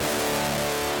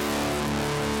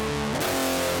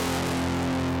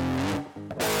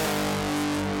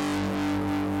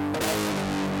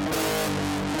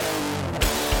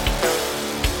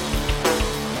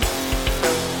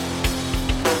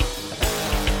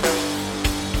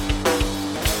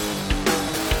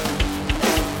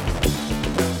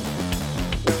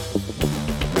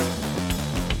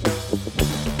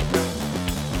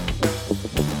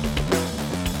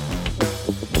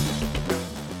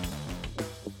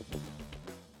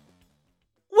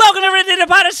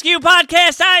Pod Askew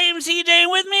podcast. I am CJ,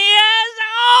 and with me, as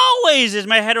always, is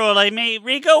my hetero-like mate,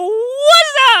 Rico.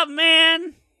 What's up,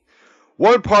 man?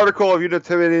 One particle of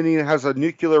unitarian has a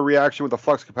nuclear reaction with a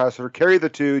flux capacitor. Carry the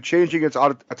two, changing its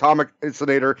atomic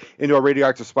insunator into a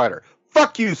radioactive spider.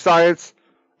 Fuck you, science.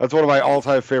 That's one of my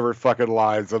all-time favorite fucking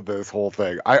lines of this whole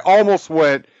thing. I almost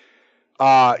went,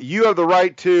 you have the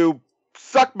right to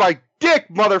suck my dick,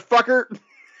 motherfucker.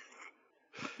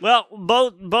 Well,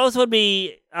 both would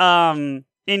be in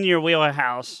your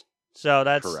wheelhouse. So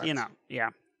that's, Correct. Yeah.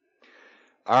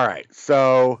 All right,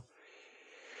 so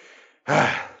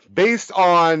based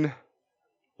on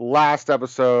last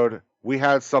episode, we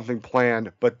had something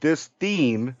planned, but this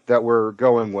theme that we're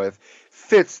going with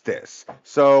fits this.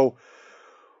 So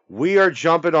we are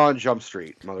jumping on Jump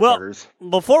Street, motherfuckers. Well,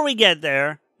 before we get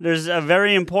there, there's a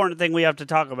very important thing we have to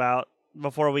talk about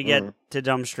before we get to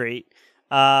Jump Street.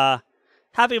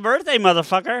 Happy birthday,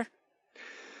 motherfucker.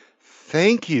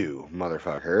 Thank you,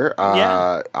 motherfucker.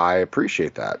 Yeah. I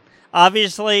appreciate that.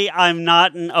 Obviously, I'm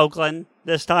not in Oakland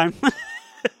this time.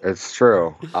 It's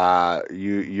true.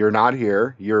 You're not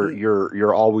here.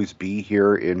 You're always be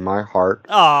here in my heart.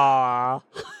 Aww.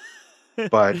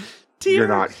 But you're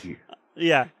not here.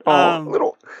 Yeah.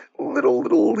 Little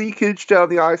leakage down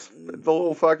the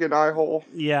little fucking eye hole.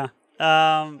 Yeah.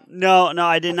 No,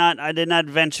 I did not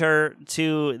venture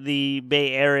to the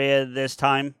Bay Area this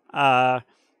time.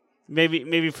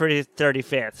 Maybe for the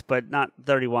 35th, but not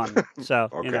 31. So,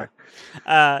 Okay.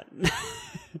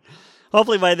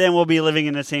 Hopefully by then we'll be living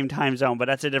in the same time zone, but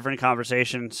that's a different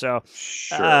conversation. So,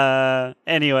 Sure.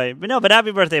 Anyway, but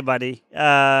happy birthday, buddy.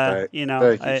 Thank you,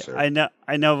 sir.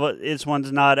 I know this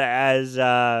one's not as,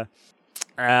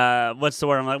 what's the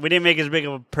word? I'm like, we didn't make as big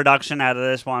of a production out of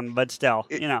this one, but still,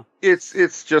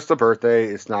 It's just a birthday.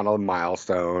 It's not a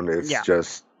milestone. It's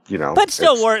just, But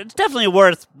still, it's definitely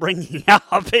worth bringing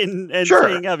up and Sure.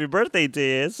 saying happy birthday to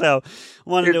you. So,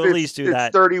 wanted to at least do that.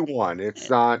 It's 31. It's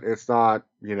not,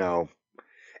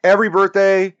 every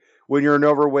birthday when you're an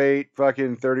overweight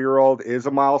fucking 30-year-old is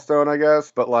a milestone, I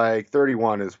guess. But like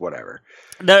 31 is whatever.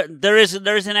 There is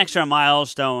an extra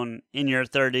milestone in your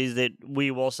 30s that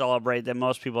we will celebrate that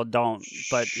most people don't.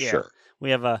 But yeah, Sure. we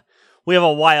have a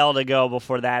while to go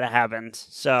before that happens.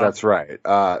 So That's right.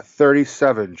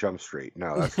 37 Jump Street.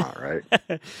 No, that's not right.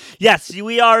 Yes,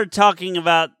 we are talking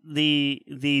about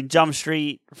the Jump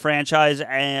Street franchise,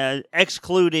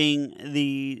 excluding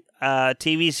the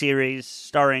TV series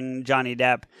starring Johnny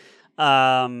Depp.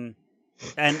 And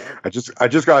I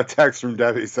just got a text from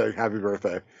Debbie saying happy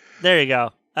birthday. there you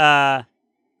go.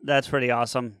 That's pretty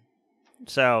awesome.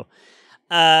 So,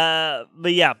 but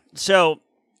yeah, so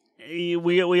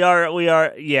we are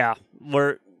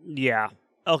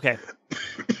okay.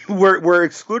 We're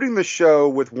excluding the show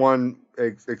with one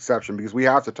exception because we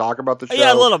have to talk about the show.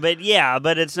 Yeah, a little bit. Yeah,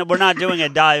 but we're not doing a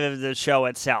dive of the show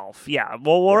itself. Yeah,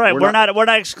 well, we're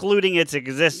not excluding its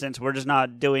existence. We're just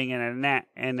not doing an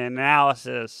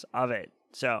analysis of it.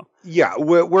 So yeah,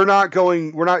 we're not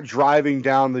driving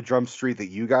down the Jump Street that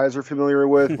you guys are familiar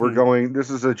with. This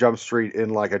is a Jump Street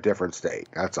in like a different state.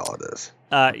 That's all it is.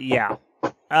 Yeah.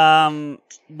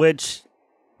 Which,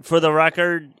 for the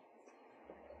record,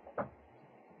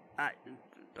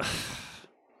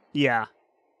 yeah.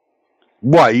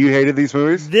 What, you hated these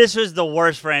movies? This was the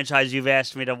worst franchise you've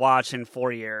asked me to watch in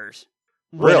 4 years.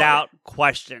 Really? Without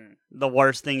question, the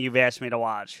worst thing you've asked me to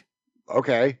watch.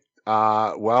 Okay.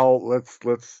 Well, let's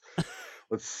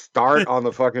start on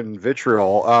the fucking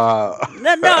vitriol. No,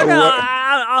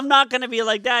 I'm not gonna be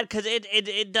like that because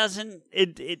it doesn't.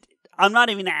 I'm not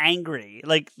even angry.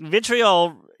 Like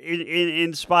vitriol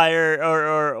inspire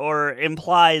or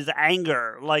implies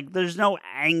anger. Like there's no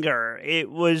anger.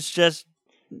 It was just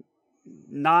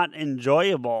not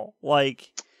enjoyable.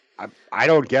 Like I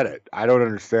don't get it. I don't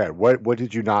understand. What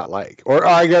did you not like? Or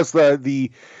I guess the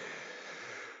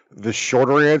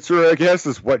shorter answer, I guess,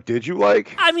 is what did you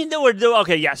like? I mean, so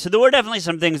there were definitely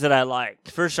some things that I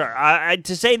liked, for sure.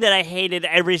 To say that I hated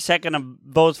every second of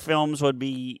both films would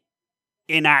be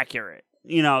inaccurate.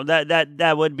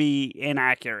 That would be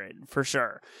inaccurate, for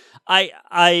sure.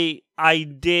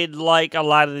 I did like a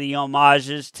lot of the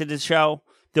homages to the show.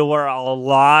 There were a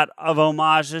lot of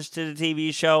homages to the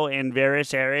TV show in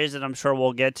various areas that I'm sure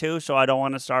we'll get to, so I don't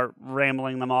want to start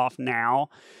rambling them off now.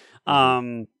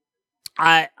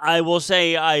 I will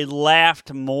say I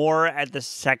laughed more at the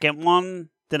second one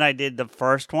than I did the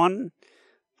first one,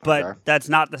 but that's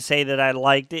not to say that I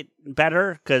liked it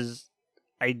better, because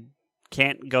I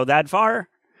can't go that far.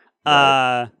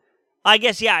 Right. I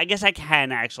guess I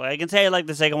can, actually. I can say I like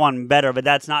the second one better, but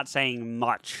that's not saying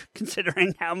much,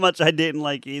 considering how much I didn't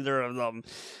like either of them.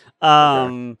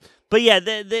 But yeah,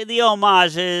 the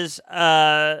homages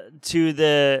to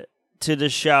the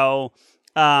show.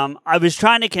 I was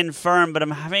trying to confirm, but I'm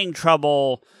having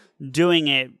trouble doing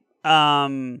it.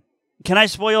 Can I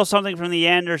spoil something from the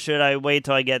end, or should I wait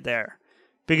till I get there?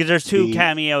 Because there's two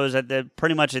cameos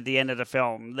pretty much at the end of the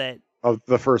film of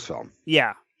the first film.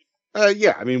 Yeah.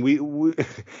 Yeah, I mean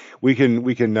we can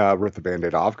rip the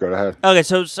Band-Aid off. Go ahead. Okay,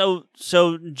 so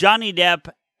Johnny Depp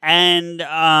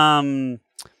and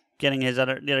getting the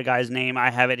other guy's name,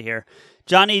 I have it here.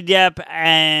 Johnny Depp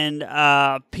and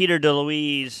Peter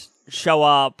DeLuise show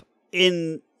up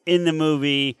in the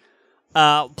movie,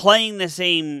 playing the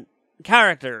same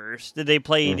characters that they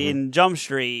played in Jump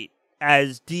Street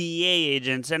as DEA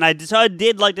agents, and I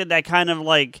did like that kind of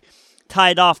like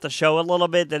tied off the show a little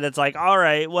bit. That it's like, all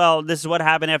right, well, this is what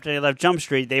happened after they left Jump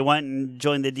Street. They went and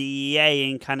joined the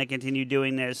DEA and kind of continued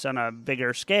doing this on a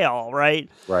bigger scale, right?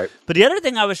 Right. But the other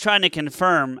thing I was trying to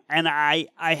confirm, and I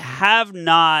have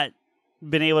not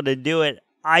been able to do it.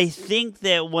 I think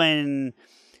that when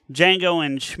Django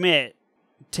and Schmidt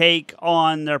take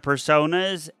on their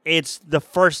personas, it's the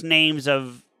first names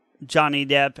of Johnny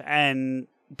Depp and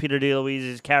Peter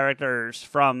DeLuise's characters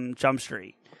from Jump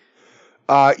Street.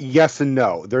 Yes and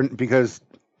no. Because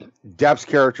Depp's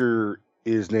character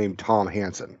is named Tom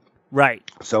Hansen. Right.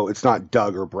 So it's not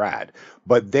Doug or Brad.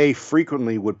 But they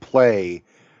frequently would play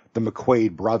the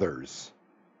McQuaid brothers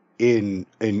in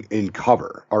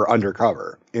cover or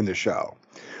undercover in the show.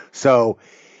 So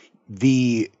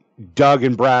the Doug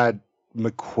and Brad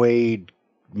McQuaid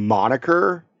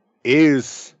moniker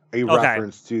is a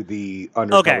reference to the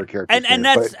undercover character. And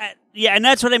that's and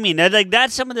that's what I mean. Like,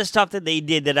 that's some of the stuff that they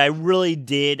did that I really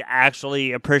did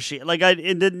actually appreciate. Like,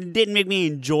 it didn't make me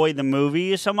enjoy the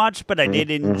movie so much, but I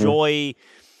did enjoy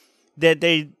that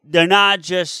they're not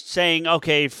just saying,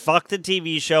 okay, fuck the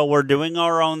TV show, we're doing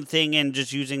our own thing and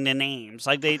just using the names.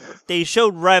 Like, they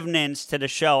showed revenants to the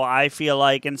show, I feel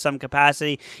like, in some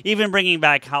capacity. Even bringing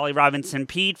back Holly Robinson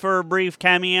Peete for a brief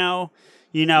cameo,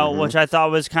 which I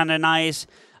thought was kind of nice.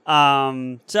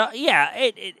 So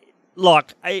yeah,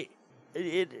 look,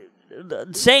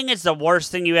 saying it's the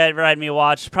worst thing you ever had me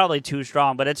watch is probably too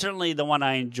strong, but it's certainly the one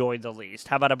I enjoyed the least.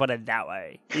 How about I put it that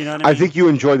way? You know what I mean? I think you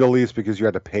enjoyed the least because you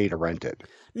had to pay to rent it.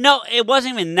 No, it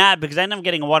wasn't even that, because I ended up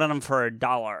getting one of them for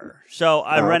 $1. So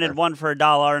I rented one for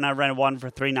 $1 and I rented one for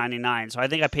 $3.99. So I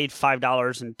think I paid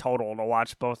 $5 in total to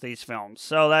watch both these films.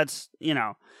 So that's,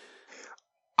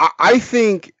 I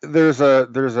think there's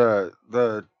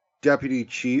the deputy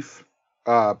chief,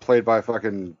 played by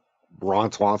fucking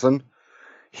Ron Swanson.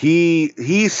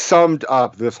 He summed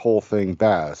up this whole thing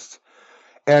best.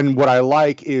 And what I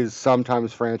like is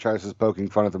sometimes franchises poking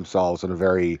fun at themselves in a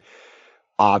very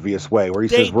obvious way, where he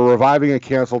says, we're reviving a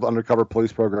canceled undercover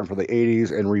police program from the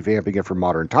 80s and revamping it for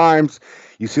modern times.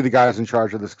 You see the guys in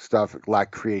charge of this stuff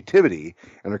lack creativity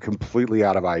and are completely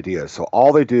out of ideas. So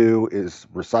all they do is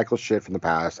recycle shit from the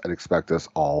past and expect us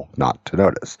all not to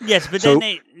notice. Yes, but then Go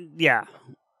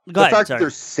the ahead, fact sorry. that they're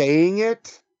saying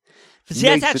it,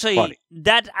 see,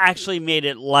 that actually made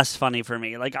it less funny for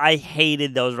me. Like, I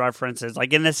hated those references.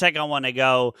 Like, in the second one, I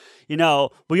go, we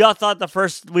all thought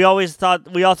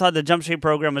the Jump Street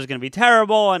program was going to be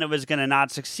terrible and it was going to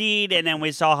not succeed. And then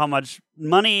we saw how much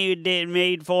money it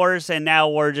made for us, and now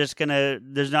we're just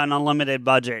there's not an unlimited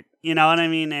budget. You know what I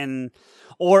mean? And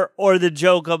or the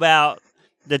joke about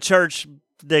the church.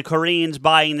 The Koreans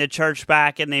buying the church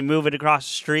back, and they move it across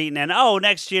the street, and then,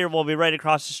 next year we'll be right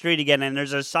across the street again, and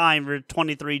there's a sign for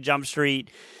 23 Jump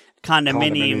Street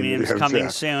condominiums coming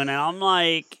soon, and I'm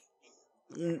like...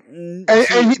 But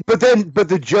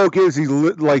the joke is,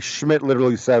 Schmidt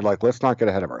literally said, let's not get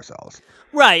ahead of ourselves.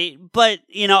 Right, but,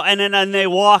 and then they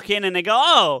walk in and they go,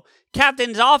 oh,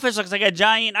 Captain's office looks like a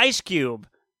giant ice cube.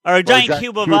 Or a giant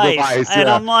cube of ice. And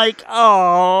I'm like,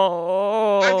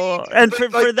 oh. And for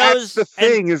those... That's the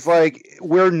thing, is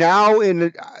we're now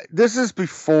in... This is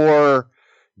before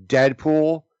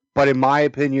Deadpool, but in my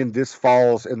opinion, this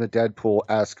falls in the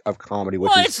Deadpool-esque of comedy.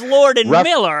 Which is it's Lord and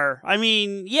Miller. I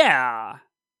mean, yeah.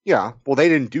 Yeah, well, they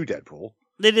didn't do Deadpool.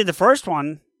 They did the first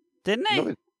one, didn't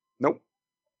they? Nope.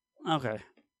 Okay.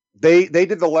 They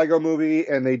did the Lego movie,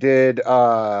 and they did...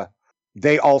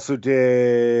 They also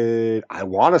did, I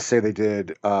want to say they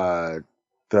did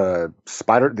the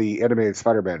animated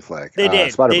Spider-Man flick. They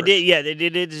did. Spider-Verse. They did. Yeah, they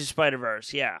did the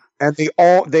Spider-Verse. Yeah. And they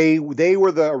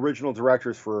were the original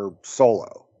directors for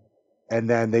Solo, and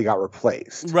then they got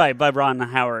replaced. Right, by Ron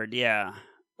Howard. Yeah.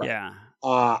 Right.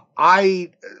 Yeah.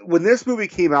 When this movie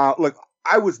came out, look,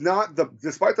 I was not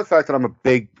despite the fact that I'm a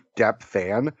big Depp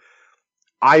fan,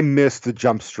 I missed the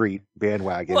Jump Street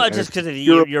bandwagon. Well, just because of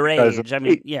your age. I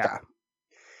mean, yeah.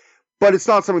 But it's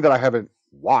not something that I haven't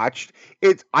watched.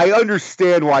 I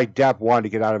understand why Depp wanted to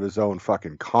get out of his own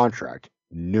fucking contract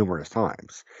numerous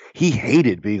times. He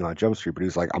hated being on Jump Street, but he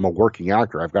was like, I'm a working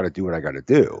actor. I've got to do what I got to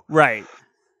do. Right.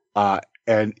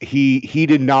 And he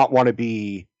did not want to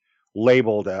be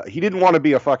labeled. He didn't want to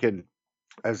be a fucking,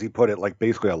 as he put it, like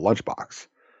basically a lunchbox.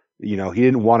 You know, he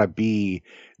didn't want to be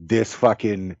this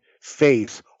fucking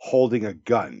face holding a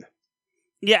gun.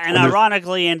 Yeah, and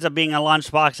ironically ends up being a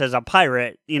lunchbox as a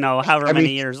pirate, you know, however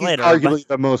many years later. Arguably one of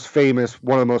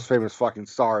the most famous fucking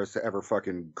stars to ever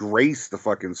fucking grace the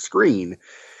fucking screen.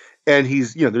 And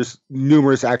he's, you know, there's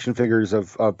numerous action figures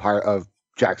of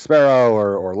Jack Sparrow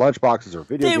or lunchboxes or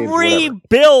video games. They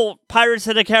rebuilt Pirates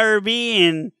of the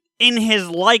Caribbean in his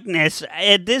likeness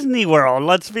at Disney World.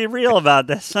 Let's be real about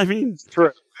this. I mean, it's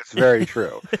true. It's very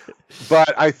true.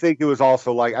 But I think it was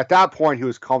also like, at that point, he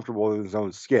was comfortable in his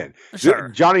own skin. Sure.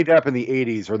 Johnny Depp in the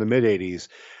 80s or the mid 80s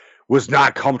was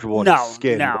not comfortable in his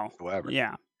skin whatsoever.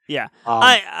 Yeah. Yeah.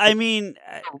 I mean,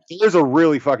 there's a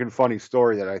really fucking funny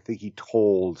story that I think he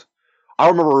told. I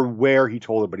don't remember where he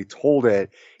told it, but he told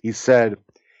it. He said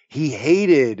he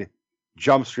hated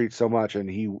Jump Street so much, and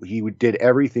he did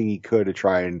everything he could to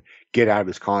try and get out of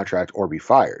his contract or be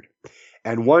fired.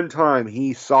 And one time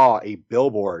he saw a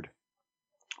billboard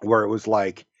where it was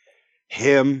like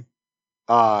him,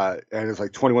 and it's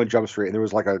like 21 Jump Street, and there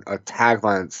was like a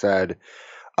tagline that said,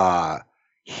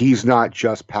 he's not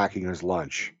just packing his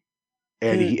lunch.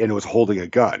 And it was holding a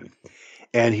gun.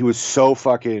 And he was so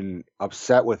fucking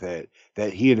upset with it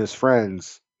that he and his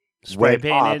friends spray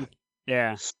painted.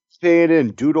 Yeah. Painted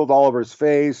and doodled all over his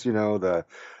face, you know, the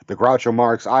Groucho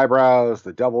Marx eyebrows,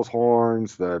 the devil's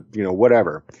horns, the, you know,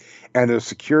 whatever. And the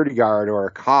security guard or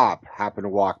a cop happened to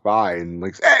walk by and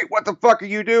like, hey, what the fuck are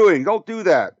you doing? Don't do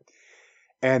that.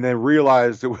 And then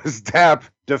realized it was Depp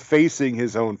defacing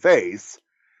his own face.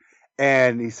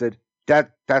 And he said,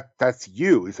 that's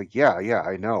you. He's like, yeah,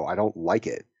 I know. I don't like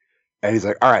it. And he's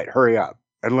like, all right, hurry up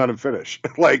and let him finish.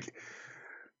 Like,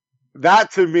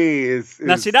 that to me is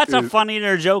now, see, that's a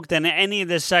funnier joke than any of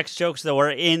the sex jokes that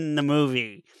were in the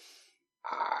movie.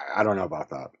 I don't know about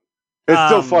that. It's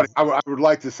still funny. I would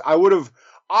like to. I would have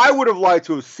liked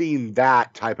to have seen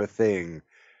that type of thing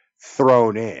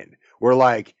thrown in, where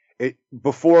like it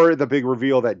before the big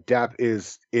reveal that Depp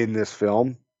is in this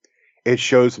film. It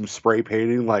shows him spray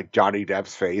painting like Johnny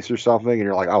Depp's face or something, and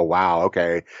you're like, "Oh wow,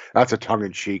 okay, that's a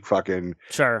tongue-in-cheek fucking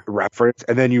reference."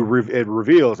 And then it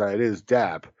reveals that it is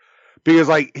Depp, because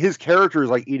like his character is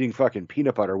like eating fucking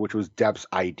peanut butter, which was Depp's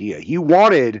idea. He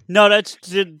wanted that's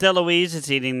DeLuise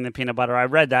is eating the peanut butter. I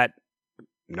read that.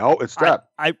 No, it's Depp.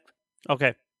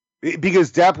 Okay.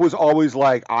 Because Depp was always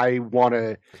like, I want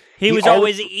to. He was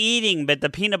always eating, but the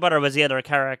peanut butter was the other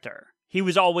character. He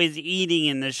was always eating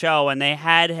in the show, and they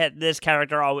had this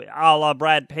character, a la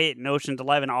Brad Pitt in Ocean's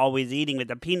 11, always eating, but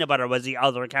the peanut butter was the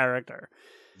other character.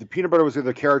 The peanut butter was the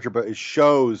other character, but it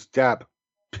shows Depp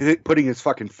putting his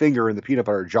fucking finger in the peanut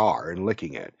butter jar and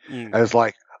licking it as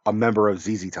like a member of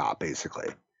ZZ Top, basically.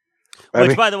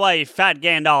 Which, by the way, Fat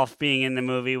Gandalf being in the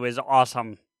movie was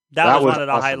awesome. That was one of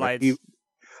the highlights.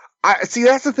 See,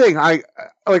 that's the thing. I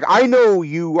know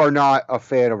you are not a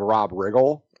fan of Rob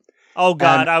Riggle. Oh,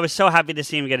 God, I was so happy to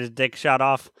see him get his dick shot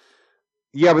off.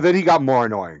 Yeah, but then he got more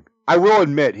annoying. I will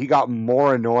admit, he got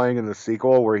more annoying in the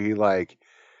sequel where he like...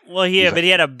 Well, yeah, but he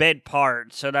had a bit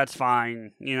part, so that's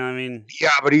fine. You know what I mean? Yeah,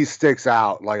 but he sticks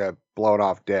out like a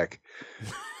blown-off dick.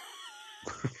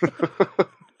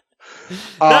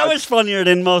 That was funnier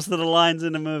than most of the lines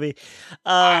in the movie.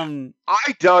 I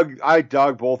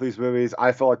dug both these movies.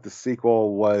 I felt like the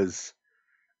sequel was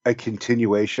a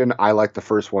continuation. I like the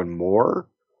first one more.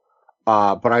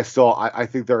 But I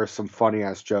think there are some funny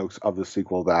ass jokes of the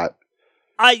sequel that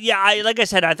like I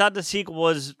said, I thought the sequel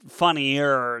was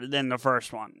funnier than the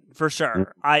first one for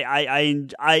sure. I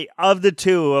of the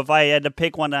two, if I had to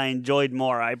pick one I enjoyed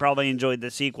more, I probably enjoyed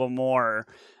the sequel more.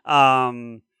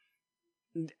 And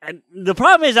the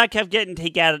problem is I kept getting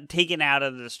taken out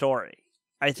of the story.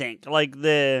 I think like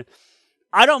I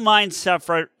don't mind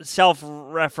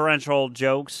self-referential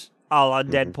jokes a la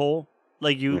Deadpool,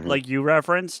 like you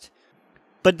referenced.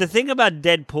 But the thing about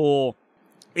Deadpool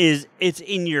is it's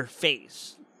in your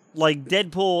face. Like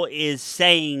Deadpool is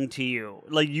saying to you,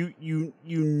 like you know,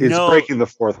 it's breaking the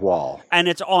fourth wall, and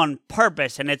it's on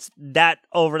purpose, and it's that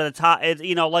over the top. It's,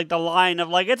 you know, like the line of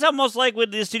like it's almost like when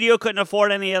the studio couldn't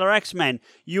afford any other X-Men.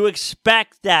 You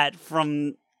expect that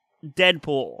from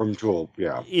Deadpool. From Tool,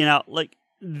 yeah. You know, like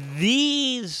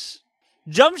these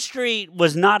Jump Street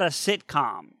was not a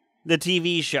sitcom. The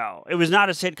TV show. It was not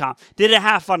a sitcom. Did it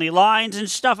have funny lines and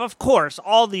stuff? Of course.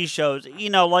 All these shows.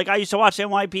 You know, like I used to watch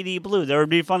NYPD Blue. There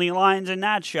would be funny lines in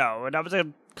that show. And that was a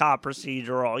cop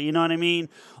procedural. You know what I mean?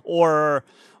 Or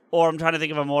I'm trying to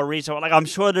think of a more recent one. Like, I'm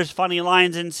sure there's funny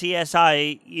lines in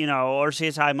CSI, you know, or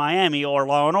CSI Miami or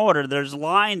Law and Order. There's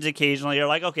lines occasionally. You're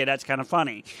like, okay, that's kind of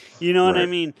funny. You know what I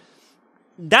mean?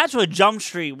 That's what Jump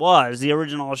Street was, the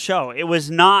original show. It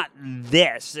was not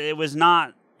this. It was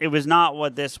not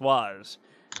what this was.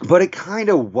 But it kind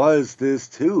of was this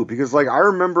too, because like I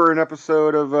remember an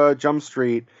episode of Jump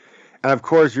Street, and of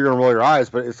course you're gonna roll your eyes,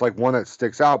 but it's like one that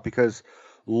sticks out because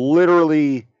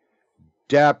literally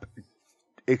Depp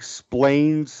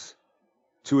explains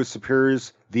to his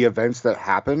superiors the events that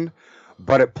happen,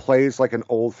 but it plays like an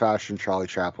old-fashioned Charlie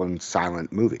Chaplin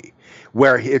silent movie,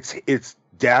 where it's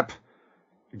Depp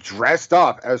dressed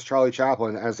up as Charlie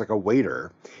Chaplin as like a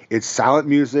waiter. It's silent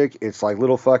music. It's like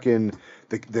little fucking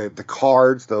the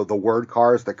cards, the word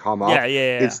cards that come up.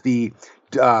 Yeah. It's the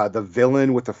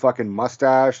villain with the fucking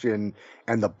mustache and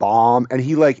the bomb, and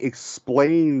he like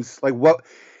explains like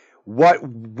what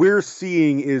we're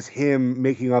seeing is him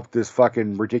making up this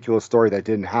fucking ridiculous story that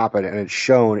didn't happen, and it's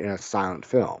shown in a silent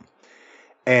film.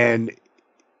 And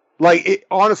like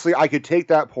honestly, I could take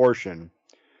that portion,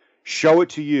 show it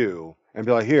to you, and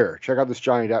be like, here, check out this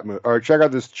Johnny Depp movie, or check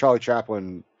out this Charlie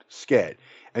Chaplin skit.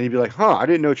 And you'd be like, I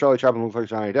didn't know Charlie Chaplin looked like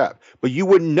Johnny Depp. But you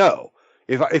wouldn't know.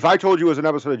 If I told you it was an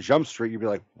episode of Jump Street, you'd be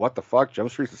like, what the fuck?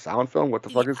 Jump Street's a sound film? What the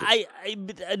fuck is this?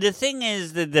 The thing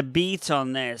is that the beats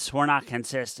on this were not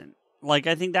consistent. Like,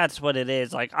 I think that's what it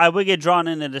is. Like, I would get drawn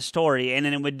into the story, and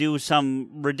then it would do some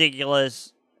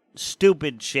ridiculous,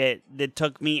 stupid shit that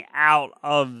took me out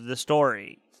of the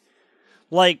story.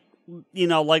 Like, you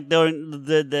know, like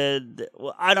the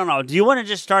I don't know. Do you want to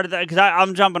just start at that? Because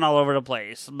I'm jumping all over the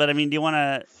place. But I mean, do you want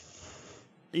to?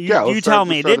 You tell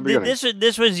me.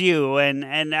 This was you,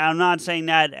 and I'm not saying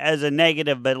that as a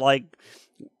negative, but like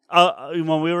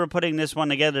when we were putting this one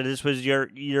together, this was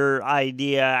your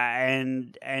idea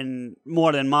and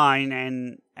more than mine,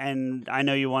 and I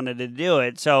know you wanted to do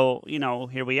it. So you know,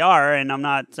 here we are, and I'm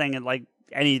not saying it like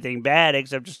anything bad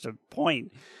except just a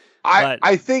point.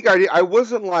 I think I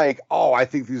wasn't like, I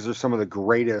think these are some of the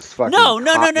greatest fucking no,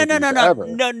 ever.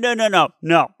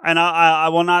 No. And I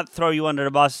will not throw you under the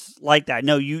bus like that.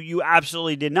 No, you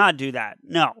absolutely did not do that.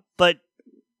 No, but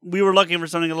we were looking for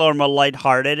something a little more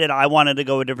lighthearted, and I wanted to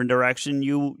go a different direction.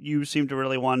 You seem to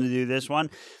really want to do this one.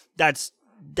 That's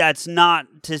not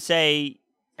to say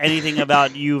anything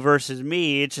about you versus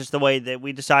me. It's just the way that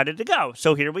we decided to go.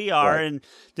 So here we are, right. And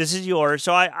this is yours.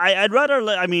 So I'd rather.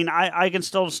 I mean, I can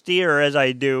still steer as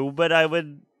I do, but I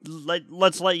would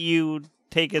let's let you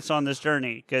take us on this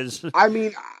journey because I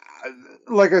mean,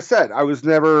 like I said, I was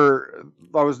never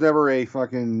a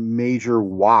fucking major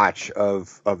watch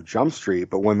of Jump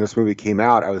Street, but when this movie came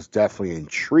out, I was definitely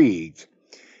intrigued,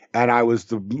 and I was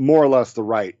more or less the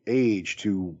right age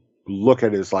to look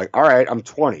at it as like, all right, I'm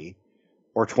 20.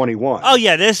 Or 21. Oh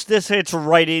yeah, this hits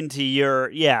right into your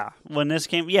when this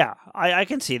came. Yeah, I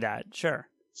can see that. Sure.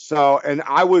 So, and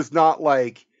I was not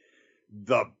like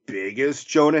the biggest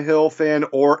Jonah Hill fan,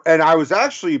 and I was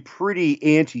actually pretty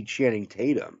anti Channing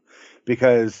Tatum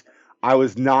because I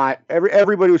was not.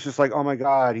 Everybody was just like, oh my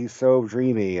god, he's so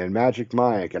dreamy, and Magic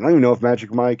Mike, and I don't even know if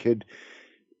Magic Mike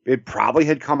it probably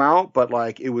had come out, but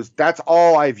like that's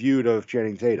all I viewed of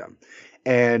Channing Tatum,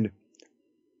 and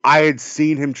I had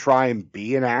seen him try and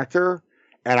be an actor,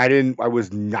 and I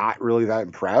was not really that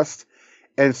impressed.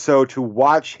 And so to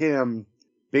watch him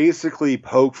basically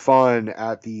poke fun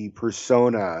at the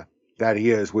persona that he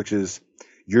is, which is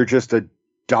you're just a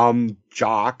dumb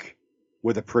jock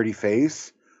with a pretty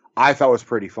face, I thought was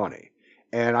pretty funny.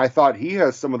 And I thought he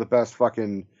has some of the best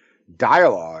fucking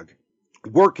dialogue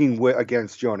working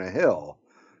against Jonah Hill.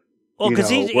 Well, because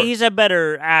he's a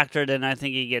better actor than I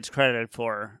think he gets credit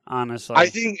for, honestly. I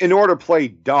think in order to play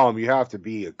dumb, you have to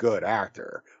be a good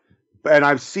actor. And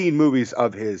I've seen movies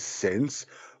of his since,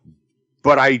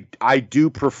 but I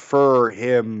do prefer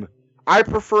him. I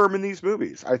prefer him in these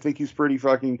movies. I think he's pretty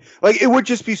fucking... Like, it would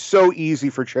just be so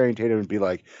easy for Channing Tatum to be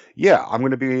like, yeah, I'm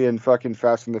going to be in fucking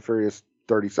Fast and the Furious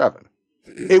 37.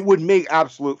 It would make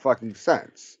absolute fucking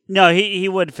sense. No, he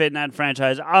would fit in that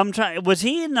franchise. Was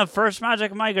he in the first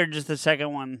Magic Mike or just the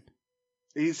second one?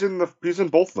 He's in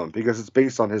both of them because it's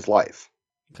based on his life.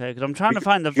 Okay, because I'm trying to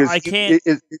find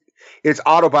It's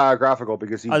autobiographical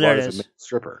because he was a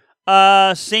stripper.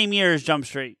 Same year as Jump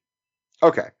Street.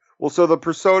 Okay, well, so the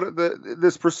persona,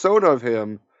 this persona of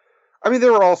him. I mean,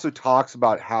 there were also talks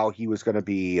about how he was going to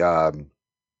be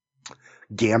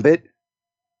Gambit.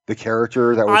 The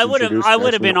character that was I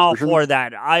would have been all for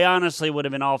that. I honestly would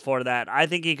have been all for that. I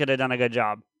think he could have done a good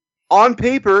job. On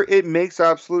paper, it makes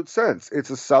absolute sense.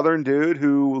 It's a Southern dude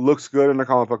who looks good in a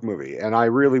comic book movie, and I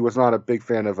really was not a big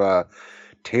fan of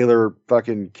Taylor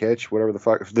fucking Kitsch, whatever the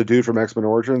fuck, the dude from X-Men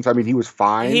Origins. I mean, he was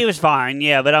fine. He was fine,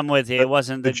 yeah, but I'm with you. It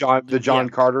wasn't the John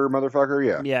Carter motherfucker.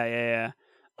 Yeah. Yeah.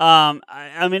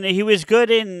 I mean, he was good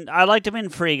in. I liked him in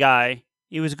Free Guy.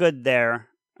 He was good there.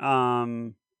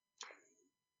 Taylor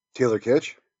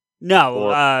Kitsch.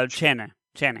 No,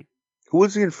 Channing. Who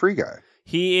was he in Free Guy?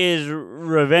 He is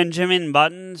Revengeman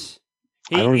Buttons.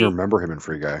 I don't even remember him in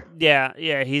Free Guy.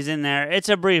 Yeah, he's in there. It's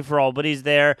a brief role, but he's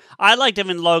there. I liked him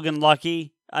in Logan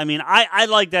Lucky. I mean, I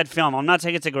like that film. I'm not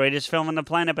saying it's the greatest film on the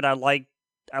planet, but I liked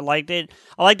it.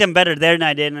 I liked him better there than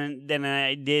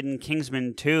I did in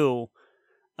Kingsman 2.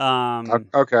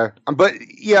 Okay, but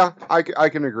yeah, I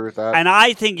can agree with that. And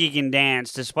I think he can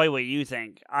dance, despite what you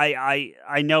think. I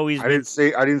know he's. I didn't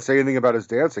say anything about his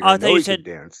dancing. I know he can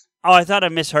dance. Oh, I thought I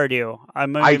misheard you. I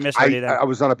misheard you there. I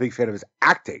was not a big fan of his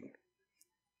acting.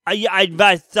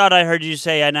 I thought I heard you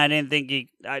say, and I didn't think he.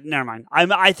 Never mind.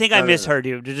 I think I misheard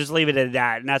you. To just leave it at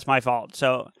that, and that's my fault.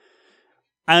 So,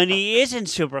 and he is in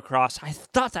Supercross. I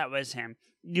thought that was him.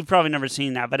 You've probably never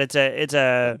seen that, but it's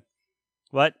a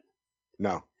what?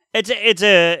 No. It's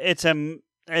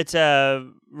a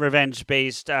revenge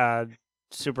based dirt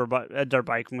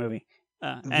bike movie.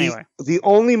 Anyway, the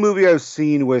only movie I've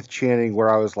seen with Channing where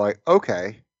I was like,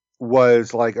 okay,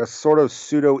 was like a sort of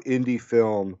pseudo indie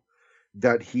film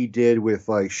that he did with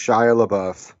like Shia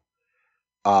LaBeouf,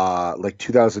 like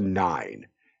 2009,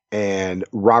 and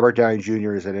Robert Downey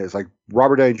Jr. is in it. It's like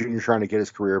Robert Downey Jr. trying to get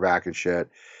his career back and shit,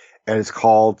 and I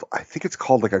think it's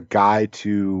called like A Guide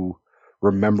to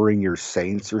Remembering Your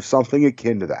Saints or something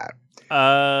akin to that.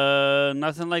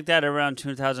 Nothing like that around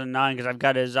 2009 because I've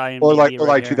got his IMDb. Or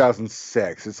like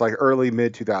 2006. It's like early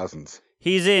mid 2000s.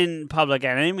 He's in Public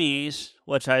Enemies,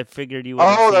 which I figured you would.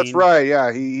 Oh, that's right.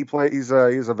 Yeah, he played. He's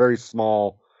a very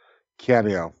small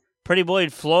cameo. Pretty Boy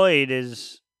Floyd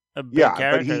is a big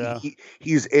character, though.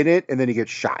 He's in it, and then he gets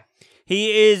shot.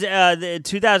 He is the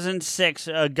 2006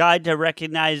 Guide to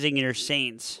Recognizing Your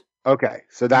Saints. Okay,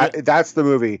 so that's the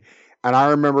movie, and I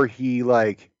remember he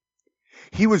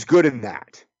was good in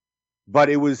that, but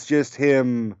it was just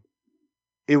him.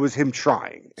 It was him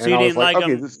trying. So you didn't like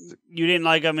him. You didn't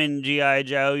like him in G.I.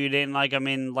 Joe. You didn't like him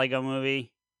in Lego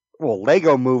Movie. Well,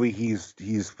 Lego Movie,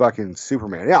 he's fucking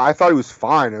Superman. Yeah, I thought he was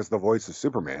fine as the voice of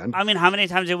Superman. I mean, how many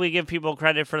times did we give people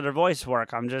credit for their voice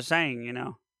work? I'm just saying,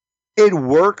 It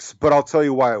works, but I'll tell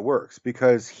you why it works.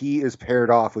 Because he is paired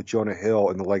off with Jonah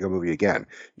Hill in the Lego Movie again.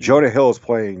 Jonah Hill is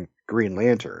playing Green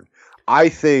Lantern. I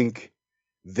think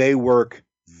they work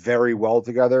very well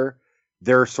together.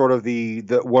 They're sort of the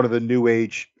one of the new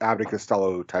age Abbott and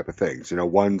Costello type of things.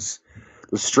 One's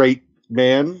the straight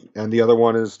man, and the other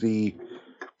one is the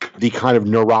kind of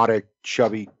neurotic,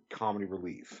 chubby comedy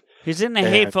relief. He's in the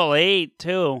Hateful Eight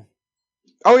too.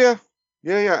 Oh yeah.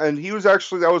 And he was that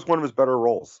was one of his better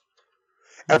roles.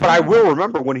 But I will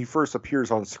remember when he first appears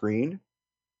on screen,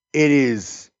 it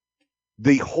is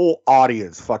the whole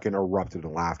audience fucking erupted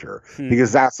in laughter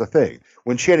because that's the thing.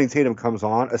 When Channing Tatum comes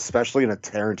on, especially in a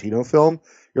Tarantino film,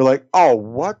 you're like, oh,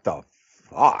 what the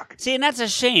fuck? See, and that's a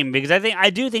shame because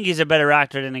I do think he's a better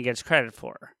actor than he gets credit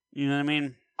for. You know what I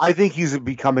mean? I think he's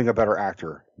becoming a better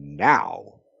actor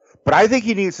now, but I think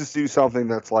he needs to do something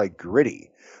that's like gritty.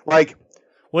 Like,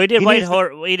 well, he did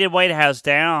White House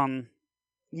Down.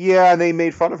 Yeah, and they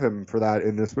made fun of him for that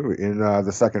in this movie, in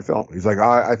the second film. He's like,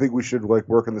 I think we should like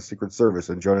work in the Secret Service,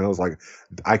 and Jonah Hill's like,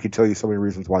 I could tell you so many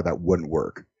reasons why that wouldn't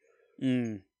work.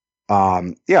 Yeah,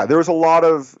 there was a lot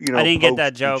of I didn't get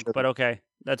that joke, but okay,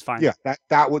 that's fine. Yeah,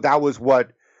 that was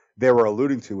what they were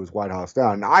alluding to was White House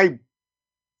Down. And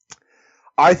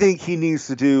I think he needs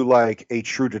to do like a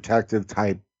True Detective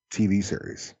type TV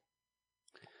series.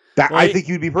 I think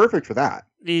you'd be perfect for that.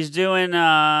 He's doing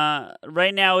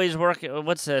right now. He's working.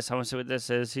 What's this? I want to see what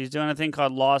this is. He's doing a thing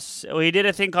called Lost. Well, he did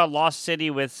a thing called Lost City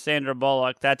with Sandra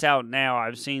Bullock. That's out now.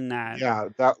 I've seen that. Yeah,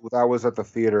 that was at the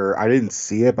theater. I didn't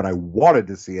see it, but I wanted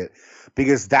to see it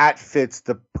because that fits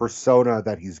the persona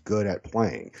that he's good at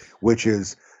playing, which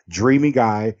is dreamy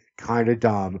guy, kind of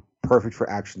dumb, perfect for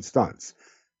action stunts.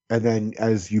 And then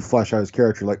as you flesh out his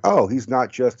character, like, oh, he's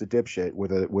not just a dipshit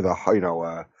with a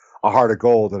heart of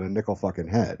gold and a nickel fucking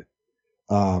head.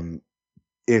 I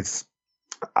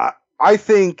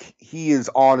think he is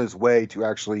on his way to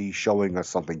actually showing us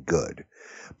something good,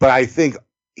 but I think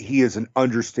he is an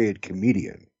understated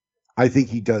comedian. I think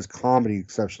he does comedy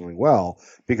exceptionally well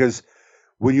because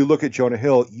when you look at Jonah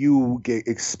Hill, you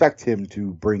expect him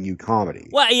to bring you comedy.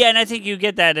 Well, yeah, and I think you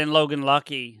get that in Logan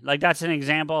Lucky. Like that's an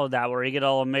example of that where you get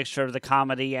a mixture of the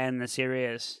comedy and the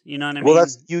serious. You know what I mean? Well,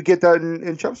 you get that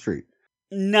in Jump Street.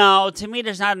 No, to me,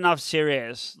 there's not enough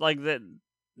serious. Like that,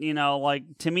 like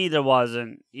to me, there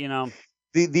wasn't.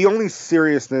 The only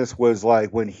seriousness was like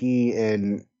when he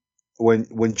and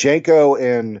when Janko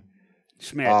and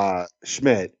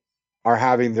Schmidt are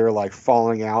having their like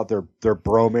falling out, their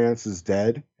bromance is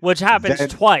dead. Which happens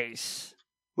twice.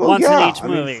 Well, once yeah, in each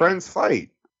movie. I mean, friends fight.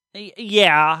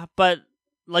 Yeah, but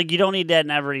like you don't need that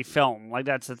in every film. Like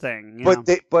that's the thing. You know?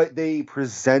 But they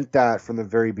present that from the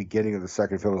very beginning of the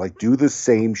second film. Like, do the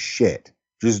same shit.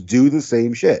 Just do the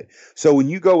same shit. So when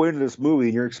you go into this movie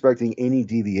and you're expecting any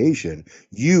deviation,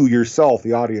 you yourself,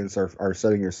 the audience, are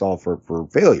setting yourself for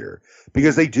failure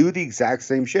because they do the exact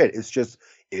same shit. It's just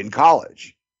in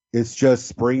college. It's just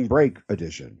spring break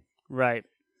edition. Right.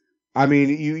 I mean,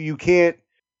 you can't.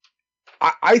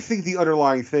 I think the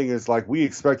underlying thing is like we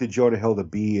expected Jonah Hill to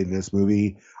be in this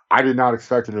movie. I did not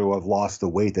expect him to have lost the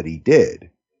weight that he did.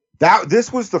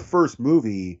 This was the first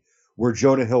movie where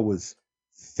Jonah Hill was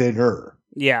thinner.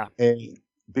 Yeah. And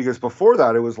because before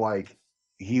that it was like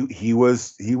he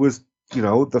was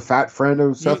the fat friend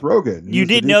of Seth Rogen. You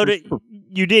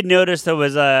did notice there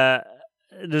was and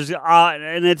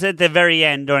it's at the very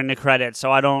end during the credits,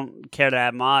 so I don't care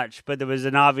that much, but there was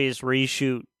an obvious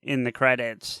reshoot in the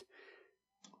credits.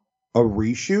 A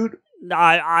reshoot?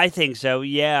 I think so,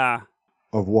 yeah.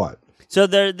 Of what? So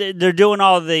they're doing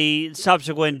all the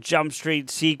subsequent Jump Street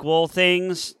sequel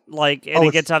things, like, and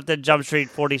it gets up to Jump Street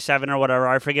 47 or whatever.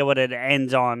 I forget what it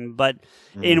ends on, but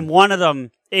in one of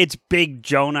them, it's Big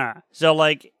Jonah. So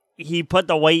like he put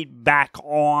the weight back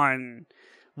on,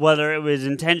 whether it was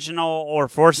intentional or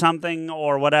for something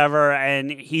or whatever, and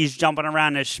he's jumping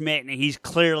around as Schmidt, and he's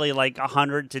clearly like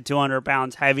 100 to 200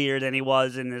 pounds heavier than he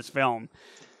was in this film.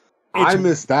 I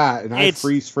missed that, and I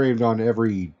freeze framed on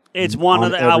every. It's one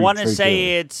of the. I want to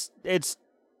say it's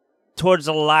towards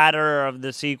the latter of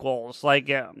the sequels. Like,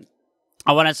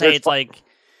 I want to say it's like,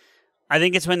 I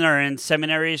think it's when they're in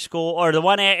seminary school, or the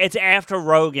one. It's after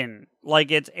Rogen. Like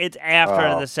it's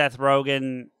after the Seth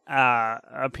Rogen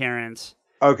appearance.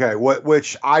 Okay,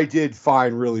 which I did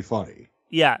find really funny.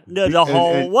 Yeah, the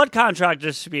whole what contract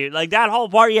dispute, like that whole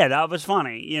part. Yeah, that was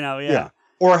funny. Yeah.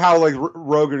 Or how like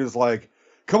Rogen is like,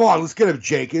 come on, let's get him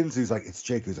Jenkins. He's like, it's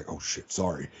Jenkins. He's like, oh shit,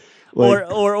 sorry. Like,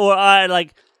 or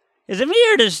like, is it me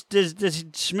or does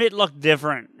Schmidt look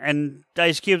different? And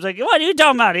Ice Cube's like, what are you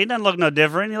talking about? He doesn't look no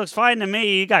different. He looks fine to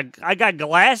me. I got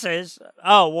glasses.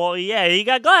 Oh well, yeah, he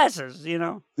got glasses.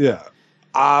 Yeah.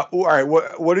 All right.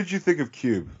 What did you think of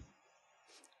Cube?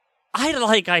 I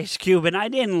like Ice Cube, and I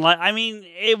didn't like. I mean,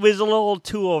 it was a little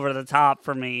too over the top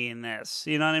for me in this.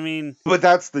 You know what I mean? But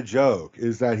that's the joke,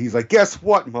 is that he's like, guess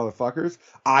what, motherfuckers?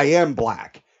 I am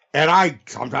black, and I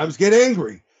sometimes get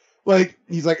angry. Like,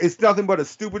 he's like, it's nothing but a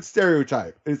stupid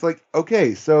stereotype. And it's like,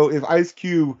 okay, so if Ice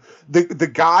Cube,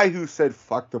 the guy who said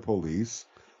fuck the police,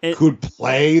 could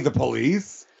play the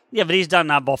police? Yeah, but he's done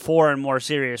that before in more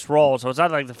serious roles, so it's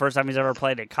not like the first time he's ever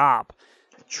played a cop.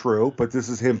 True, but this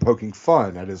is him poking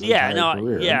fun at his entire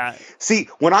career. Yeah. See,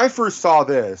 when I first saw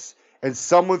this, and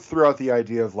someone threw out the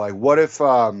idea of like, what if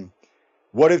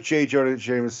J. Jonah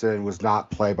Jameson was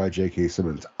not played by J.K.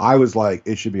 Simmons? I was like,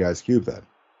 it should be Ice Cube then.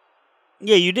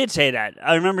 Yeah, you did say that.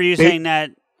 I remember you saying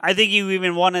that. I think you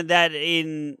even wanted that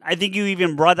in. I think you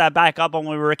even brought that back up when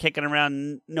we were kicking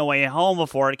around No Way Home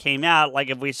before it came out. Like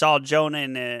if we saw Jonah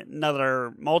in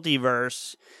another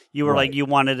multiverse, you were like, you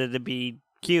wanted it to be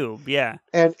Cube, yeah.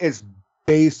 And it's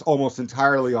based almost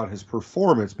entirely on his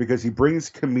performance because he brings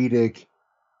comedic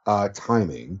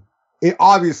timing.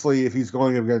 Obviously, if he's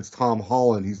going against Tom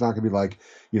Holland, he's not going to be like,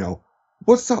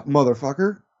 what's up,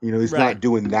 motherfucker? He's not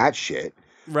doing that shit.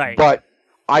 Right. But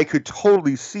I could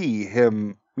totally see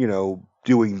him,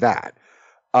 doing that.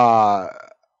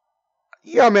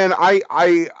 Yeah, man,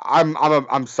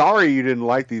 I'm sorry you didn't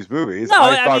like these movies. No,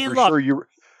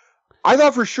 I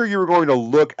thought for sure you were going to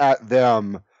look at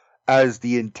them as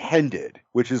the intended,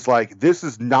 which is like, this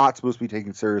is not supposed to be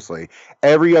taken seriously.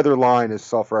 Every other line is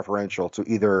self-referential to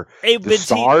either the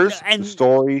stars, the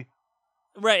story.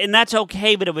 Right, and that's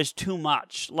okay, but it was too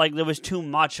much. Like, there was too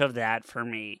much of that for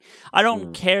me. I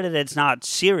don't care that it's not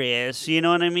serious, you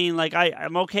know what I mean? Like,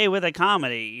 I'm okay with a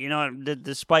comedy,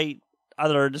 despite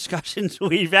other discussions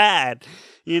we've had,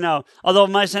 Although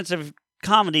my sense of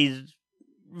comedy is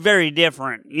very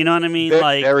different, you know what I mean?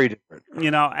 Very different.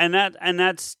 And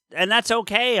that's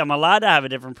okay. I'm allowed to have a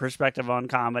different perspective on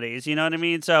comedies, you know what I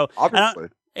mean? So obviously.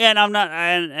 And I'm not,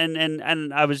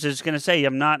 and I was just gonna say,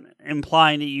 I'm not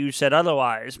implying that you said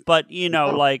otherwise, but it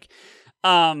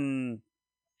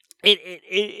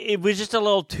was just a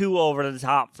little too over the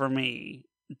top for me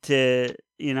to,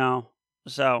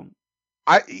 so.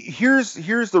 Here's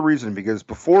the reason, because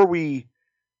before we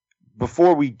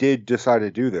did decide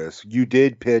to do this, you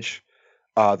did pitch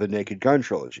the Naked Gun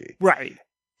trilogy, right?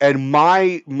 And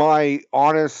my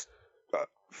honest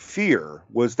fear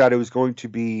was that it was going to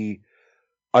be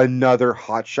another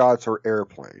Hot Shots or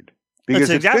Airplane. Because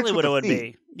That's exactly it what fits it with would the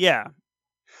theme. be. Yeah.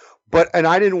 And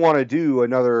I didn't want to do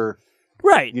another,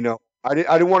 Right. you know, I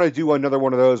didn't want to do another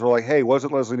one of those where like, hey,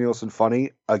 wasn't Leslie Nielsen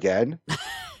funny again?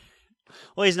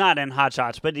 Well, he's not in Hot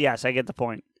Shots, but yes, I get the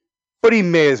point. But he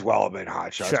may as well have been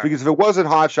Hot Shots. Sure. Because if it wasn't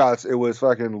Hot Shots, it was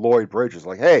fucking Lloyd Bridges.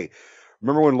 Like, hey,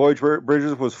 remember when Lloyd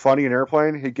Bridges was funny in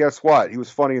Airplane? Hey, guess what? He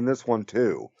was funny in this one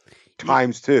too.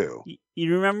 Times two.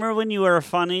 You remember when you were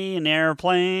funny in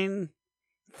Airplane?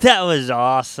 That was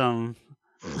awesome.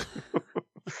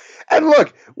 And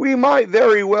look, we might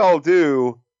very well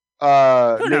do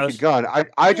Naked Gun.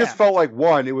 I just felt like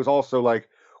it was also like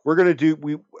we're gonna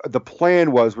do the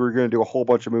plan was we were gonna do a whole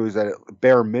bunch of movies that at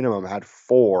bare minimum had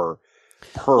 4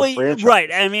 per franchise.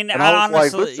 Right. I mean, and I was honestly,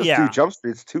 like, let's just do Jump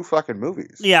Street. It's 2 fucking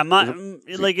movies. Yeah,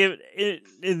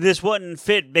 this wouldn't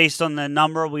fit based on the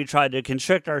number we tried to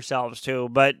constrict ourselves to.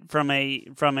 But from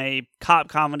a cop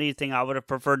comedy thing, I would have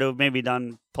preferred to have maybe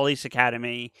done Police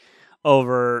Academy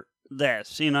over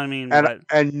this. You know what I mean?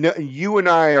 And you and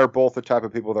I are both the type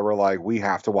of people that were like, we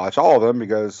have to watch all of them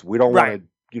because we don't want to.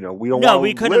 We don't. No,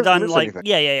 we couldn't have done like anything.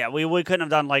 yeah. We couldn't have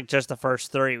done like just the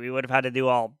first 3. We would have had to do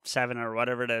all 7 or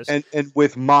whatever it is. And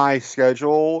with my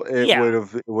schedule, I would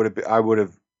have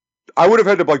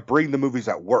had to like bring the movies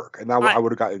at work, and I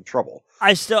would have gotten in trouble.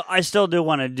 I still do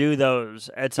want to do those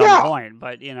at some point,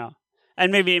 but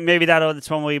and maybe that's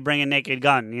when we bring a Naked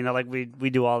Gun. Like we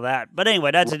do all that. But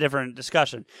anyway, that's a different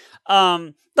discussion.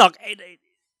 Look.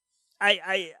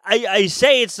 I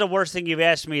say it's the worst thing you've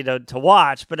asked me to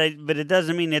watch, but it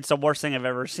doesn't mean it's the worst thing I've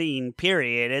ever seen.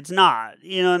 Period. It's not.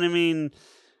 You know what I mean?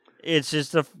 It's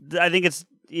just I think it's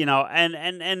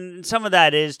and some of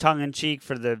that is tongue in cheek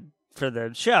for the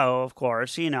show, of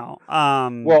course. Well,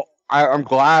 I'm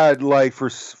glad like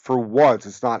for once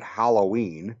it's not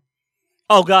Halloween.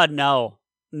 Oh God, no.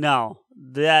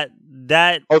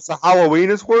 That. Oh, so Halloween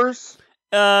is worse.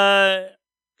 It's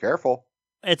Careful.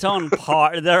 on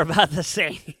par. They're about the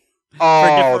same.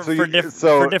 Oh, for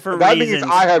different that reasons.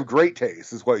 means I have great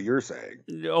taste, is what you're saying.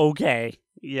 Okay.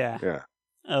 Yeah. Yeah.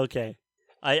 Okay.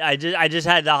 I just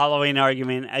had the Halloween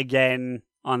argument again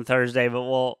on Thursday, but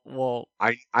we'll.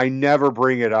 I never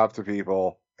bring it up to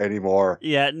people anymore.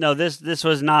 Yeah. No. This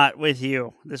was not with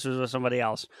you. This was with somebody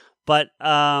else. But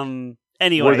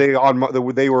anyway, were they on?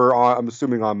 They were on. I'm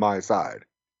assuming on my side.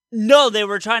 No, they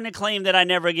were trying to claim that I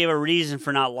never gave a reason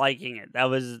for not liking it. That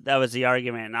was the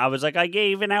argument. I was like, I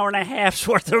gave an hour and a half's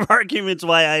worth of arguments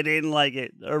why I didn't like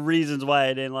it, or reasons why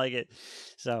I didn't like it.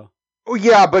 So. Oh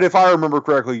yeah, but if I remember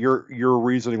correctly, your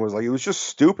reasoning was like it was just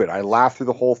stupid. I laughed through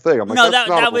the whole thing. I'm like, no,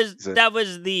 that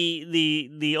was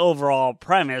the overall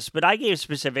premise. But I gave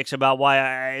specifics about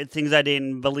why things I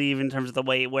didn't believe in terms of the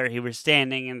way where he was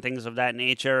standing and things of that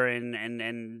nature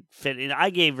and fit. I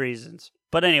gave reasons.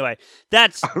 But anyway,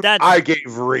 that's I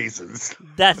gave reasons.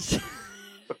 That's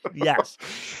yes.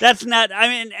 That's not I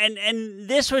mean and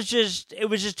this was just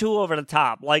too over the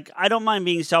top. Like I don't mind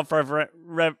being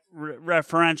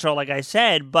self-referential like I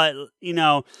said, but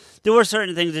there were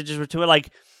certain things that just were too like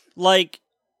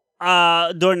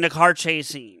during the car chase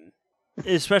scene,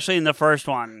 especially in the first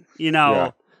one,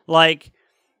 like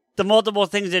the multiple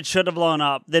things that should have blown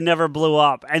up that never blew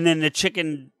up, and then the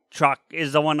chicken truck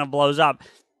is the one that blows up.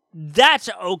 That's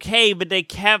okay, but they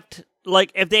kept,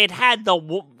 like, if they had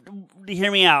hear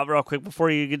me out real quick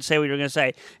before you could say what you're going to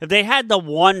say. If they had the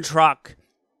one truck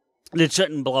that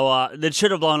shouldn't blow up, that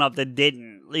should have blown up that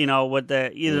didn't, with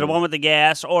either the one with the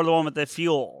gas or the one with the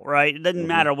fuel, right? It doesn't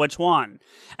matter which one.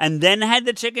 And then had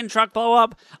the chicken truck blow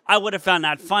up, I would have found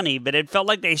that funny, but it felt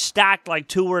like they stacked like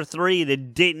 2 or 3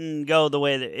 that didn't go the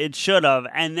way that it should have,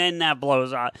 and then that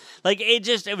blows up. Like,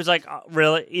 it was like,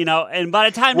 really? And by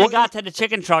the time they got to the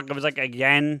chicken truck, it was like,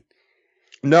 again...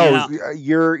 No,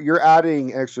 you're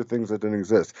adding extra things that didn't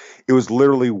exist. It was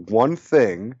literally one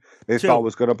thing they thought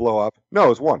was going to blow up. No, it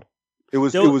was one. It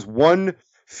was one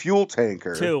fuel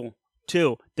tanker. Two.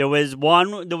 There was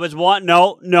one.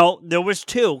 No. There was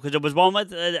 2 because there was one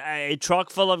with a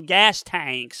truck full of gas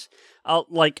tanks,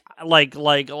 like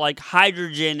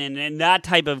hydrogen and that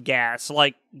type of gas,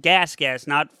 like gas,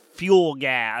 not fuel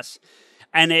gas.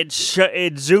 And it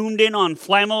zoomed in on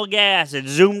flammable gas. It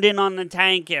zoomed in on the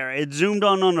tanker. It zoomed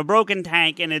on the broken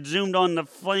tank, and it zoomed on the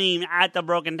flame at the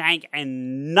broken tank,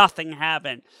 and nothing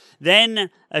happened. Then,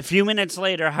 a few minutes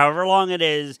later, however long it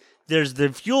is, there's the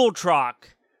fuel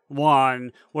truck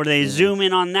one where they zoom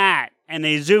in on that, and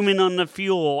they zoom in on the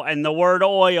fuel, and the word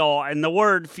oil, and the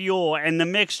word fuel, and the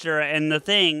mixture, and the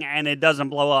thing, and it doesn't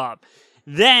blow up.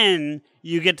 Then,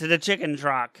 you get to the chicken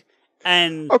truck,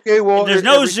 And Okay, well, there's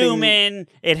no everything- zoom in.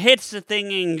 It hits the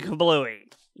thing in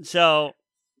kablooey. So,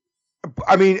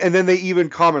 I mean, and then they even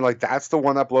comment like, "That's the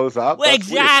one that blows up." well, That's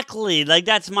weird. exactly. Like,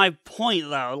 that's my point,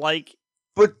 though. Like,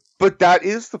 But that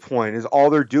is the point. Is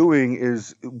all they're doing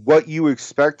is what you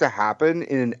expect to happen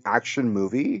in an action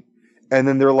movie, and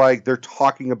then they're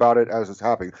talking about it as it's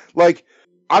happening. Like,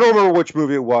 I don't remember which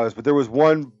movie it was, but there was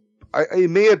one. It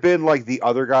may have been like The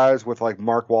Other Guys with like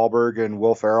Mark Wahlberg and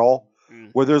Will Ferrell,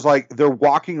 where there's like they're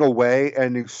walking away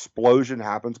and an explosion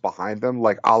happens behind them,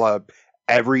 like a la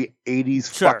every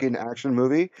 80s Sure. fucking action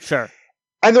movie, sure.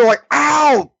 and they're like,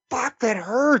 "Ow, fuck, that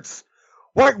hurts."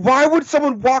 Why would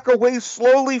someone walk away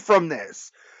slowly from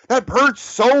this? That hurts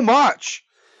so much.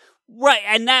 Right,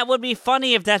 and that would be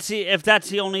funny if that's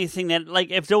the only thing that, like,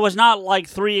 if there was not like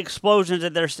 3 explosions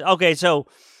that there's okay. So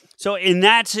in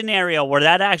that scenario where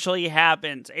that actually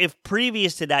happens, if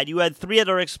previous to that you had 3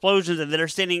 other explosions that they're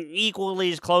standing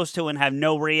equally as close to and have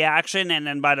no reaction, and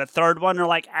then by the third one they're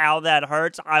like, "Ow, that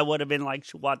hurts," I would have been like,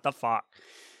 "What the fuck?"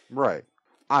 Right.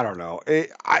 I don't know.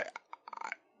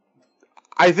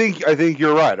 I think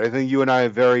you're right. I think you and I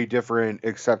have very different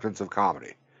acceptance of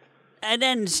comedy. And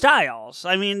then styles.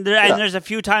 I mean, Yeah. there's a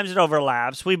few times it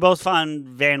overlaps. We both found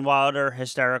Van Wilder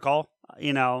hysterical.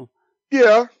 You know,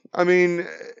 Yeah, I mean,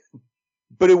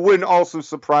 but it wouldn't also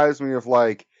surprise me if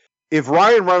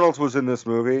Ryan Reynolds was in this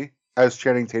movie as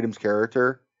Channing Tatum's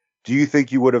character, do you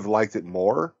think you would have liked it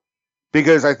more?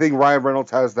 Because I think Ryan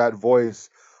Reynolds has that voice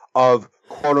of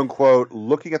quote unquote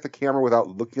looking at the camera without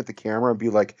looking at the camera and be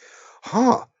like,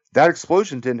 "Huh, that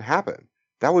explosion didn't happen.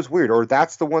 That was weird." Or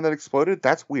 "That's the one that exploded?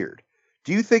 That's weird."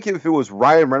 Do you think if it was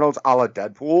Ryan Reynolds a la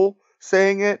Deadpool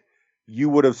saying it, you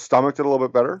would have stomached it a little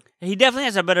bit better? he definitely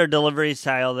has a better delivery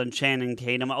style than Channing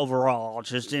Tatum overall,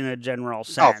 just in a general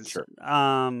sense. sure.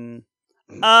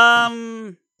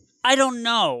 I don't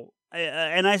know.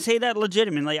 And I say that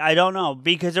legitimately. I don't know,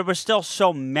 because there were still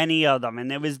so many of them,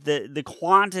 and it was the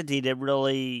quantity that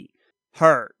really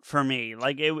hurt for me.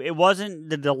 Like, it wasn't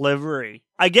the delivery.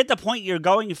 I get the point you're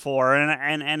going for,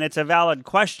 and it's a valid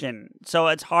question. So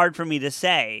it's hard for me to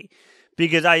say,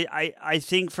 because I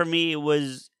think for me it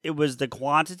was the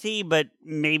quantity, but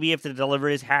maybe if the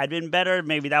deliveries had been better,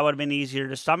 maybe that would have been easier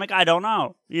to stomach. I don't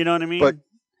know. You know what I mean?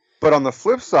 But on the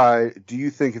flip side, do you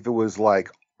think if it was like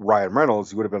Ryan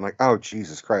Reynolds, you would have been like, "Oh,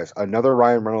 Jesus Christ, another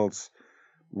Ryan Reynolds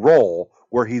role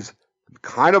where he's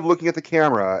kind of looking at the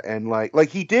camera and like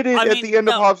he did it at the end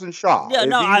of Hobbs and Shaw."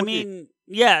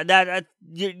 Yeah, that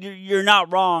you're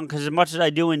not wrong, because as much as I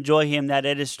do enjoy him, that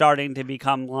it is starting to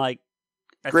become like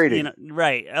grating.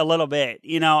 Right, a little bit.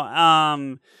 I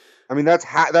mean, that's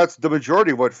the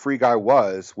majority of what Free Guy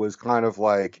was kind of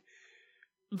like.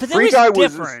 But that Free was Guy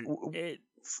different.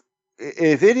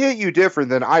 If it hit you different,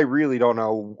 then I really don't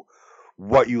know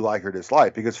what you like or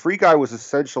dislike, because Free Guy was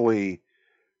essentially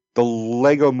the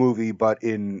Lego movie, but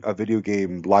in a video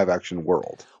game live action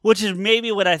world. Which is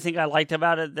maybe what I think I liked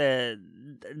about it.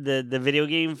 The video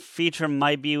game feature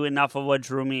might be enough of what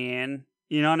drew me in.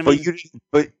 You know what I mean?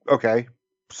 But okay,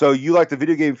 so you like the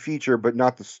video game feature, but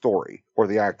not the story or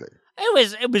the acting.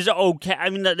 It was okay. I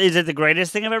mean, is it the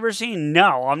greatest thing I've ever seen?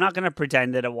 No, I'm not going to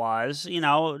pretend that it was. You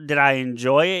know, did I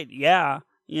enjoy it? Yeah.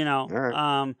 You know,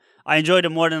 right. I enjoyed it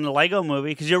more than the Lego movie,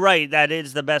 because you're right, that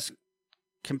is the best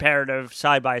comparative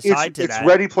side by side to that. It's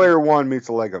Ready Player One meets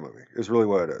a Lego movie is really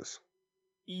what it is.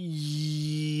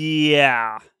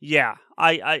 Yeah.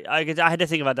 I had to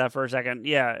think about that for a second.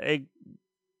 Yeah.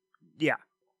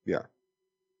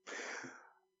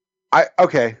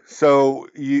 Okay, so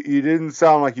you didn't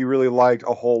sound like you really liked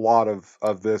a whole lot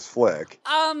of this flick,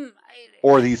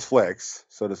 or these flicks,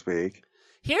 so to speak.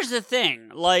 Here's the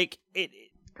thing, like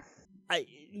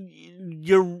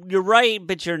you're right,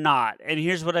 but you're not, and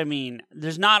here's what I mean.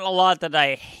 There's not a lot that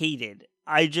I hated.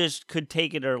 I just could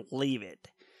take it or leave it.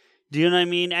 Do you know what I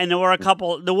mean? And there were a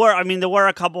couple. There were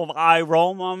a couple of eye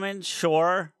roll moments,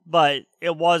 sure, but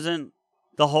it wasn't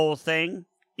the whole thing.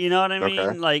 You know what I mean?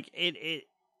 Okay. Like it.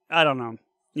 I don't know.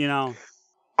 You know.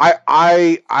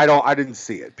 I didn't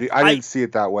see it. I didn't see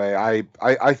it that way.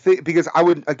 I think because I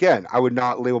would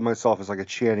not label myself as like a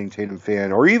Channing Tatum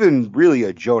fan or even really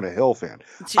a Jonah Hill fan.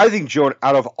 I think Jonah,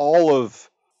 out of all of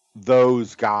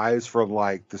those guys from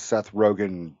like the Seth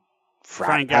Rogen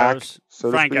frat pack,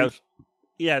 so to speak.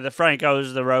 Yeah, the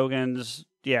Francos, the Rogans,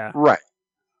 yeah. Right.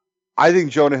 I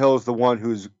think Jonah Hill is the one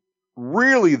who's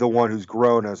really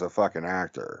grown as a fucking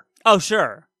actor. Oh,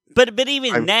 sure. But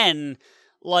even then,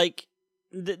 like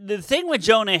the thing with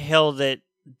Jonah Hill that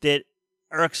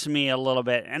irks me a little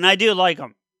bit, and I do like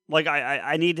him. Like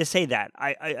I need to say that.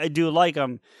 I do like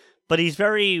him, but he's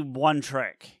very one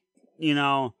trick, you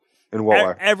know. In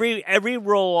what way? Every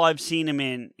role I've seen him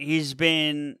in, he's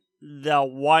been the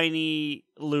whiny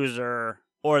loser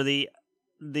or the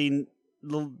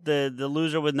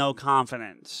loser with no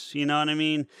confidence. You know what I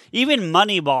mean? Even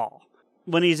Moneyball,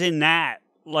 when he's in that,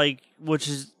 like, which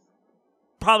is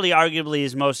probably arguably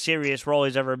his most serious role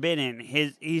he's ever been in,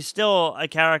 he's still a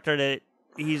character that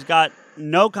he's got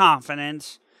no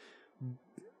confidence.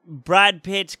 Brad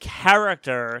Pitt's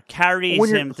character carries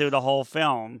him through the whole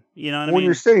film. You know what I mean? When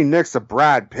you're sitting next to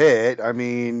Brad Pitt, I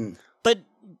mean... But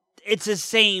it's the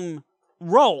same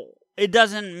role. It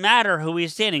doesn't matter who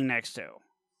he's standing next to.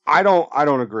 I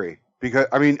don't agree. Because,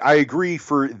 I mean, I agree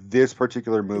for this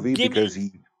particular movie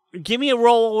Give me a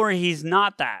role where he's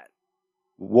not that.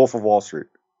 Wolf of Wall Street.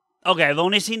 Okay, I've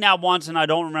only seen that once and I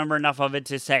don't remember enough of it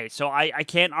to say. So I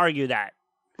can't argue that.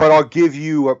 But I'll give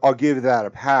that a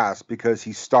pass because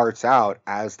he starts out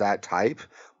as that type,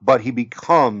 but he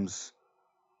becomes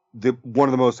one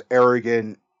of the most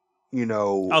arrogant,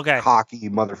 cocky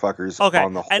motherfuckers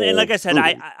on the whole. And like I said,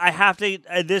 movie. I have to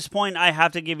at this point I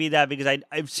have to give you that because I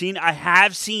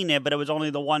have seen it, but it was only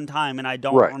the one time, and I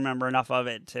don't remember enough of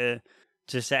it to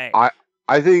say.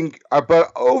 I think,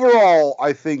 but overall,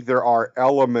 I think there are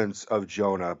elements of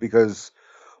Jonah because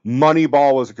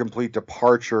Moneyball was a complete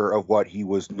departure of what he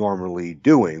was normally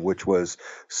doing, which was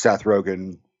Seth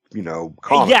Rogen,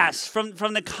 comedy. Yes, from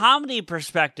the comedy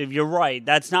perspective, you're right.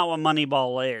 That's not what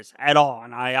Moneyball is at all,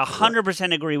 and I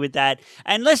 100% agree with that.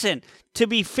 And listen, to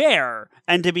be fair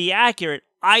and to be accurate,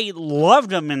 I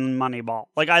loved him in Moneyball.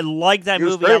 Like, I liked that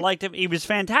movie. I liked him. He was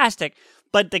fantastic.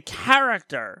 But the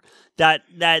character, that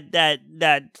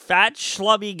fat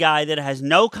schlubby guy that has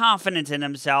no confidence in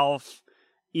himself,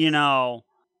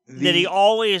 that he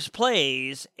always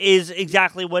plays is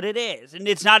exactly what it is. And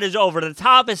it's not as over the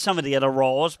top as some of the other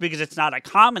roles because it's not a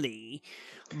comedy.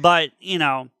 But,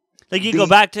 like you go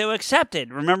back to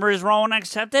Accepted. Remember his role in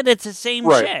Accepted? It's the same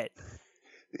shit.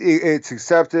 It's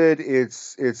Accepted.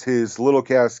 It's his little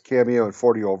cast cameo in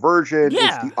 40-Year-Old Virgin.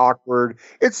 Yeah. It's the awkward.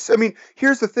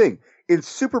 Here's the thing. In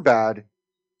Superbad,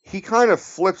 he kind of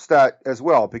flips that as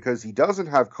well because he doesn't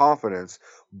have confidence,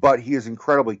 but he is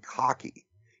incredibly cocky.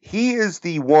 He is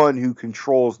the one who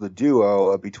controls the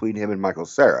duo between him and Michael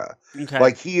Cera. Okay.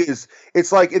 Like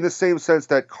it's like in the same sense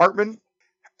that Cartman,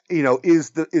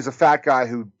 is a fat guy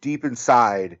who deep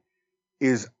inside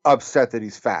is upset that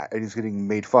he's fat and he's getting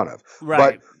made fun of. Right.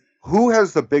 But who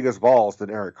has the biggest balls than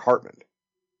Eric Cartman?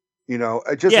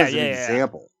 Just as an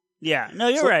example. Yeah. No,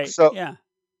 you're right. So, yeah.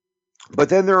 But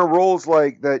then there are roles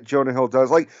like that Jonah Hill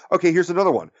does. Like, okay, here's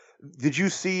another one. Did you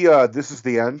see This Is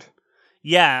the End?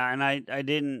 Yeah, and I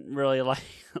didn't really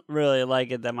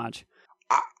like it that much.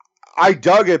 I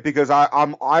dug it because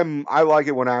I like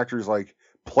it when actors like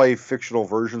play fictional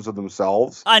versions of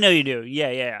themselves. I know you do.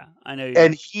 Yeah. I know you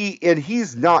do. And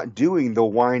he's not doing the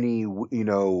whiny,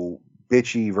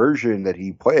 bitchy version that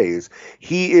he plays.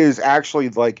 He is actually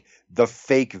like the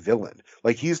fake villain.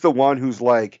 Like he's the one who's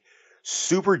like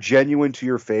super genuine to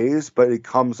your face, but it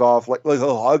comes off like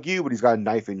he'll hug you, but he's got a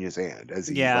knife in his hand as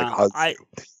he hugs you.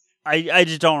 I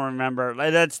just don't remember.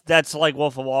 That's like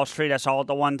Wolf of Wall Street. I saw it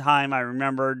the one time. I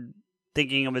remember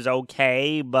thinking it was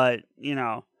okay, but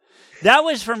that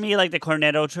was for me like the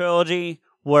Cornetto trilogy,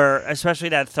 where especially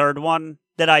that third one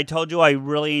that I told you I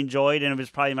really enjoyed, and it was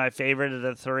probably my favorite of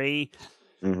the three.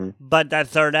 Mm-hmm. But that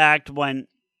third act went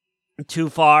too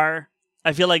far.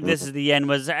 I feel like This Is the End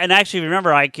was, and actually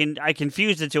remember I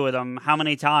confused the two of them how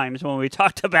many times when we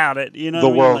talked about it. The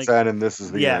World's End and This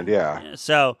Is the End. Yeah.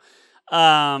 So.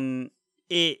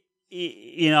 They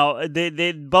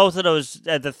both of those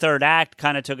at the third act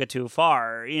kind of took it too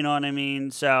far. You know what I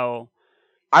mean? So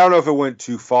I don't know if it went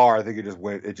too far. I think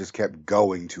it just kept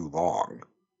going too long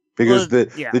because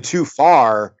the too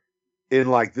far in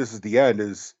like This Is the End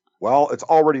is, well, it's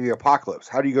already the apocalypse.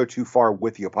 How do you go too far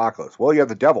with the apocalypse? Well, you have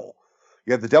the devil.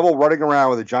 You have the devil running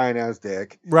around with a giant ass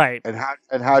dick. Right. And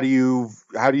how do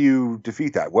you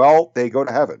defeat that? Well, they go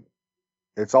to heaven.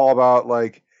 It's all about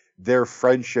like their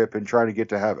friendship and trying to get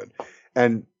to heaven.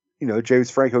 And, James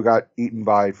Franco got eaten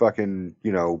by fucking,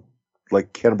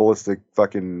 like cannibalistic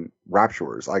fucking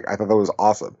rapturers. Like, I thought that was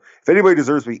awesome. If anybody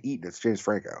deserves to be eaten, it's James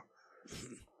Franco.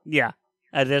 Yeah.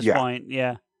 At this point,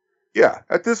 yeah. Yeah.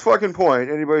 At this fucking point,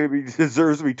 anybody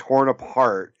deserves to be torn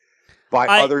apart by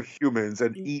other humans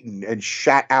and eaten and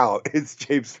shat out, it's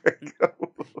James Franco.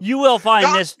 You will find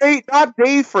not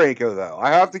Dave Franco, though.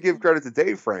 I have to give credit to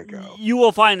Dave Franco. You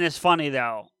will find this funny,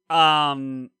 though.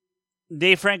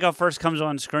 Dave Franco first comes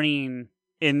on screen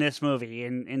in this movie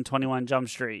in 21 Jump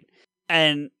Street,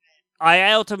 and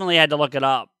I ultimately had to look it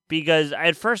up because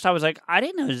at first I was like, I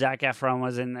didn't know Zac Efron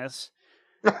was in this.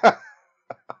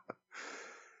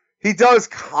 He does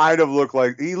kind of look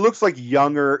like he looks like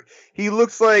younger. He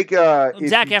looks like if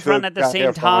Zac you Efron took at the Zac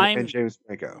same Efron time. and James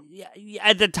Franco. Yeah,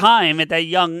 at the time, at that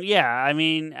young, yeah. I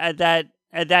mean, at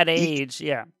that age,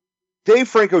 yeah. Dave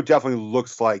Franco definitely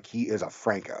looks like he is a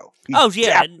Franco. He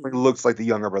definitely looks like the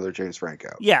younger brother James Franco.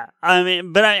 Yeah, I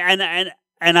mean, but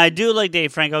I do like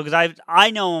Dave Franco because I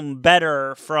know him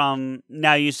better from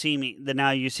Now You See Me, the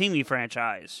Now You See Me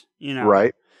franchise. You know,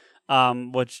 right?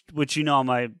 Which you know I'm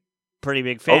a pretty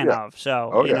big fan of.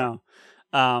 So you know,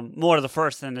 more of the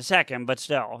first than the second, but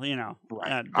still, you know,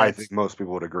 right. I think most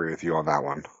people would agree with you on that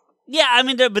one. Yeah, I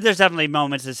mean, but there's definitely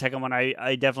moments. The second one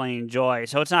I definitely enjoy.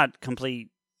 So it's not complete.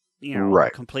 You know,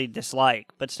 complete dislike,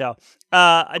 but still.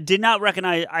 I did not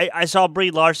recognize. I saw Brie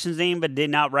Larson's name, but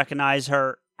did not recognize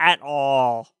her at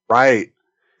all. Right.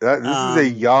 This is a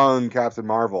young Captain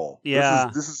Marvel.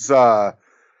 Yeah. This is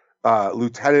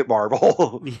Lieutenant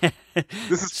Marvel. Yeah.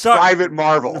 This is Private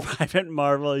Marvel. Private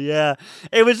Marvel, yeah.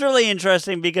 It was really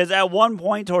interesting because at one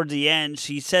point towards the end,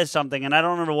 she says something, and I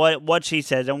don't remember what she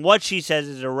says, and what she says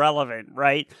is irrelevant,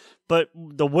 right? But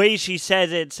the way she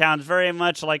says it sounds very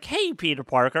much like, "Hey, Peter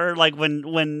Parker." Like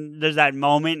when there's that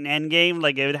moment in Endgame,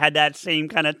 like it had that same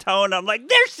kind of tone. I'm like,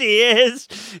 there she is.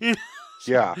 You know?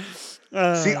 Yeah.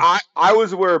 See, I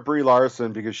was aware of Brie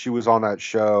Larson because she was on that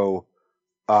show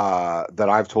that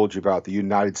I've told you about, the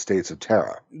United States of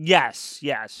Terra. Yes.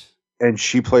 And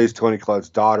she plays Tony Collette's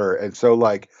daughter. And so,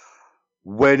 like,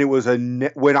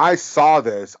 when I saw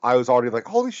this, I was already like,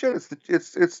 holy shit,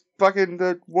 it's fucking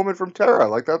the woman from Terra.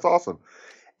 Like, that's awesome.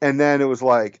 And then it was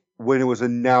like, when it was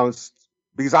announced,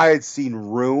 because I had seen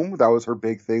Room, that was her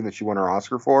big thing that she won her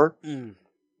Oscar for.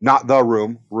 Not The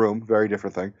Room, very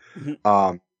different thing.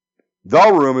 Mm-hmm.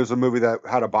 The Room is a movie that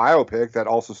had a biopic that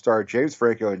also starred James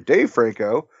Franco and Dave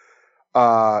Franco.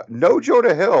 No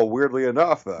Jonah Hill, weirdly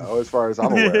enough, though, as far as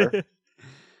I'm aware.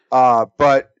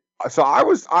 But so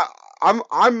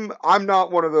I'm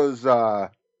not one of those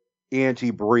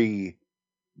anti-Brie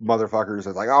motherfuckers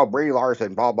that's like, oh, Brie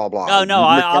Larson, blah blah blah. Oh no,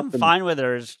 I'm fine with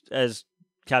her as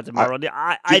Captain Marvel.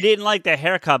 I didn't like the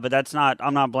haircut, but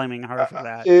I'm not blaming her for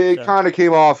that. It kind of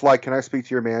came off like, can I speak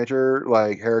to your manager?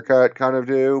 Like haircut kind of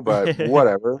do, but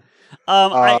whatever.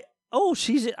 I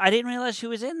didn't realize she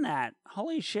was in that.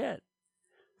 Holy shit.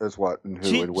 As what and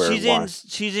who and where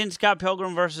she's in Scott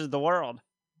Pilgrim versus the World.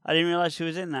 I didn't realize she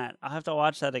was in that. I'll have to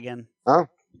watch that again. Oh.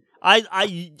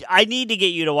 I need to get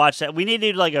you to watch that. We need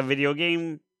to do like a video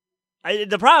game.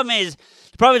 The problem is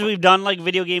we've done like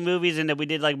video game movies and that we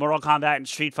did like Mortal Kombat and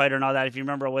Street Fighter and all that. If you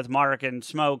remember with Mark and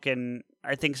Smoke and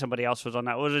I think somebody else was on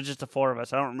that. Or was it just the four of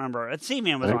us? I don't remember.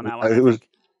 C-Man was on that one.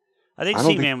 I think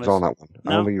C-Man was on that one.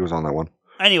 No? I don't think he was on that one.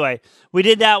 Anyway, we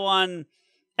did that one,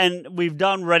 and we've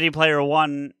done Ready Player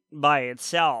One by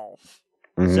itself.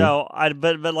 Mm-hmm. So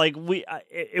but like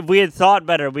if we had thought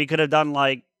better, we could have done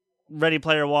like Ready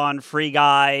Player One, Free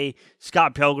Guy,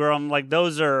 Scott Pilgrim. Like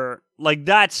those are like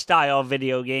that style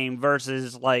video game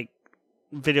versus like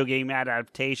video game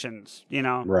adaptations, you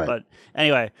know. Right. But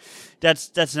anyway,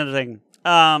 that's another thing.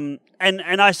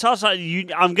 And I saw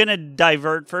something. I'm gonna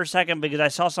divert for a second because I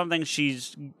saw something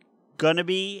she's gonna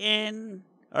be in,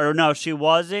 or no, she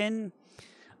was in.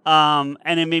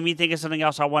 And it made me think of something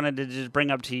else I wanted to just bring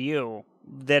up to you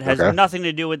that has nothing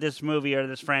to do with this movie or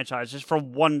this franchise, just for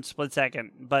one split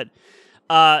second. But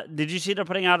did you see they're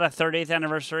putting out a 30th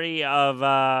anniversary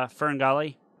of Fern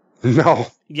Gully? No.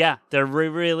 Yeah, they're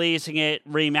re-releasing it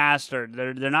remastered.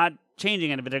 They're not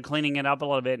changing it, but they're cleaning it up a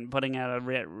little bit and putting out a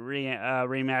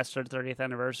remastered 30th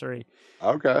anniversary.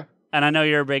 Okay. And I know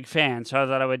you're a big fan, so I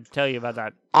thought I would tell you about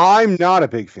that. I'm not a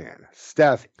big fan.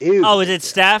 Steph is. Oh, is it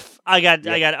Steph? I got.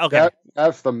 Okay.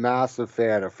 Steph's the massive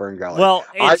fan of Fern Gully. Well,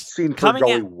 I've seen Fern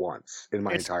Gully once in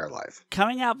my entire life.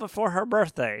 Coming out before her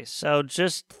birthday, so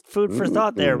just food for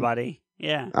thought there, buddy.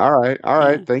 Yeah. All right.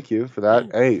 Yeah. Thank you for that.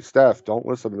 Yeah. Hey, Steph, don't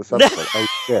listen to this episode. Oh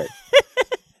shit.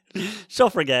 She'll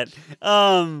forget.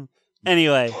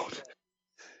 Anyway.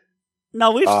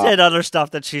 No, we've said other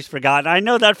stuff that she's forgotten. I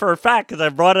know that for a fact because I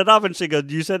brought it up and she goes,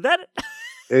 "You said that?"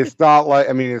 It's not like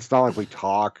we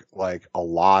talk like a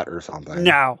lot or something.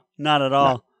 No, not at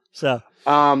all. No. So,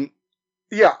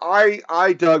 yeah,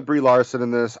 I dug Brie Larson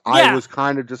in this. Yeah. I was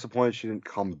kind of disappointed she didn't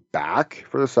come back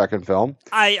for the second film.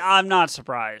 I'm not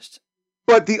surprised.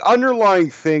 But the underlying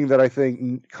thing that I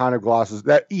think kind of glosses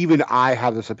that even I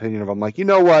have this opinion of, I'm like, you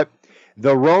know what?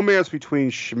 The romance between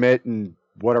Schmidt and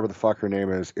whatever the fuck her name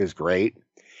is great.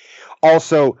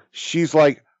 Also, she's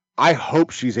like, I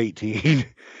hope she's 18.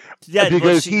 Yeah,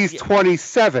 because he's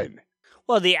 27.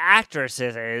 Well, the actress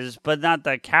is, but not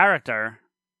the character.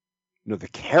 No, the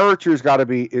character's got to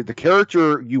be, the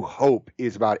character you hope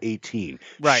is about 18.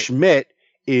 Right. Schmidt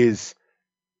is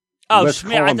Oh, Let's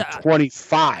Schmidt. call him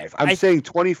 25. I'm saying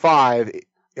 25.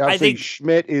 I'm saying think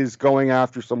Schmidt is going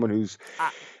after someone who's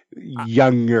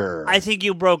younger. I think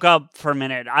you broke up for a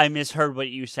minute. I misheard what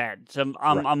you said. So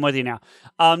I'm with you now.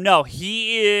 No,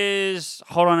 he is.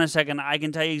 Hold on a second. I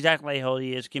can tell you exactly how old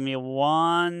he is. Give me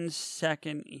 1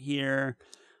 second here.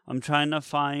 I'm trying to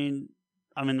find.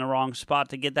 I'm in the wrong spot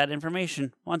to get that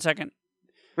information. 1 second.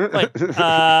 Wait.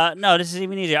 No, this is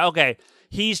even easier. Okay,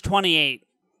 he's 28.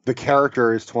 The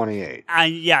character is 28.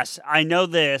 Yes, I know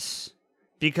this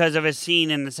because of a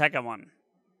scene in the second one.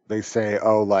 They say,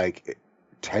 oh, like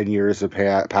 10 years have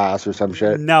passed or some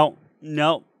shit? No,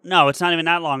 it's not even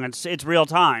that long. It's real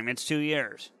time. It's 2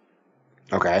 years.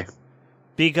 Okay.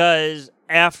 Because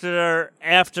after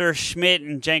Schmidt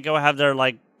and Janko have their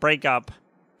like breakup,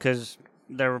 because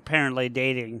they're apparently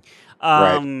dating.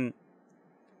 Right.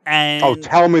 And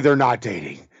tell me they're not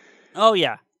dating. Oh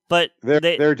yeah, but they're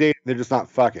dating. They're just not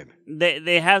fucking.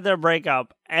 They have their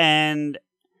breakup, and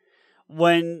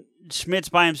when Schmidt's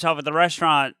by himself at the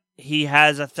restaurant, he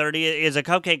has a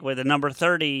cupcake with a number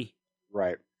 30.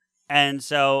 Right. And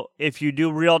so if you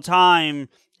do real time,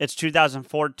 it's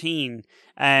 2014,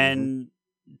 and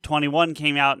 21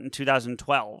 came out in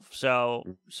 2012. So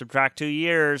subtract 2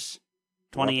 years,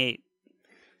 28. Yep.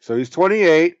 So he's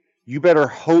 28. You better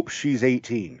hope she's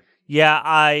 18. Yeah,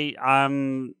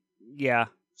 yeah.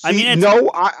 See, I mean,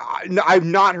 I've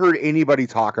not heard anybody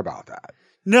talk about that.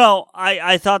 No,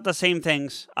 I thought the same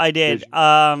things. I did.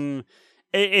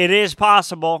 It is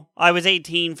possible. I was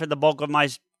 18 for the bulk of my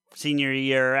senior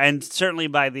year, and certainly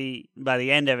by the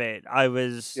end of it, I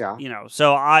was,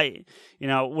 so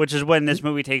which is when this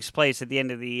movie takes place at the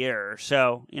end of the year.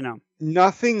 So,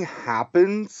 nothing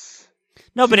happens.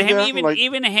 No, but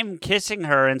even him kissing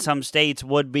her in some states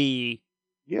would be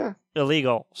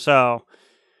illegal. So,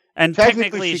 and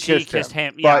technically she kissed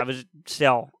him. Yeah, it was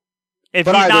still. But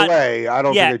either way, I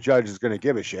don't think a judge is going to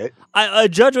give a shit. A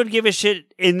judge would give a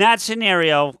shit in that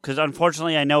scenario, because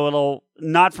unfortunately I know it'll,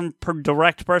 not from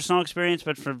direct personal experience,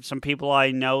 but from some people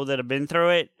I know that have been through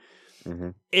it. Mm-hmm.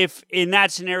 If in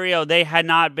that scenario he had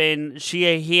not been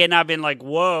like,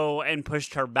 whoa, and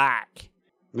pushed her back.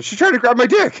 She tried to grab my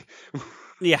dick.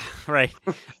 Yeah, right.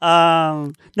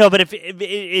 No, but if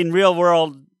in real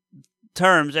world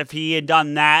terms, if he had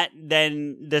done that,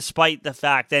 then despite the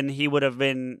fact, then he would have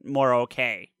been more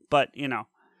okay. But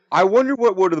I wonder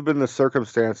what would have been the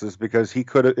circumstances, because he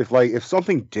could have, if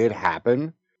something did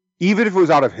happen, even if it was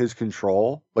out of his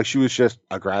control, like she was just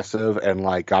aggressive and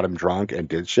like got him drunk and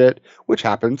did shit, which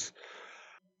happens.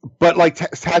 But like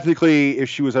technically, if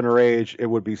she was underage, it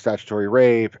would be statutory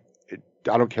rape.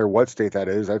 I don't care what state that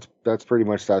is. That's pretty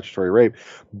much statutory rape.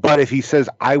 But if he says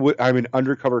I'm an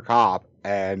undercover cop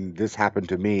and this happened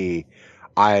to me,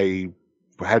 I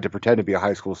had to pretend to be a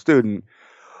high school student.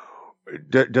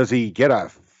 Does he get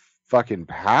a fucking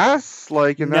pass?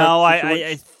 Like in no,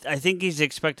 that I think he's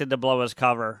expected to blow his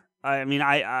cover. I mean,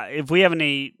 if we have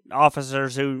any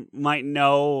officers who might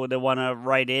know that want to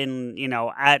write in,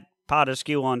 at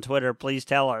Podeskew on Twitter, please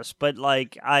tell us. But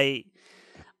like I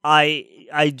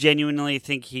genuinely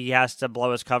think he has to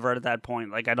blow his cover at that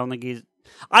point. Like I don't think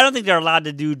they're allowed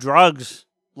to do drugs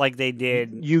like they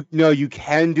did. You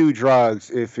can do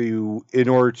drugs in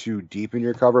order to deepen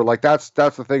your cover. Like that's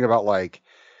the thing about like,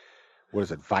 what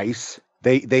is it, Vice?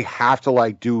 They have to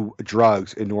like do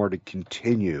drugs in order to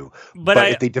continue. But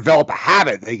if they develop a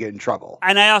habit, they get in trouble.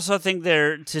 And I also think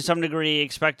they're to some degree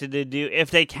expected to do,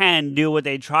 if they can, do what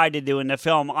they tried to do in the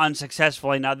film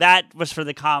unsuccessfully. Now that was for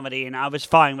the comedy, and I was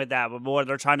fine with that. But boy,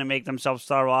 they're trying to make themselves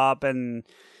throw up, and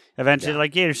eventually,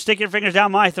 like, stick your fingers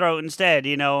down my throat instead,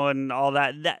 and all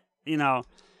that.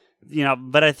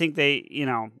 But I think they,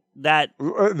 that.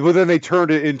 Well, then they turned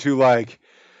it into like,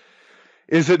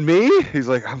 is it me? He's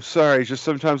like, I'm sorry, just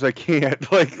sometimes I can't.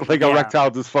 like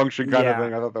erectile dysfunction kind of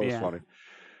thing. I thought that was funny.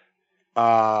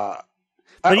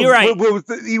 But you're right. What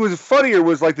was funnier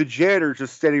was like the janitor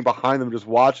just standing behind them, just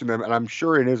watching them, and I'm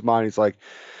sure in his mind he's like,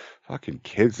 fucking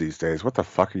kids these days, what the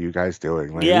fuck are you guys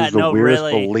doing? Like, this is the weirdest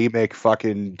bulimic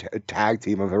fucking tag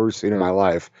team I've ever seen in my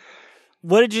life.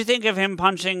 What did you think of him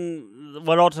punching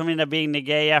what ultimately ended up being the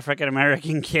gay African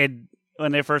American kid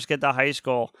when they first get to high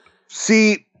school?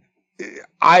 See,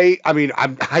 I mean,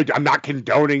 I'm not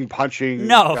condoning punching.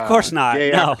 No, of course not.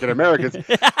 Gay African Americans.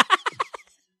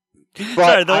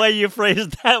 Sorry, the way you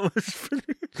phrased that was.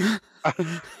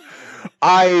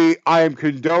 I am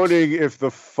condoning if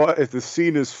the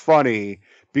scene is funny,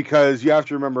 because you have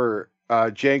to remember,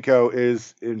 Janko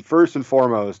is first and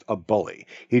foremost a bully.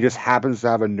 He just happens to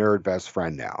have a nerd best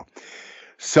friend now.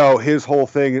 So his whole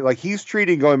thing, like, he's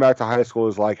treating going back to high school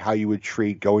as like how you would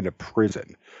treat going to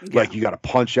prison. Like, you got to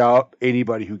punch out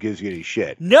anybody who gives you any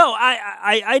shit. No,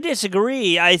 I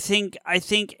disagree. I think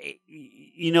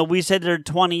we said they're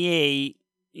 28.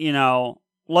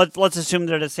 Let's assume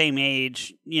they're the same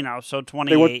age. So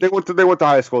 28. They went to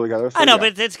high school together. So I know, yeah.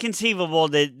 but it's conceivable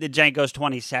that Janko's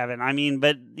 27. I mean,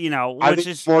 but I think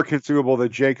it's more conceivable that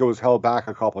Janko was held back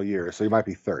a couple years, so he might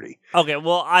be 30. Okay,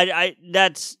 well, I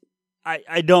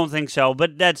don't think so,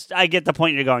 but I get the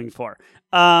point you're going for.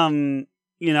 So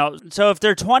if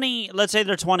they're 20, let's say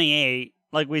they're 28,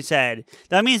 like we said,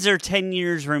 that means they're 10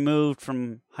 years removed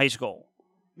from high school.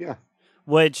 Yeah.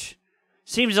 Which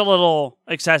seems a little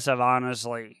excessive,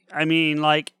 honestly. I mean,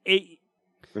 like,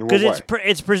 because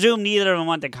it's presumed neither of them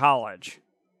went to college.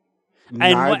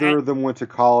 Neither of them went to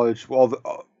college. Well,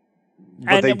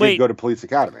 but they did go to police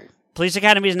academy. Police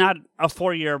academy is not a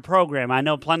 4-year program. I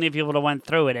know plenty of people that went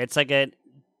through it. It's like a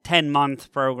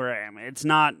 10-month program. It's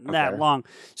not that long.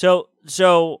 So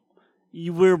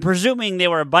we're presuming they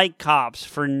were bike cops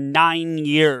for 9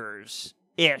 years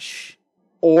ish.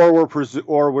 Or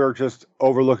we're just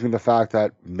overlooking the fact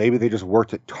that maybe they just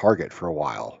worked at Target for a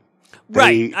while.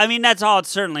 Right. I mean, that's all. It's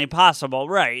certainly possible.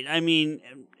 Right. I mean,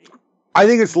 I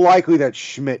think it's likely that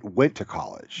Schmidt went to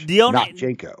college, not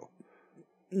Janko.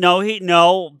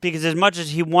 No, because as much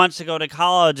as he wants to go to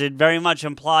college, it very much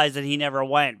implies that he never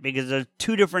went, because there's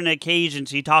 2 different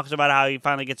occasions he talks about how he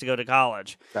finally gets to go to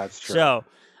college. That's true. So,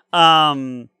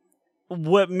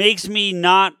 what makes me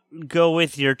not go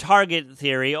with your Target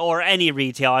theory or any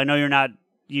retail, I know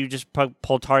you just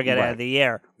pull Target out of the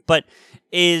air, but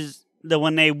is that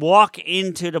when they walk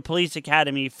into the police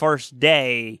academy first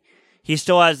day, he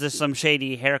still has some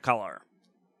shady hair color.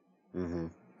 Mm-hmm.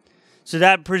 So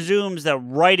that presumes that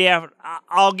right after,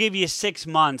 I'll give you 6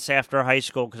 months after high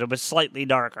school, because it was slightly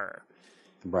darker.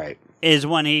 Right. Is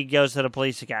when he goes to the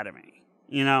police academy.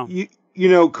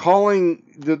 Calling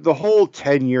the whole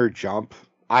 10-year jump,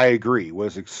 I agree,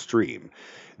 was extreme.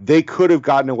 They could have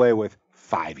gotten away with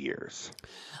 5 years.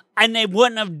 And they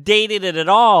wouldn't have dated it at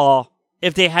all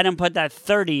if they hadn't put that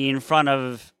 30 in front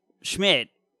of Schmidt.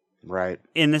 Right.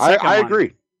 In the second one. I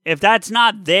agree. If that's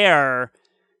not there,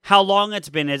 how long it's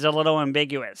been is a little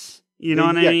ambiguous. You know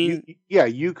what I mean?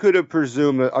 You could have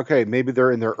presumed that, okay, maybe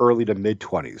they're in their early to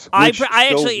mid-20s. I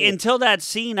actually, until that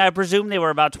scene, I presumed they were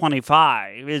about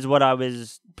 25, is what I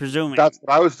was presuming. That's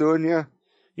what I was doing, yeah.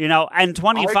 And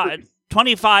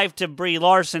 25 to Brie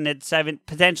Larson at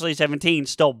potentially 17,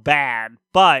 still bad,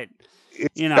 but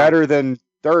it's better than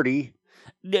 30.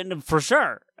 For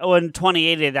sure. When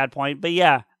 28 at that point, but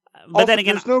yeah. But then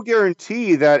again, there's no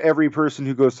guarantee that every person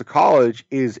who goes to college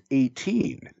is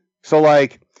 18. So,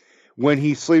 like, when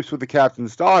he sleeps with the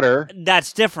captain's daughter,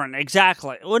 that's different.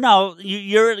 Exactly. Well, no,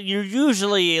 you're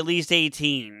usually at least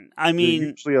 18. I mean,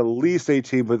 usually at least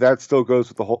 18, but that still goes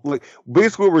with the whole. Like,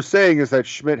 basically, what we're saying is that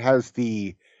Schmidt has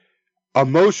the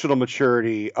emotional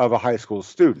maturity of a high school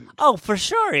student. Oh, for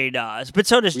sure he does. But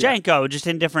so does Janko, just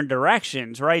in different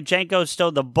directions, right? Janko's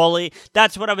still the bully.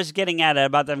 That's what I was getting at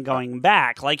about them going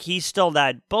back. Like, he's still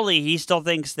that bully. He still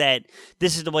thinks that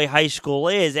this is the way high school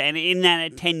is. And in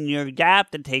that 10-year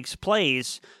gap that takes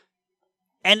place,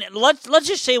 and let's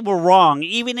just say we're wrong,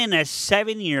 even in a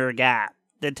 7-year gap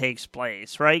that takes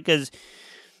place, right? Because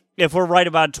if we're right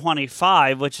about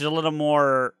 25, which is a little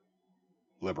more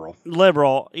liberal,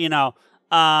 a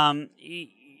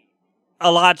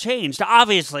lot changed.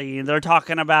 Obviously, they're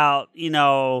talking about,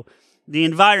 the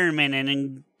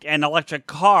environment and electric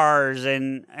cars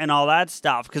and all that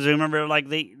stuff. Because remember, like,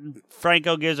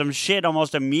 Franco gives them shit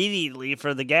almost immediately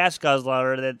for the gas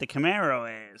guzzler that the Camaro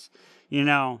is,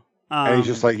 and he's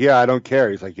just like, yeah, I don't care.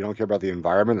 He's like, you don't care about the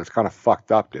environment? That's kind of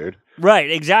fucked up, dude.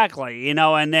 Right, exactly.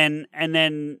 And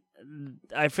then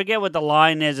I forget what the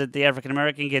line is that the African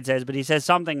American kid says, but he says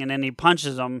something and then he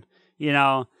punches him,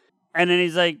 and then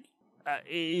he's like,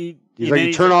 you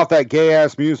turn off that gay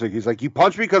ass music. He's like, you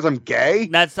punch me because I'm gay?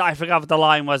 I forgot what the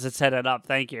line was that set it up.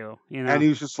 Thank you. And he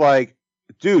was just like,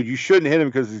 dude, you shouldn't hit him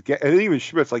because he's gay. And then even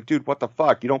Schmidt's like, dude, what the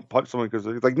fuck? You don't punch someone because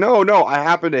he's like, no, I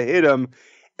happened to hit him.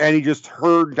 And he just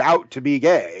turned out to be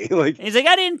gay. Like, he's like,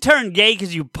 I didn't turn gay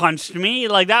because you punched me.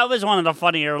 Like, that was one of the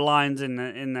funnier lines in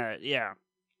the yeah.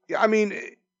 I mean,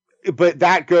 but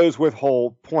that goes with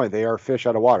whole point. They are fish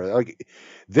out of water. Like,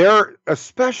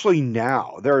 especially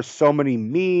now, there are so many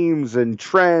memes and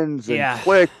trends and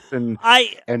clicks and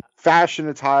fashion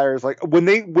attires, like when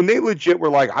they legit were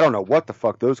like, I don't know what the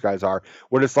fuck those guys are,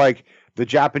 when it's like the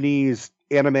Japanese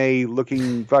anime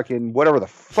looking fucking whatever the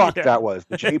fuck that was,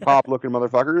 the J-pop looking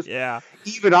motherfuckers. Yeah.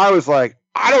 Even I was like,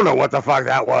 I don't know what the fuck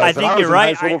that was. I think you're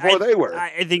right. Before they were.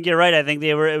 I think you're right. I think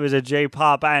they were. It was a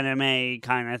J-pop anime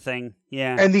kind of thing.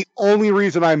 Yeah. And the only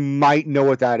reason I might know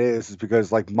what that is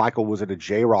because like Michael was at a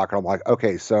J-Rock, and I'm like,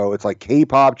 okay, so it's like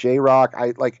K-pop, J-Rock.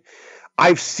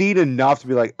 I've seen enough to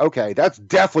be like, okay, that's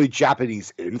definitely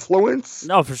Japanese influence.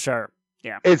 No, for sure.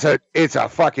 Yeah. It's a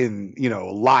fucking,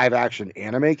 live action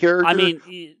anime character. I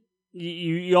mean,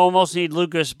 you almost need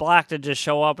Lucas Black to just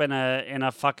show up in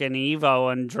a fucking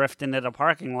Evo and drift into the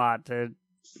parking lot to,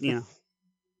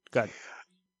 good.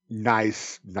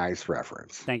 Nice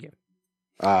reference. Thank you.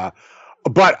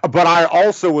 But I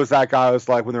also was that guy. I was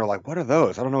like, when they're like, what are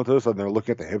those? I don't know what those are. And they're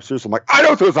looking at the hipsters. I'm like, I know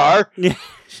what those are. Yeah.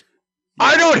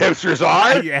 I know what hipsters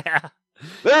are. Yeah.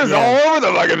 There's all over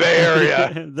the fucking Bay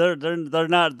Area.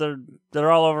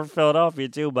 they're all over Philadelphia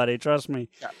too, buddy. Trust me.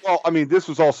 Yeah, well, I mean, this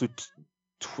was also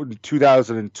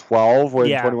 2012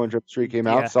 when 21 Jump Street came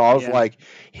out. So I was like,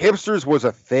 hipsters was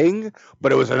a thing,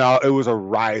 but it was a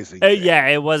rising thing. Yeah,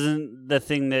 it wasn't the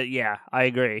thing that. Yeah, I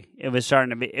agree. It was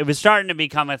starting to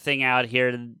become a thing out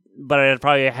here, but it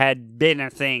probably had been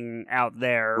a thing out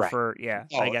there for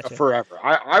I got you. Forever.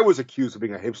 I was accused of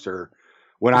being a hipster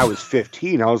when I was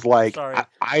 15. I was like,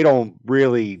 I don't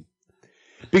really.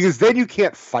 Because then you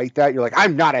can't fight that. You're like,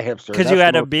 I'm not a hipster. Because you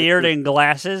had a beard and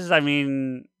glasses? I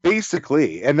mean...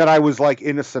 Basically. And then I was like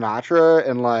into Sinatra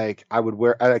and like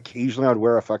occasionally I would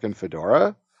wear a fucking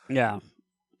fedora. Yeah.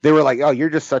 They were like, oh, you're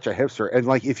just such a hipster. And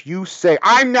like, if you say,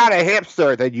 I'm not a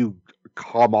hipster, then you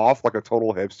come off like a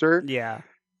total hipster. Yeah.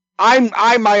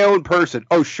 I'm my own person.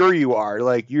 Oh, sure you are.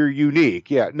 Like, you're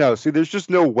unique. Yeah. No, see, there's just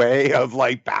no way of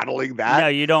like battling that. No,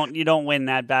 you don't win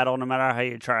that battle no matter how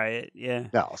you try it. Yeah.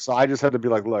 No. So I just had to be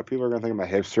like, look, people are gonna think I'm a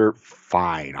hipster.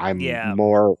 Fine. I'm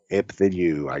more hip than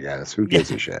you, I guess. Who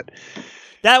gives a shit?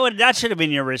 That should have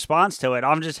been your response to it.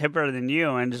 I'm just hipper than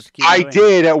you, and just keep I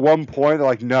did at one point. They're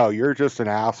like, no, you're just an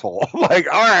asshole. I'm like,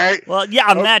 all right. Well, yeah,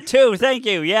 I'm that too. Thank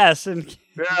you. Yes. And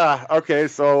yeah. Okay.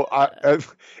 So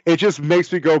it just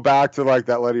makes me go back to like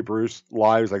that Lenny Bruce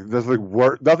line. It's like there's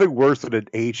like nothing worse than an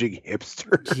aging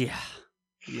hipster. Yeah.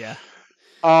 Yeah.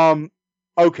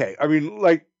 Okay. I mean,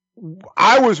 like,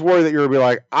 I was worried that you were gonna be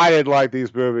like, I didn't like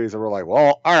these movies, and we're like,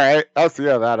 well, all right, that's the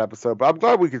end of that episode. But I'm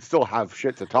glad we could still have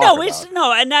shit to talk about.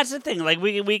 No, and that's the thing. Like,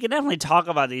 we can definitely talk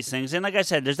about these things, and like I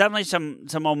said, there's definitely some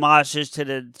homages to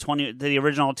the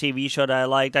original TV show that I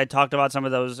liked. I talked about some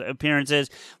of those appearances.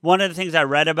 One of the things I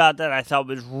read about that I thought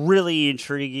was really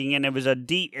intriguing, and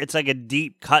it's like a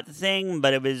deep cut thing,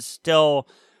 but it was still.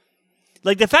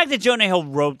 Like, the fact that Jonah Hill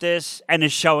wrote this and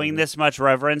is showing this much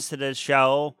reverence to the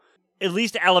show at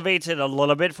least elevates it a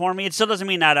little bit for me. It still doesn't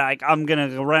mean that I'm going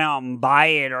to go out and buy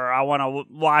it or I want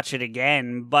to watch it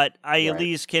again, but I at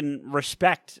least can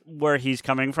respect where he's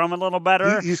coming from a little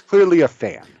better. He's clearly a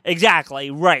fan.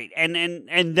 Exactly, right.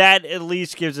 And that at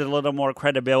least gives it a little more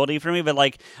credibility for me. But,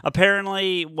 like,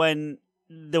 apparently when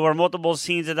there were multiple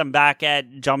scenes of them back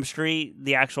at Jump Street,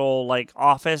 the actual, like,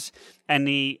 office, and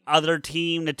the other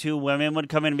team, the two women, would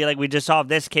come in and be like, we just solved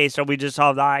this case or we just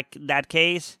solved that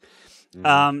case.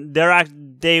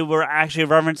 Mm-hmm. They were actually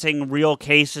referencing real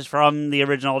cases from the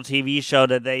original TV show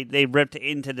that they ripped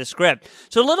into the script.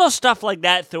 So little stuff like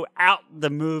that throughout the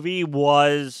movie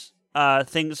was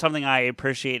something I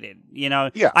appreciated. You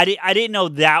know, yeah. I didn't know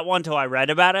that one till I read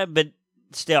about it, but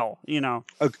still, you know.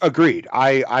 Agreed.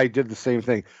 I did the same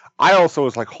thing. I also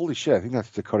was like, holy shit! I think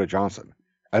that's Dakota Johnson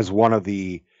as one of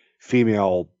the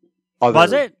female.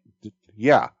 Was it?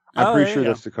 Yeah, I'm pretty sure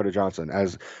that's Dakota Johnson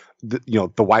as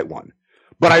the white one.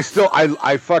 But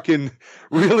I fucking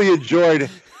really enjoyed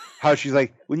how she's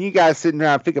like, when you guys sitting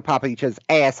around finger popping each other's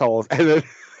assholes, and then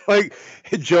like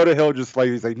Jonah Hill just like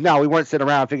he's like, no, we weren't sitting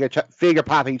around finger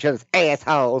popping each other's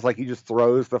assholes. Like he just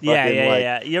throws the fucking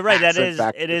yeah. You're right.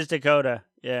 It is Dakota.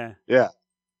 Yeah. Yeah.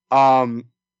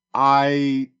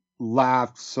 I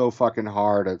laughed so fucking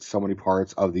hard at so many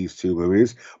parts of these two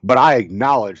movies, but I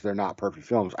acknowledge they're not perfect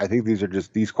films. I think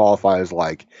these qualify as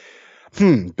like,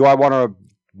 do I want to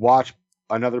watch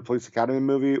another Police Academy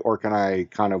movie, or can I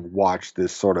kind of watch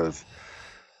this sort of,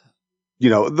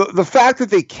 the fact that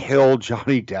they killed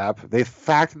Johnny Depp, the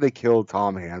fact that they killed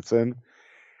Tom Hansen,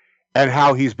 and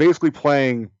how he's basically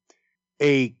playing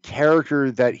a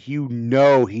character that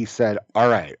he said, all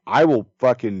right, I will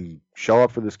fucking show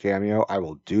up for this cameo, I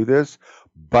will do this,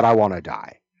 but I want to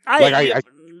die.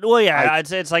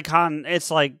 It's like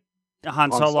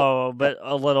Han Solo, but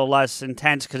a little less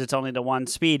intense because it's only the one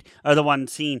speed or the one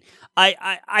scene.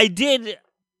 I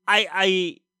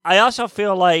I also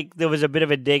feel like there was a bit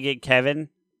of a dig at Kevin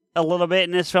a little bit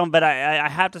in this film, but I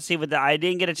have to see what I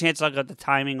didn't get a chance to look at the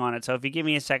timing on it. So if you give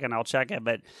me a second, I'll check it.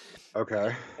 But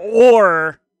Okay.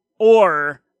 or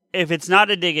if it's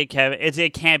not a dig at Kevin,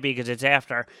 it can't be because it's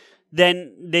after.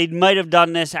 Then they might have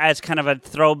done this as kind of a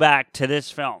throwback to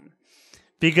this film,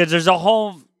 because there's a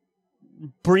whole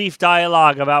brief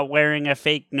dialogue about wearing a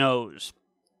fake nose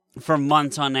for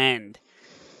months on end.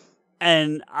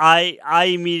 And I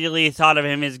immediately thought of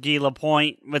him as Guy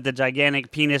Lapointe with the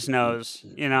gigantic penis nose,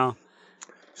 you know.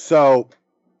 So,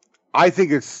 I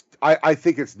think it's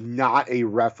not a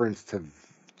reference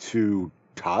to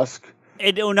Tusk.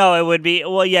 No, it would be.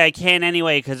 Well, yeah, it can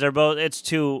anyway because they're both. It's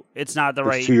not the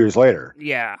right. It's 2 years later.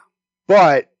 Yeah,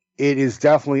 but it is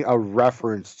definitely a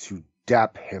reference to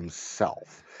Depp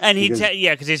himself. And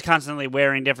because he's constantly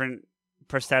wearing different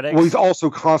prosthetics. Well, he's also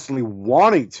constantly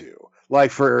wanting to. Like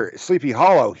for Sleepy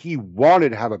Hollow, he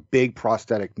wanted to have a big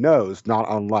prosthetic nose, not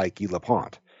unlike Guy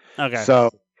Lapointe. Okay.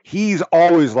 So he's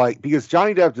always like, because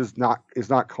Johnny Depp is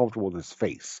not comfortable with his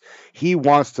face. He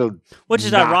wants to, which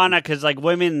is ironic because like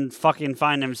women fucking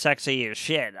find him sexy as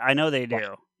shit. I know they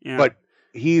do. You know? But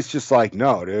he's just like,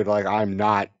 no, dude. Like I'm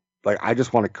not. Like I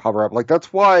just want to cover up. Like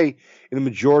that's why in the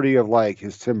majority of like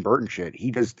his Tim Burton shit,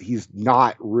 he's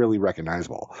not really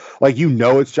recognizable. Like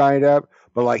it's Johnny Depp,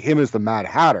 but like him as the Mad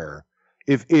Hatter.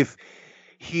 If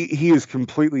he is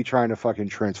completely trying to fucking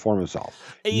transform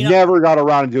himself. Never got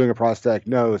around to doing a prosthetic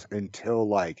nose until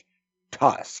like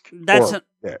Tusk. That's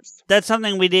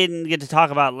something we didn't get to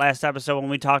talk about last episode when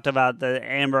we talked about the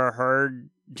Amber Heard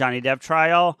Johnny Depp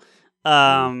trial.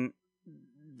 I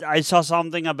saw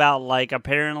something about like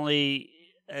apparently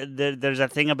there's a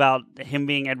thing about him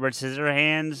being Edward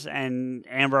Scissorhands and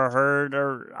Amber Heard,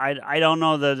 or I don't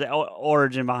know the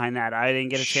origin behind that. I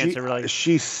didn't get a chance to really.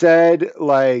 She said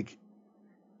like,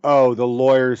 oh, the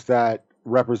lawyers that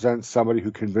represent somebody who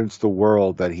convinced the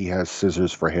world that he has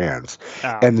scissors for hands,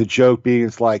 and the joke being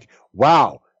it's like,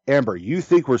 wow, Amber, you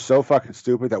think we're so fucking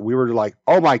stupid that we were like,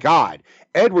 oh my god,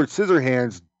 Edward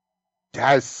Scissorhands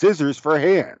has scissors for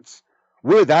hands.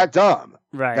 We're that dumb.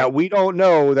 Right. That we don't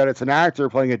know that it's an actor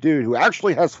playing a dude who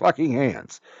actually has fucking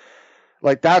hands.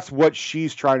 Like, that's what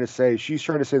she's trying to say. She's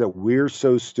trying to say that we're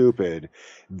so stupid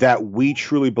that we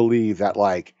truly believe that,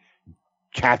 like,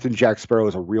 Captain Jack Sparrow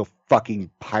is a real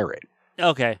fucking pirate.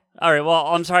 Okay. All right. Well,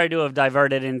 I'm sorry to have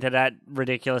diverted into that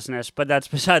ridiculousness, but that's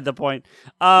beside the point.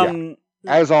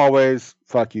 As always,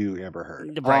 fuck you, Amber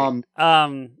Heard. Right.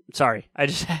 Sorry. I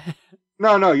just...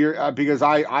 No, you're because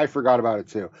I forgot about it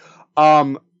too.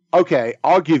 Okay,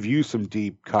 I'll give you some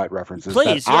deep cut references.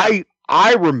 Please, I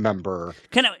remember.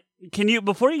 Can you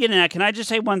before you get in that? Can I just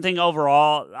say one thing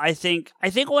overall? I think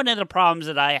one of the problems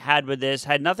that I had with this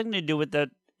had nothing to do with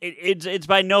it's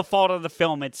by no fault of the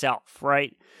film itself,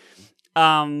 right?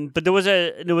 But there was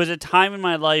a time in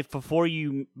my life before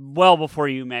you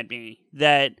met me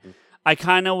that I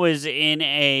kind of was in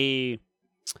a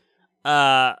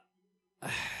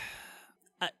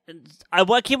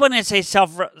I keep wanting to say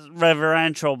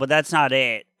self-reverential, but that's not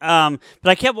it. But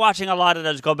I kept watching a lot of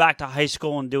those go back to high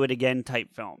school and do it again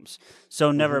type films.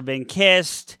 So Never Been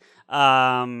Kissed,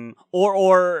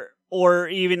 or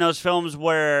even those films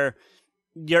where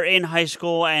you're in high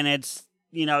school and it's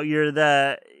you're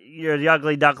the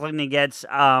ugly duckling that gets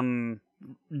done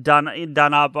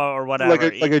up or whatever,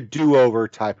 like a do-over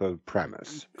type of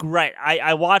premise. Right.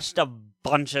 I watched a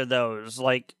bunch of those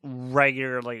like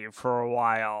regularly for a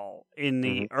while in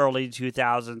the early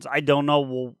 2000s. I don't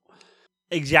know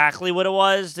exactly what it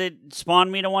was that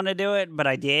spawned me to want to do it, but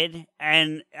I did,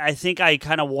 and I think I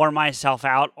kind of wore myself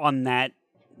out on that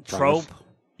trope,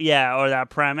 or that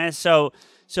premise. So,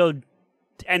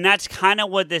 and that's kind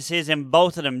of what this is in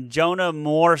both of them. Jonah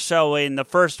more so in the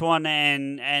first one,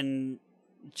 and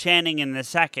Channing in the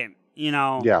second.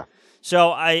 Yeah.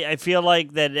 So I feel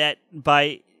like that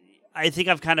I think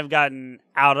I've kind of gotten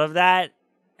out of that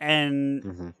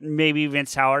and maybe even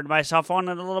soured myself on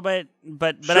it a little bit.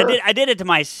 But sure. I did it to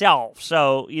myself.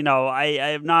 So,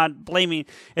 I'm not blaming.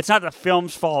 It's not the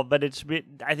film's fault, but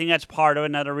I think that's part of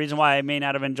another reason why I may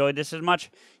not have enjoyed this as much,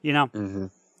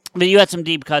 But you had some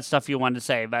deep cut stuff you wanted to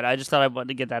say, but I just thought I wanted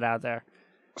to get that out there.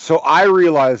 So I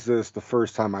realized this the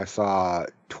first time I saw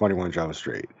 21 Jump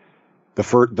Street,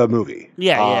 the movie.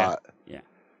 Yeah.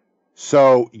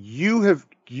 So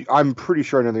I'm pretty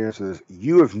sure I know the answer to this.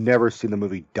 You have never seen the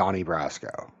movie Donnie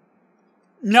Brasco.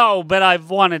 No, but I've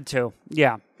wanted to.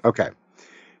 Yeah. Okay.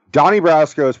 Donnie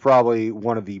Brasco is probably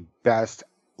one of the best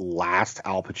last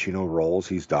Al Pacino roles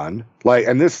he's done.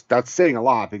 And that's saying a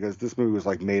lot because this movie was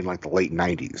made in the late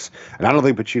 90s. And I don't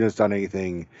think Pacino's done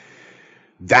anything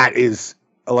that is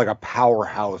like a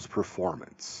powerhouse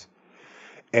performance.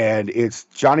 And it's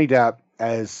Johnny Depp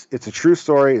as it's a true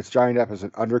story. It's Johnny Depp as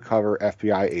an undercover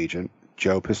FBI agent,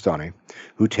 Joe Pistone,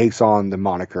 who takes on the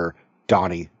moniker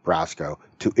Donnie Brasco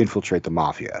to infiltrate the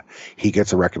mafia. He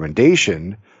gets a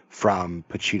recommendation from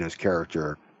Pacino's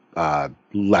character,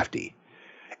 Lefty.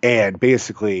 And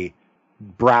basically,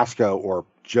 Brasco or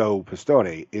Joe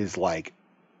Pistone is like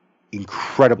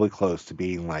incredibly close to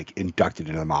being like inducted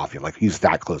into the mafia. Like he's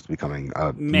that close to becoming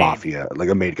a mafia, like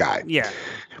a made guy. Yeah.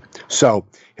 So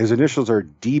his initials are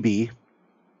DB.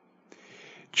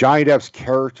 Johnny Depp's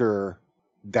character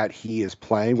that he is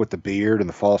playing with the beard and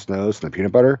the false nose and the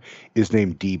peanut butter is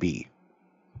named DB.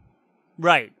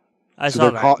 Right. I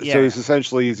saw that.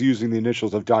 So he's using the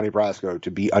initials of Donnie Brasco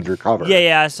to be undercover.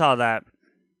 Yeah, I saw that.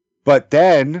 But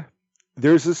then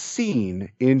there's a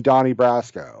scene in Donnie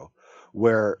Brasco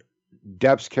where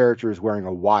Depp's character is wearing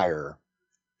a wire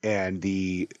and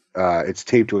it's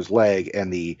taped to his leg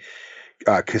and the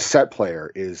cassette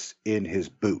player is in his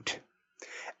boot.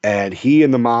 And he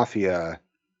and the mafia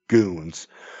goons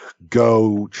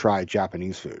go try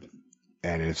Japanese food.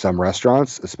 And in some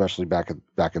restaurants, especially back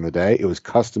in the day, it was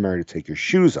customary to take your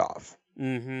shoes off.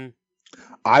 Mm-hmm.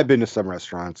 I've been to some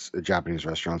restaurants, Japanese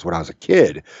restaurants, when I was a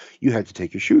kid, you had to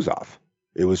take your shoes off.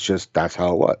 It was just, that's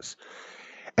how it was.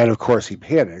 And of course he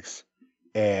panics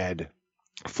and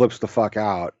flips the fuck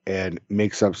out and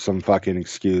makes up some fucking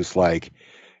excuse like,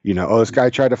 this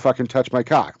guy tried to fucking touch my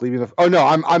cock. Leave me the. Oh no,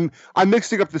 I'm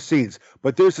mixing up the scenes.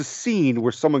 But there's a scene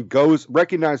where someone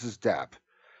recognizes Depp,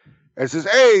 and says,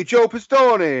 "Hey, Joe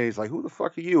Pistone." He's like, "Who the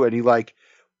fuck are you?" And he like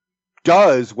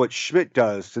does what Schmidt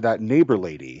does to that neighbor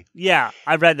lady. Yeah,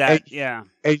 I read that.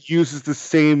 And uses the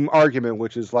same argument,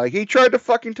 which is like, he tried to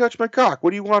fucking touch my cock.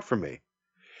 What do you want from me?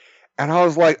 And I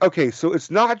was like, okay, so it's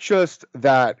not just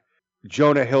that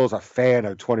Jonah Hill's a fan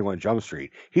of 21 Jump Street.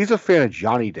 He's a fan of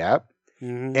Johnny Depp.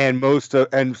 Mm-hmm.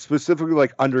 And specifically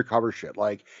like undercover shit.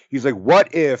 Like he's like,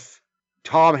 what if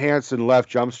Tom Hansen left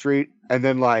Jump Street and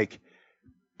then like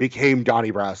became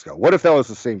Donnie Brasco? What if that was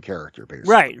the same character,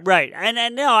 basically? Right.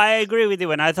 And no, I agree with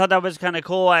you, and I thought that was kind of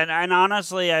cool. And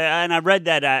honestly, I read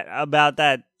that about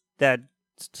that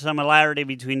similarity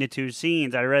between the two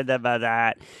scenes. I read that about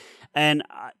that, and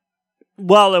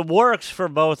well, it works for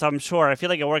both. I'm sure. I feel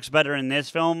like it works better in this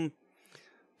film.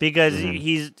 Because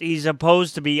he's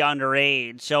supposed to be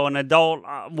underage, so an adult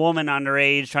woman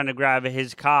underage trying to grab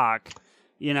his cock,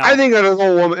 I think an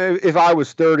adult woman, if I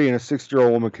was 30 and a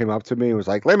 60-year-old woman came up to me and was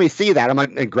like, "Let me see that,"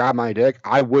 and grab my dick,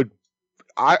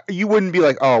 you wouldn't be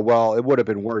like, "Oh, well, it would have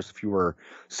been worse if you were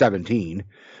 17."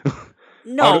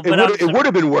 No, it would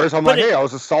have been worse. I'm like, hey, I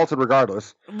was assaulted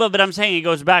regardless. But I'm saying it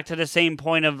goes back to the same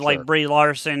point of like Brie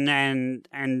Larson and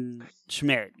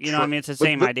Schmidt. You know what I mean? It's the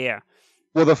same idea.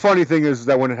 Well, the funny thing is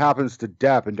that when it happens to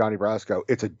Depp and Donnie Brasco,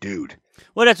 it's a dude.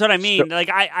 Well, that's what I mean. So, like,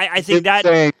 I think that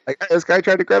saying, like, this guy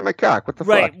tried to grab my cock. What the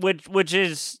fuck? Right, which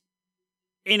is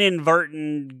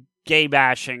inadvertent gay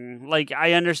bashing. Like,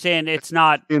 I understand it's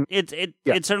not.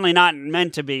 It's certainly not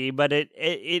meant to be, but it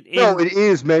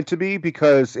is meant to be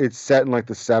because it's set in like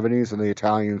the 70s and the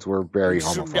Italians were very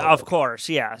homophobic. Of course,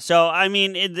 yeah. So I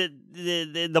mean,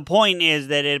 the point is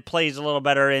that it plays a little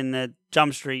better in the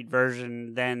Jump Street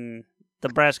version than the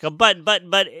Brasco, but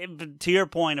to your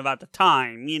point about the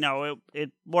time,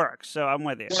 it works. So I'm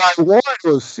with you. What I wanted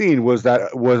to have seen would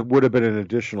have been an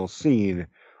additional scene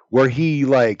where he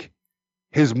like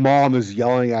his mom is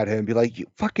yelling at him, be like, "You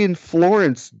fucking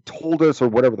Florence told us," or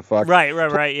whatever the fuck.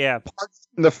 Right, yeah.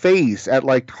 In the face at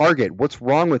like Target. What's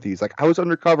wrong with these? Like, I was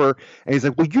undercover, and he's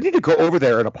like, "Well, you need to go over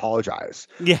there and apologize."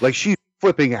 Yeah, like she's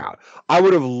flipping out. I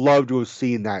would have loved to have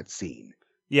seen that scene.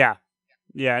 Yeah.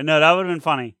 No, that would have been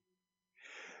funny.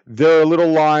 There are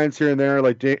little lines here and there,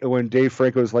 like when Dave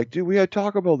Franco was like, "Dude, we had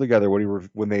Taco Bell together."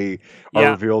 When they are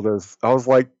revealed as, I was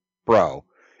like, "Bro,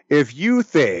 if you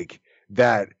think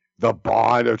that the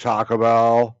bond of Taco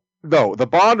Bell, the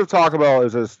bond of Taco Bell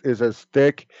is as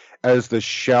thick as the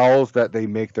shells that they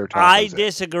make their tacos I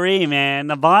disagree, man.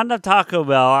 The bond of Taco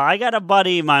Bell. I got a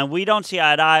buddy of mine. We don't see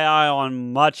eye to eye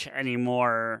on much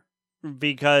anymore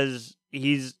because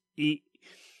he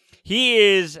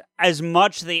is as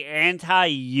much the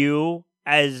anti-you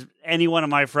as any one of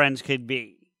my friends could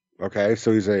be. Okay,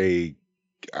 so he's I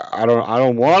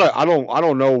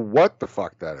don't know what the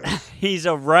fuck that is. He's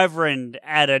a reverend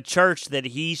at a church that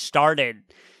he started.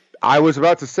 I was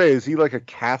about to say, is he like a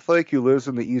Catholic who lives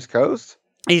in the East Coast?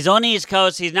 He's on the East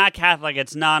Coast. He's not Catholic.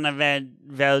 It's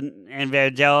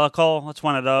non-evangelical. It's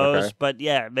one of those. Okay. But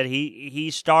yeah, he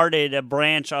started a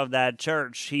branch of that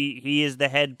church. He is the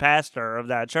head pastor of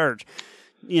that church.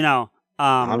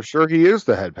 I'm sure he is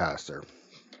the head pastor.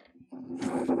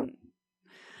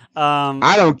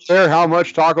 I don't care how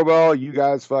much Taco Bell you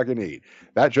guys fucking eat.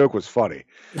 That joke was funny.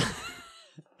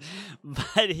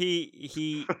 But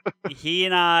he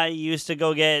and I used to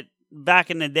go get,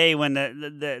 back in the day when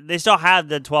they still have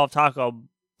the 12 taco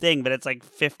thing, but it's like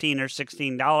 $15 or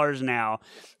 $16 now.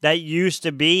 That used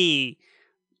to be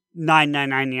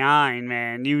 $9.99,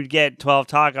 man. You would get 12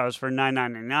 tacos for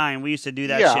 $9.99. We used to do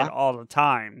that shit all the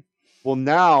time. Well,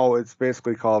 now it's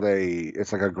basically called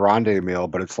it's like a grande meal,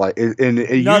 but it's like it used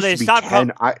they to be stopped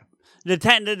 10.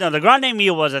 The grande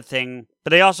meal was a thing,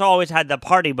 but they also always had the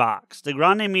party box. The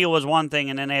grande meal was one thing,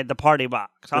 and then they had the party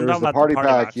box. I'm talking about party the party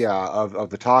pack, box. yeah,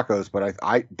 of the tacos, but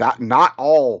that not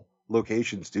all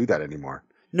locations do that anymore.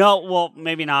 No, well,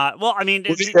 maybe not. Well, I mean,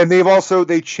 and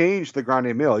they changed the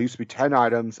grande meal. It used to be 10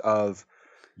 items of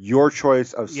your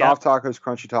choice of soft tacos,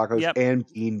 crunchy tacos,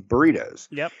 and bean burritos.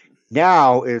 Yep.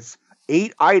 Now it's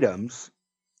 8 items,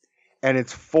 and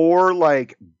it's 4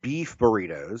 like beef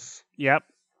burritos. Yep.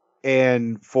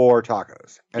 And 4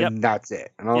 tacos, and that's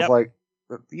it. And I was like,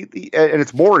 and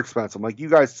it's more expensive. I'm like, you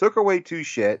guys took away 2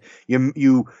 shit.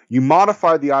 You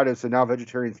modified the items, so now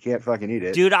vegetarians can't fucking eat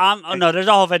it. Dude, no, there's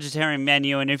a whole vegetarian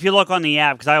menu, and if you look on the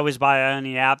app, because I always buy on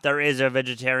the app, there is a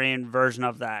vegetarian version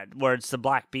of that where it's the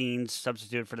black beans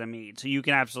substituted for the meat, so you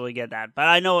can absolutely get that. But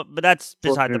I know, but that's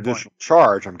beside the point.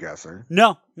 Charge, I'm guessing.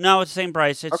 No, it's the same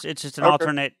price. It's just an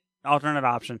alternate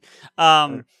option.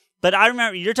 But I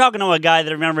remember, you're talking to a guy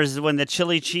that remembers when the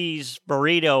chili cheese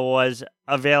burrito was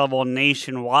available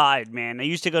nationwide, man. I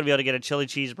used to go to be able to get a chili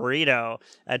cheese burrito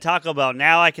at Taco Bell.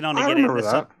 Now I can only get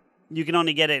it you can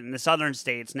only get it in the southern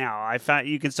states now. I found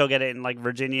you can still get it in like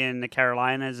Virginia and the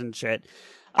Carolinas and shit.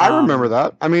 I remember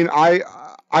that. I mean, I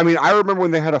remember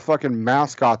when they had a fucking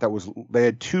mascot they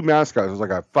had 2 mascots. It was like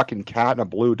a fucking cat and a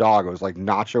blue dog. It was like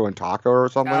Nacho and Taco or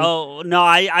something. Oh, no,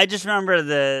 I just remember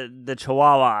the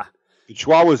Chihuahua. The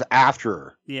Chihuahua was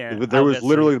after. Yeah. There was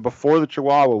literally, before the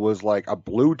Chihuahua was like a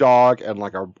blue dog and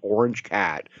like an orange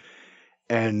cat.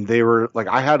 And they were like,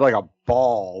 I had like a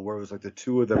ball where it was like the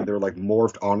 2 of them, they were like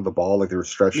morphed onto the ball, like they were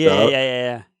stretched out.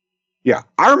 Yeah,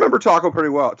 I remember Taco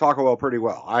Bell pretty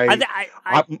well.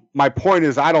 My point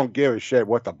is, I don't give a shit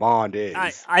what the bond is.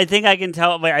 I think I can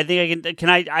tell. Wait, I think I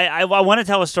can. I want to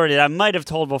tell a story that I might have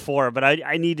told before, but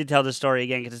I need to tell the story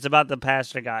again because it's about the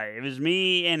pastor guy. It was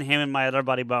me and him and my other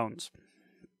buddy Bones.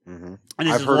 Mm-hmm.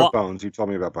 I've heard of Bones. You told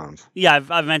me about Bones. Yeah,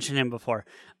 I've mentioned him before.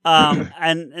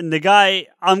 And the guy,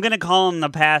 I'm gonna call him the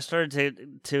pastor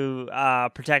to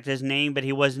protect his name, but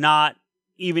he was not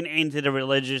even into the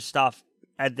religious stuff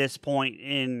at this point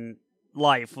in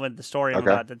life with the story I'm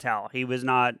about to tell. He was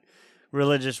not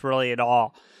religious really at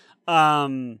all. I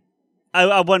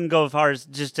wouldn't go as far as,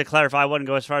 just to clarify, I wouldn't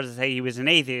go as far as to say he was an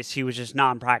atheist. He was just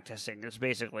non-practicing. That's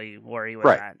basically where he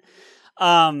was at.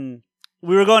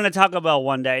 We were going to Taco Bell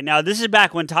one day. Now, this is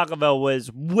back when Taco Bell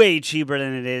was way cheaper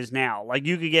than it is now. Like,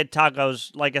 you could get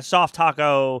tacos, like a soft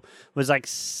taco was like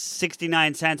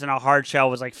 69 cents and a hard shell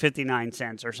was like 59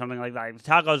 cents or something like that. The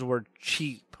tacos were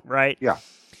cheap, right? Yeah.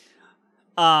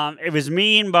 It was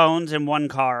me and Bones in one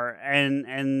car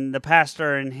and the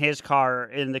pastor in his car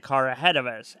in the car ahead of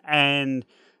us. And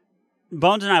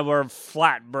Bones and I were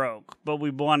flat broke, but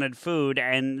we wanted food,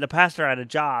 and the pastor had a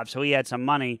job, so he had some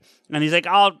money. And he's like,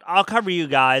 I'll cover you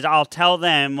guys. I'll tell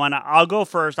them I'll go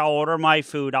first. I'll order my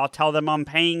food. I'll tell them I'm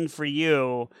paying for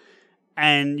you,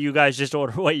 and you guys just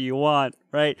order what you want,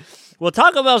 right? Well,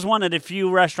 Taco Bell's one of the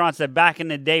few restaurants that back in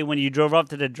the day when you drove up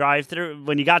to the drive-thru,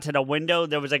 when you got to the window,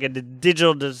 there was like a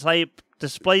digital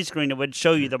display screen that would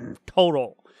show you the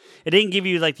total. It didn't give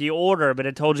you like the order, but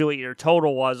it told you what your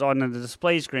total was on the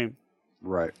display screen.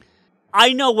 Right.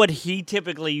 I know what he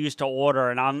typically used to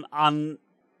order, and I'm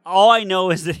all I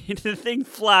know is that the thing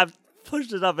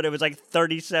pushed it up, and it was like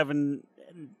 $37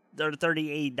 or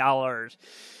 $38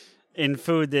 in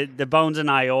food that the Bones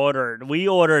and I ordered. We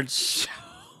ordered so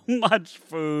much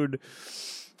food.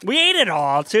 We ate it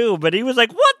all too, but he was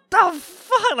like, "What the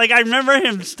fuck?" Like, I remember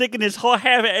him sticking his whole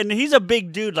hand, and he's a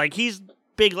big dude. Like, he's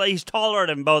big, like, he's taller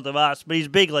than both of us, but he's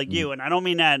big like you, and I don't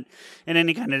mean that in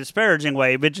any kind of disparaging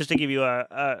way, but just to give you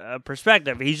a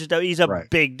perspective. He's a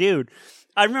big dude.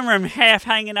 I remember him half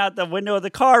hanging out the window of the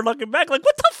car, looking back, like,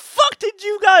 "What the fuck did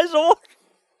you guys order?"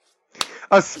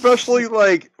 Especially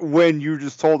like when you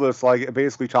just told us, like,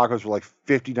 basically tacos were like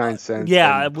 59 cents.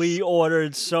 Yeah, we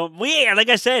ordered like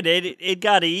I said, it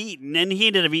got eaten, and he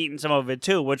ended up eating some of it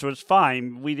too, which was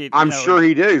fine. We did. I'm sure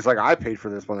he did. He's like, "I paid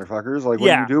for this, motherfuckers. Like, what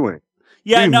are you doing?"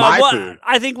 Yeah, no,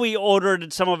 I think we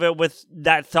ordered some of it with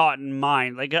that thought in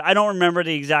mind. Like, I don't remember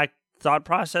the exact thought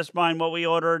process behind what we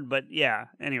ordered, but yeah,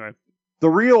 anyway. The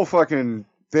real fucking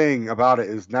thing about it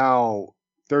is now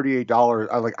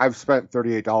 $38. I've spent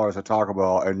 $38 at Taco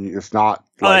Bell, and it's not.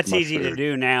 Oh, like, that's much easy to food.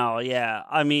 do now. Yeah,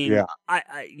 I mean,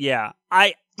 Yeah.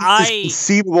 I It's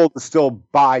conceivable to still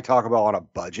buy Taco Bell on a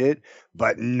budget,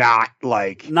 but not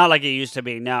like. not like it used to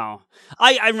be. No,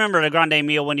 I remember the grande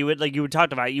meal when you would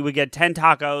talk about. You would get 10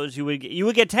 tacos. You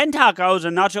would get 10 tacos, a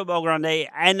nacho bel grande,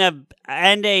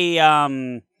 and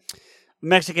a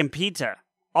Mexican pizza,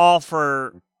 all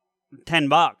for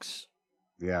 $10.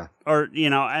 Yeah. Or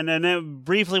and then it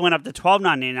briefly went up to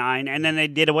 $12.99, and then they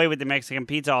did away with the Mexican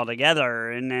pizza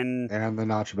altogether, and then And the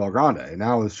Nacho Bel Grande. And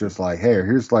now it's just like, hey,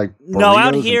 here's like burritos No,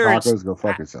 out here and it's- tacos. Go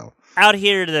fuck yourself. out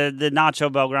here the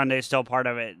Nacho Bel Grande is still part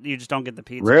of it. You just don't get the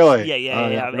pizza. Really?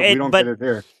 Yeah. No, we don't but get it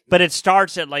here. but it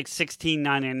starts at like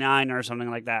 $16.99 or something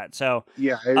like that. So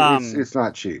Yeah, it's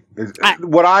not cheap.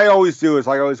 What I always do is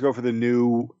I always go for the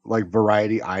new like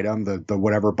variety item, the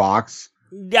whatever box.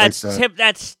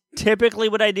 that's typically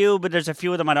what I do. But there's a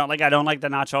few of them I don't like. I don't like the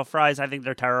nacho fries. I think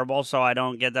they're terrible, so I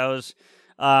don't get those.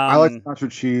 I like the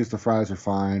nacho cheese. The fries are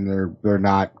fine. They're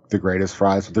not the greatest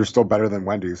fries, but they're still better than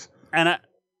Wendy's. And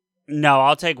no,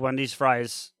 I'll take Wendy's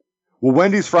fries. Well,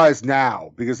 Wendy's fries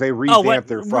now because they revamped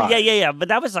their fries. Yeah. But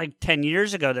that was like 10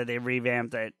 years ago that they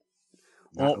revamped it.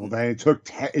 Well, then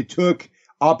it took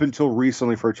up until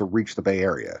recently for it to reach the Bay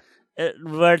Area.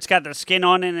 Where it's got the skin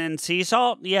on it and sea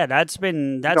salt. Yeah, that's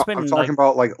been. I'm talking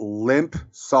about like limp,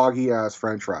 soggy ass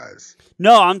French fries.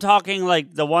 No, I'm talking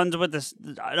like the ones with the.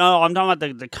 No, I'm talking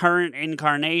about the current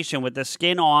incarnation with the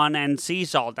skin on and sea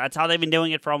salt. That's how they've been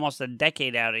doing it for almost a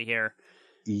decade out of here.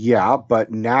 Yeah, but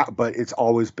it's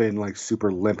always been like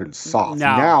super limp and soft.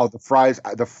 No. Now the fries,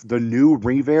 the new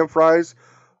revamped fries,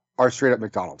 are straight up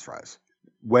McDonald's fries.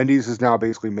 Wendy's has now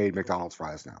basically made McDonald's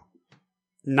fries now.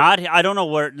 I don't know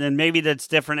where. Then maybe that's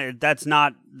different. That's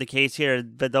not the case here.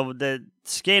 But the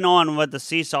skin on with the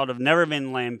sea salt have never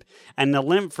been limp, and the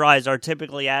limp fries are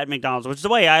typically at McDonald's, which is the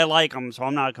way I like them. So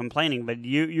I'm not complaining. But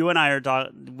you and I are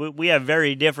talking. We have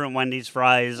very different Wendy's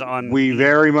fries on. We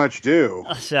very much do.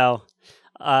 So.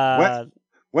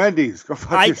 Wendy's, go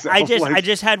fuck yourself. I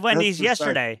just had Wendy's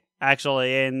yesterday,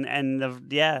 actually, and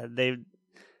they.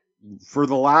 For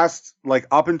the last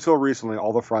up until recently,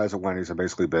 all the fries at Wendy's have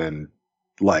basically been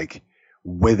like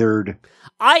withered.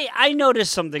 I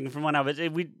noticed something from when I was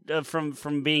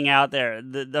from being out there.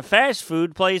 The fast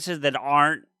food places that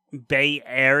aren't Bay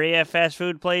Area fast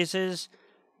food places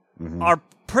are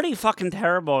pretty fucking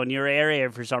terrible in your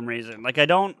area for some reason. Like I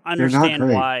don't understand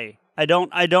why. I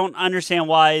don't understand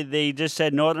why they just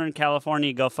said Northern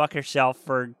California, go fuck yourself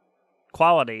for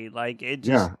quality. Like it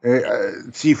just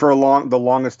see, for the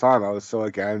longest time I was so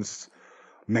against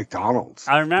McDonald's.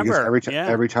 I remember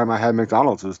every time I had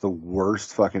McDonald's, it was the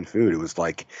worst fucking food. It was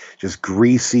like just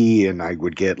greasy, and I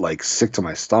would get like sick to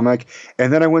my stomach.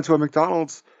 And then I went to a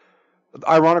McDonald's,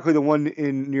 ironically the one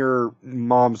near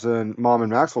Mom and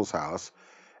Maxwell's house,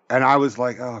 and I was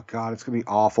like, oh god, it's gonna be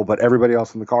awful. But everybody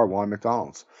else in the car wanted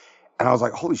McDonald's. And I was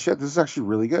like, holy shit, this is actually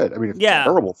really good. I mean, it's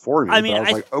terrible for me. I mean, but I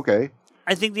was like, okay.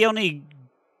 I think the only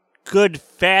good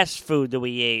fast food that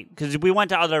we ate, because we went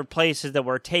to other places that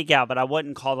were takeout, but I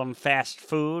wouldn't call them fast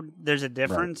food. There's a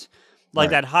difference. Right. Like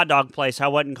that hot dog place, I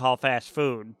wouldn't call fast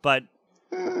food. But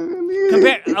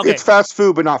it's fast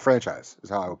food, but not franchise, is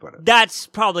how I would put it. That's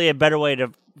probably a better way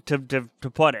to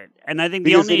put it. And I think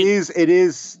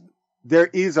there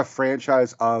is a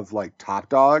franchise of like Top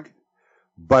Dog,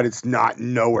 but it's not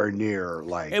nowhere near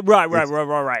like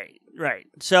right.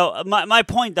 So my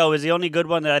point though is the only good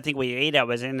one that I think we ate at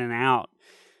was In-N-Out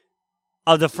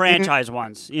of the franchise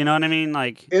ones. You know what I mean?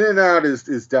 Like In-N-Out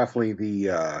is definitely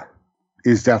the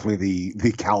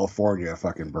California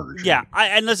fucking burger chain. Yeah,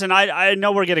 and listen, I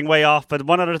know we're getting way off, but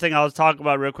one other thing I'll talk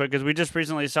about real quick is we just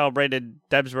recently celebrated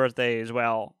Deb's birthday as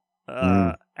well,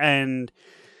 and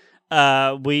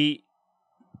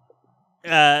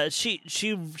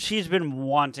she's been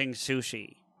wanting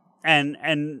sushi,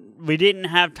 and we didn't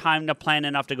have time to plan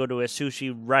enough to go to a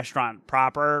sushi restaurant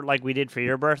proper like we did for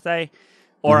your birthday,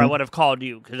 or I would have called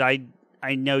you because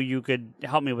I know you could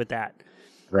help me with that.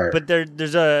 Right. But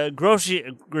there's a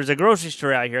grocery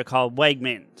store out here called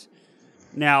Wegmans.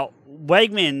 Now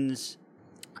Wegmans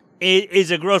is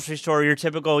a grocery store, your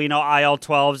typical, aisle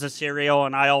 12's the cereal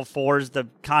and aisle 4's the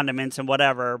condiments and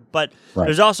whatever. But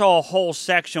there's also a whole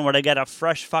section where they got a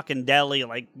fresh fucking deli.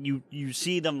 Like you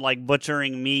see them like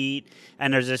butchering meat,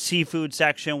 and there's a seafood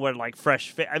section where like fresh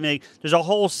fish. I mean, there's a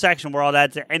whole section where all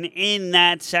that's, and in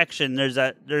that section there's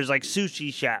like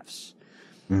sushi chefs.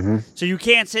 So you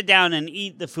can't sit down and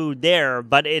eat the food there,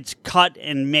 but it's cut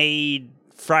and made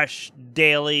fresh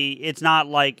daily. It's not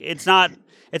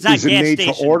It's not Is it gas made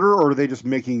station. to order, or are they just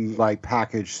making like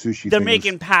packaged sushi? They're things?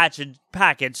 making packaged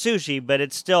sushi, but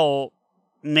it's still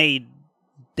made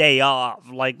day of.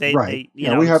 Like they you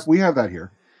know, we have that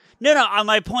here. No,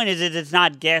 my point is it's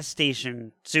not gas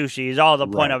station sushi is all the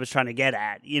point Right. I was trying to get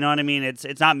at. You know what I mean?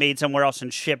 It's not made somewhere else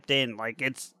and shipped in. Like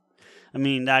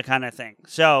that kind of thing.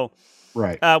 So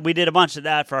Right. we did a bunch of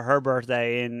that for her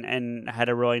birthday and had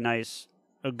a really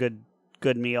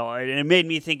good meal. And it made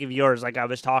me think of yours, like I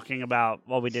was talking about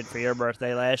what we did for your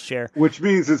birthday last year. Which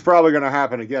means it's probably going to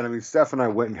happen again. I mean, Steph and I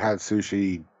went and had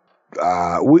sushi.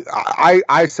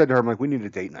 I said to her, I'm like, we need a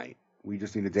date night. We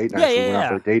just need a date night. So we went out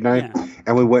for a date night,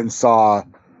 and we went and saw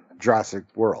Jurassic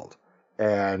World.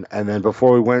 And then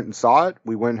before we went and saw it,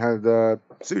 we went and had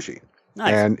sushi.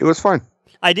 Nice. And it was fun.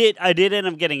 I did end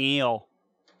up getting eel.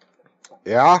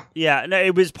 Yeah? Yeah, no,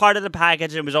 it was part of the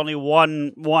package. It was only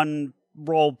one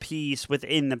roll piece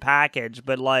within the package,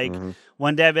 but like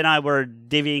when Deb and I were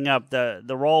divvying up the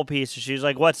roll piece, she was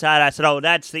like, "What's that?" I said, "Oh,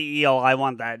 that's the eel. I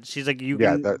want that." She's like, "You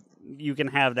can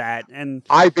have that." And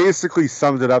I basically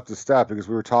summed it up to Steph because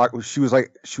we were talking. She was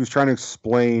trying to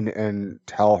explain and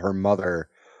tell her mother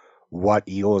what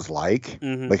eel is like,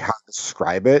 like how to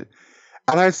describe it.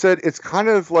 And I said, it's kind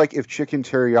of like if chicken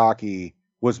teriyaki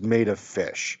was made of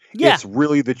fish. Yeah. It's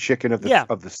really the chicken of the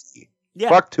sea. yeah,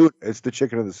 Fuck tuna. It's the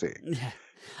chicken of the sea.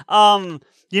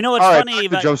 you know what's All right, funny?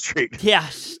 back to Jump Street.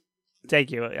 Yes,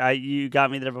 thank you. You got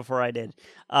me there before I did.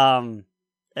 And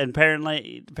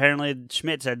apparently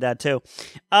Schmidt said that too.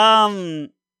 One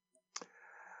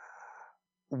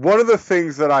of the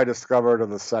things that I discovered in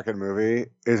the second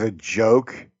movie is a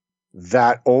joke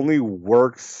that only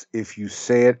works if you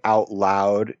say it out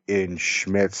loud in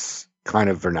Schmidt's kind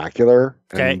of vernacular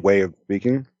and way of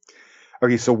speaking.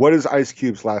 Okay, so what is Ice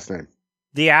Cube's last name?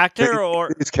 The actor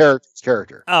or his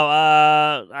character? Oh,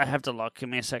 I have to look. Give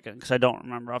me a second because I don't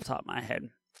remember off the top of my head.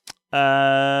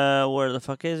 Where the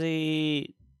fuck is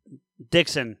he?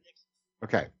 Dixon.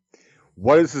 Okay.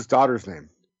 What is his daughter's name?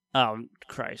 Oh,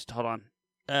 Christ. Hold on.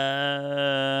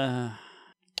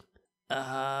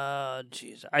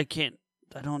 Jeez. I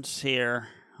don't see her.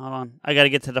 Hold on. I got to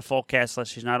get to the full cast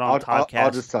list. She's not on the podcast.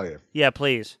 I'll just tell you. Yeah,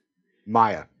 please.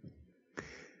 Maya.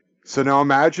 So now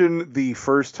imagine the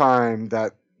first time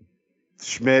that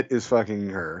Schmidt is fucking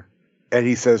her and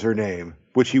he says her name,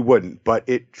 which he wouldn't, but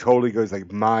it totally goes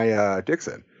like Maya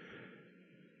Dixon.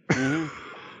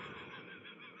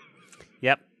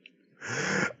 Yep.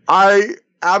 I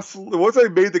absolutely, once I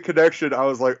made the connection, I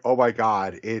was like, oh my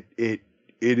God, it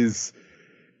is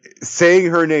saying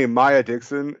her name, Maya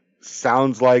Dixon,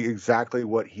 sounds like exactly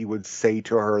what he would say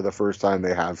to her the first time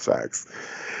they have sex.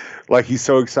 Like he's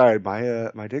so excited,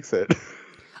 Maya Dixon.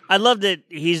 I love that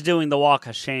he's doing the walk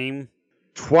of shame.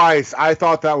 Twice. I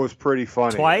thought that was pretty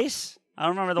funny. Twice? I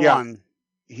don't remember the one.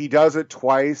 He does it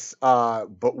twice,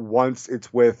 but once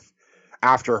it's with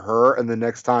after her, and the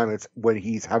next time it's when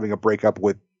he's having a breakup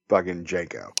with fucking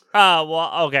Janko. Oh,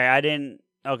 well, okay. I didn't.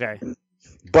 Okay.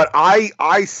 But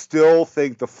I still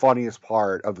think the funniest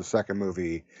part of the second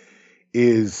movie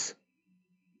is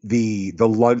the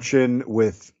luncheon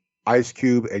with Ice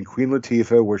Cube and Queen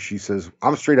Latifah, where she says,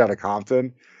 "I'm straight out of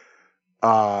Compton."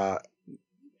 Yeah,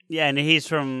 and he's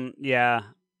from I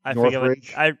forget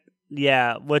Northridge?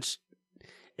 which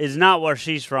is not where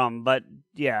she's from, but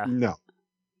yeah. No.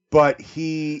 But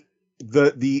the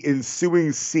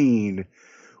ensuing scene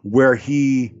where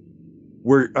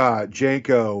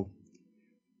Janko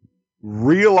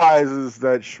realizes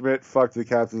that Schmidt fucked the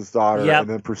captain's daughter and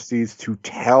then proceeds to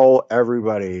tell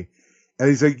everybody. And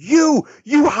he's like, you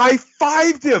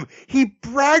high-fived him. He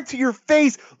bragged to your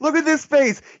face. Look at this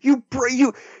face. You.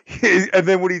 And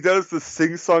then when he does the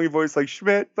sing-songy voice like,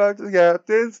 Schmidt fucked the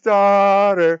captain's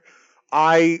daughter,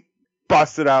 I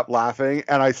busted out laughing.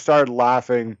 And I started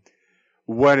laughing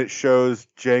when it shows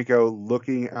Janko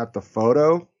looking at the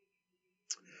photo,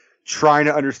 trying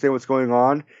to understand what's going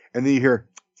on. And then you hear,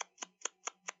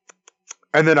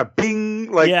 and then a bing,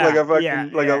 like a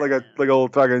fucking like a little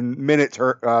fucking minute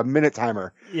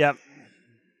timer. Yep.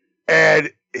 And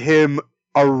him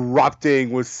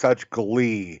erupting with such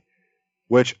glee,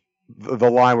 which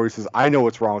the line where he says, "I know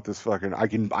what's wrong with this fucking.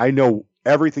 I know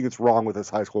everything that's wrong with this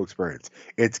high school experience.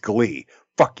 It's Glee.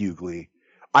 Fuck you, Glee."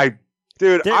 I'm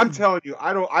telling you,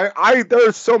 there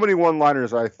are so many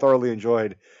one-liners I thoroughly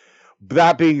enjoyed.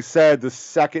 That being said, the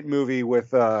second movie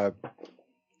with the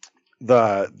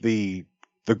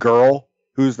girl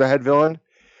who's the head villain,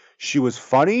 she was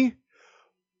funny,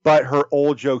 but her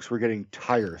old jokes were getting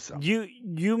tiresome.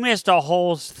 You missed a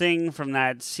whole thing from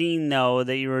that scene though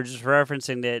that you were just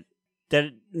referencing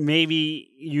that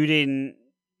maybe you didn't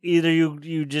either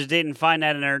you just didn't find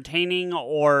that entertaining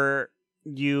or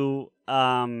you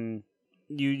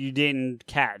didn't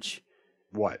catch.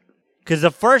 What? Because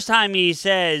the first time he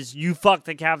says, you fucked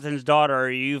the captain's daughter, or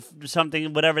you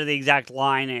something, whatever the exact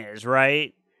line is,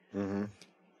 right? Mm-hmm.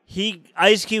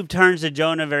 Ice Cube turns to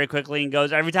Jonah very quickly and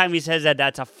goes, every time he says that,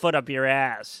 that's a foot up your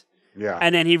ass. Yeah.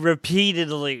 And then he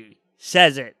repeatedly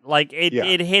says it. Like,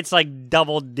 it hits like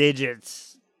double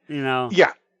digits, you know?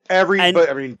 Yeah.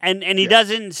 And he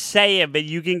doesn't say it, but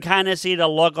you can kind of see the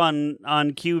look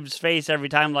on Cube's face every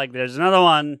time, like, there's another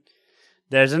one.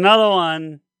 There's another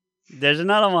one. There's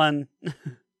another one.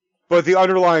 But the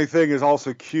underlying thing is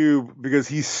also Cube, because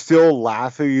he's still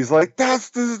laughing. He's like,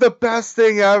 this is the best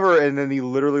thing ever. And then he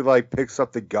literally like picks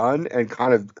up the gun and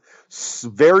kind of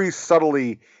very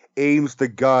subtly aims the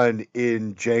gun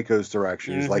in Janko's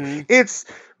direction. He's like, it's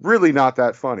really not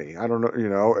that funny. I don't know. You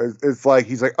know, it's like,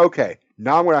 he's like, okay,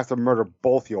 now I'm going to have to murder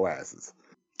both your asses.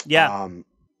 Yeah.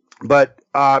 But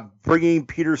bringing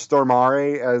Peter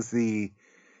Stormare as the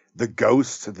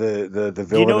ghost, the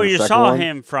villain. You know where you saw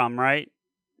him from, right?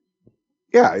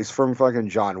 Yeah, he's from fucking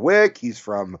John Wick. He's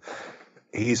from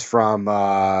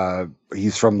the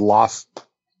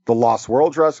Lost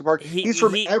World, Jurassic Park. He's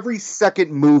from every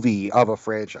second movie of a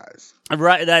franchise.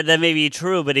 Right, that may be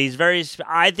true, but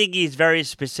I think he's very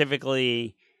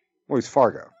specifically. Well, he's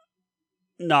Fargo.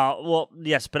 No, well,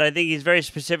 yes, but I think he's very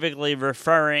specifically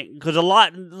referring, because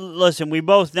listen, we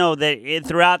both know that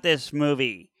throughout this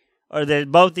movie, or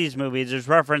both these movies, there's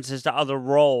references to other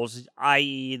roles,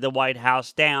 i.e. the White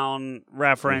House Down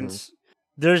reference. Mm-hmm.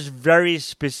 There's very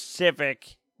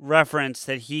specific reference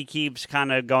that he keeps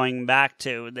kind of going back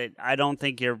to that I don't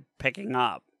think you're picking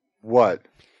up. What?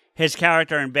 His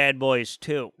character in Bad Boys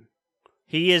 2.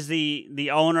 He is the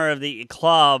owner of the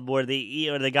club where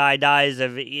the guy dies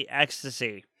of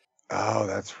ecstasy. Oh,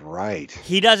 that's right.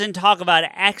 He doesn't talk about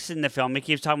X in the film. He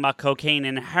keeps talking about cocaine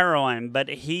and heroin, but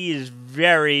he is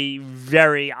very,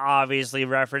 very obviously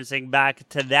referencing back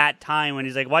to that time when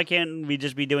he's like, why can't we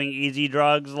just be doing easy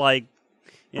drugs? Like,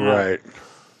 you know? Right.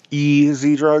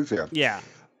 Easy drugs? Yeah. Yeah.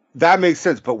 That makes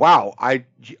sense. But wow, I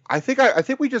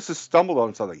think we just stumbled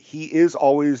on something. He is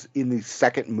always in the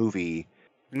second movie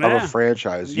of a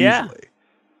franchise, usually.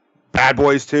 Bad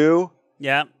Boys 2?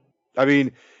 Yeah. I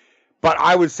mean, but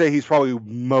I would say he's probably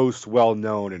most well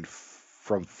known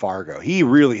from Fargo. He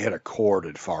really hit a chord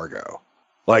in Fargo.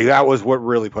 Like, that was what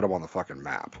really put him on the fucking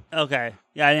map. Okay.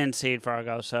 Yeah, I didn't see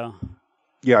Fargo, so.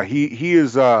 Yeah, he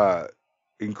is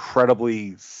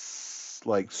incredibly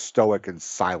like stoic and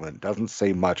silent. Doesn't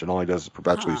say much, and all he does is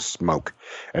perpetually smoke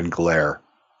and glare.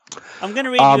 I'm going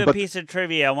to read you a piece of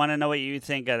trivia. I want to know what you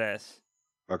think of this.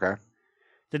 Okay.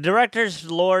 The directors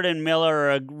Lord and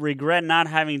Miller regret not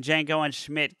having Janko and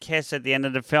Schmidt kiss at the end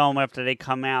of the film after they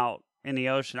come out in the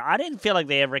ocean. I didn't feel like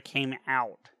they ever came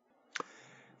out.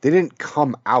 They didn't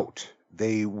come out.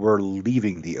 They were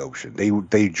leaving the ocean.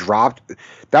 They dropped.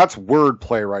 That's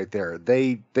wordplay right there.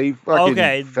 They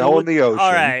fucking fell in the ocean.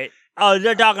 All right. Oh,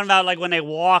 they're talking about like when they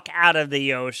walk out of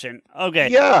the ocean. Okay.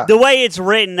 Yeah. The way it's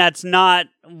written, that's not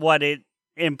what it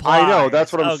implies. I know.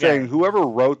 That's what I'm saying. Whoever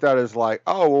wrote that is like,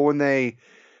 oh, well, they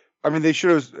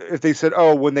should have, if they said,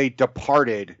 oh, when they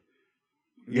departed,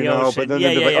 you know, ocean. But then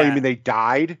they're like, oh, you mean they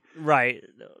died? Right.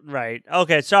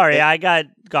 Okay, sorry, go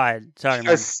ahead. Sorry,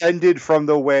 man. Ascended from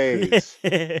the waves.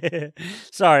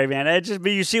 Sorry, man.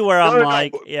 But you see where I'm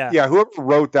like, yeah. Yeah, whoever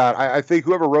wrote that, I think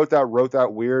whoever wrote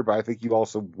that weird, but I think you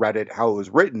also read it how it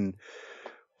was written.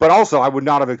 But also, I would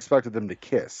not have expected them to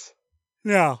kiss.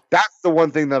 No. That's the one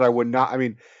thing that I would not,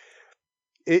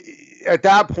 at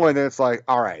that point, it's like,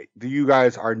 all right, you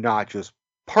guys are not just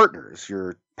partners,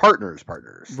 you're partners.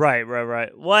 Right.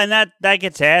 Well, and that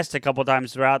gets asked a couple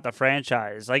times throughout the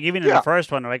franchise. Like, even in the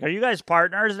first one, they're like, are you guys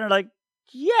partners? And they're like,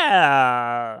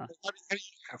 yeah.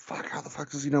 Fuck, how the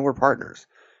fuck does he know we're partners?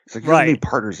 It's like, he doesn't mean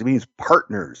partners, he means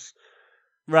partners.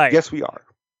 Right. Yes, we are.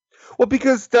 Well,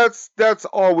 because that's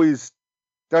always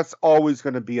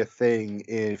going to be a thing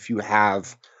if you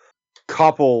have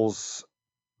couples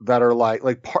that are like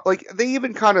they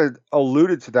even kind of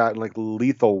alluded to that in like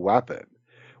Lethal Weapon,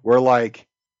 where like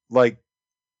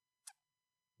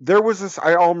there was this,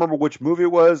 I don't remember which movie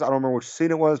it was, I don't remember which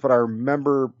scene it was, but I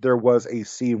remember there was a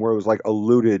scene where it was like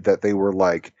alluded that they were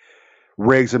like,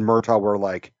 Riggs and Murtaugh were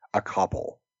like a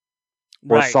couple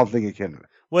or something akin.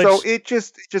 So it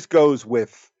just goes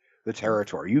with the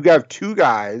territory. You have two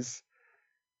guys,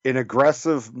 an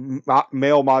aggressive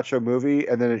male macho movie,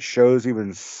 and then it shows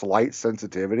even slight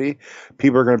sensitivity.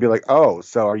 People are going to be like, oh,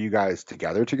 so are you guys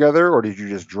together, or did you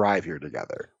just drive here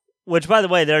together? Which, by the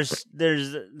way, there's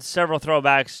several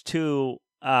throwbacks to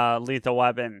Lethal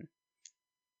Weapon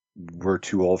we're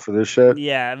too old for this shit.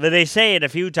 Yeah, but they say it a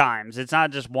few times. It's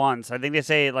not just once. I think they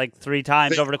say it like 3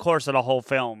 times over the course of the whole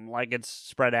film. Like it's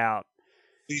spread out.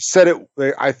 They said it.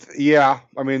 Yeah.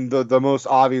 I mean, the most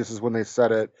obvious is when they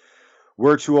said it.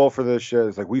 We're too old for this shit.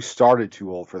 It's like we started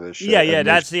too old for this shit. Yeah,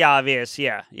 that's the obvious.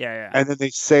 Yeah. And then they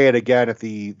say it again at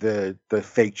the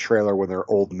fake trailer when they're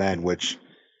old men, which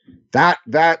that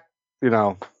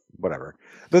whatever.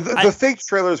 The fake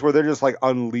trailers where they're just like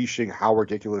unleashing how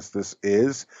ridiculous this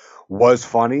is was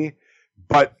funny,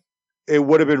 but it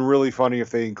would have been really funny if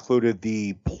they included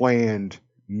the planned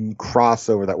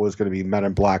crossover that was going to be Men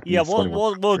in Black. Yeah,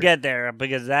 we'll get there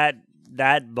because that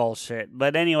bullshit.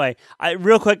 But anyway,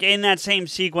 real quick in that same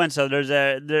sequence,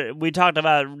 though, we talked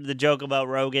about the joke about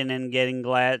Rogen and getting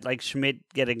like Schmidt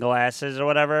getting glasses or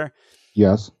whatever.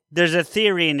 Yes. There's a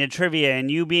theory in the trivia,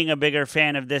 and you being a bigger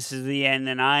fan of This Is the End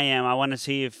than I am, I want to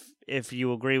see if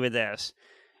you agree with this.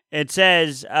 It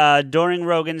says, during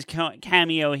Rogen's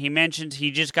cameo, he mentions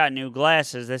he just got new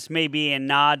glasses. This may be a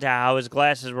nod to how his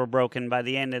glasses were broken by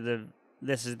the end of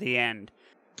This Is the End.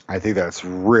 I think that's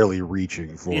really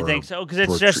reaching for... You think so? Because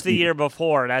it's just the year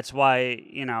before. That's why,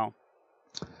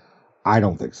 I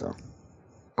don't think so.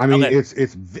 I mean, okay.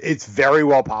 It's very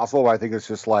well possible, but I think it's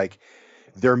just like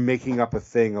they're making up a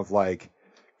thing of like,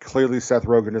 clearly Seth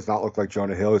Rogen does not look like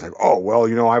Jonah Hill. He's like, oh,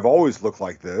 well, I've always looked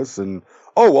like this. And,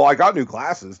 oh, well, I got new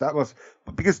glasses. That must...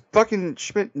 Because fucking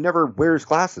Schmidt never wears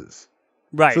glasses.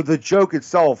 Right. So the joke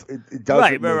itself, it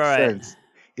doesn't make sense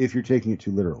if you're taking it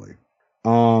too literally.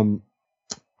 I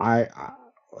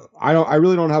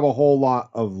really don't have a whole lot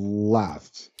of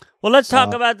left. Well, let's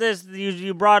talk about this.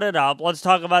 You brought it up. Let's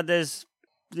talk about this,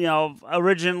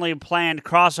 originally planned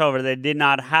crossover that did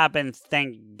not happen,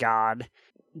 thank God,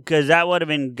 because that would have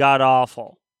been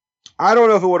god-awful. I don't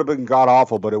know if it would have been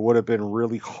god-awful, but it would have been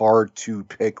really hard to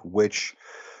pick which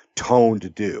tone to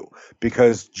do,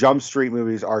 because Jump Street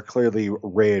movies are clearly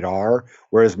rated R,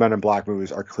 whereas Men in Black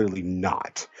movies are clearly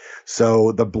not.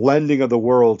 So the blending of the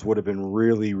worlds would have been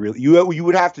really, really... You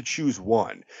would have to choose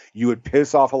one. You would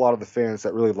piss off a lot of the fans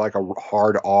that really like a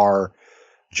hard R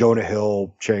Jonah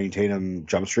Hill, Channing Tatum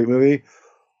Jump Street movie,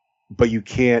 but you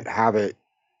can't have it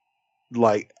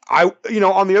like... on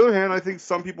the other hand, I think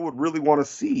some people would really want to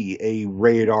see a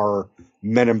rated R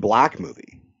Men in Black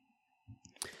movie.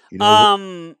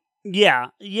 Yeah.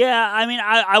 I mean,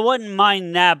 I wouldn't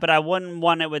mind that, but I wouldn't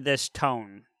want it with this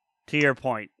tone. To your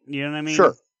point, you know what I mean?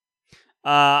 Sure.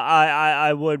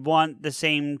 I would want the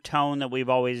same tone that we've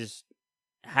always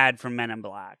had from Men in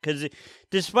Black, because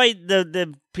despite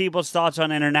the people's thoughts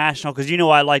on International, because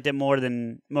I liked it more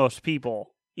than most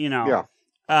people. Yeah.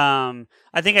 I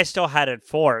think I still had it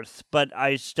fourth, but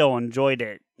I still enjoyed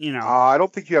it. I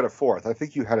don't think you had it fourth. I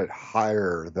think you had it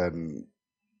higher than.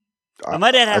 I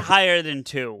might have had it higher than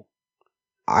 2.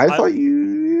 I thought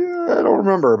you... I don't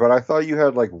remember, but I thought you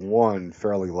had like 1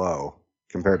 fairly low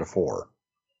compared to 4.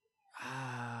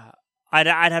 I'd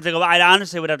have to go... I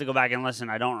honestly would have to go back and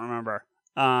listen. I don't remember.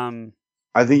 I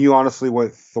think you honestly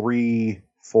went 3,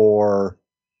 4,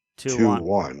 2,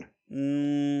 1.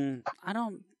 I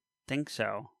don't think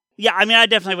so. Yeah, I mean, I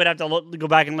definitely would have to go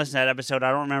back and listen to that episode.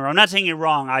 I don't remember. I'm not saying you're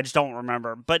wrong. I just don't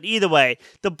remember. But either way,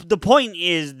 the point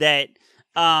is that...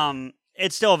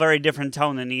 it's still a very different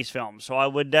tone than these films, so I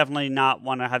would definitely not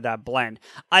want to have that blend.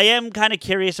 I am kind of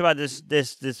curious about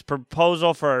this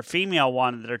proposal for a female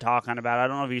one that they're talking about. I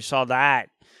don't know if you saw that.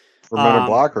 For Men in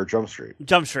Black or Jump Street?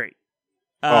 Jump Street.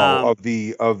 Of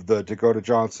the Dakota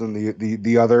Johnson,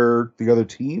 the other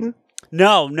team?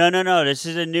 No. This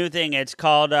is a new thing. It's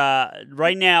called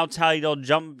right now titled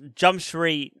Jump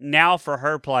Street Now for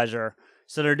Her Pleasure.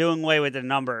 So they're doing away with the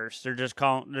numbers. They're just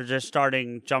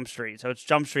starting Jump Street. So it's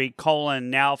Jump Street :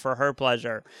 Now for Her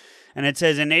Pleasure. And it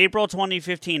says, in April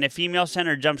 2015, a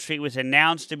female-centered Jump Street was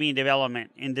announced to be in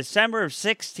development. In December of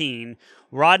 2016,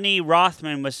 Rodney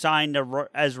Rothman was signed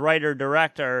as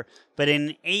writer-director, but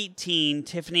in 2018,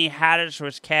 Tiffany Haddish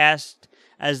was cast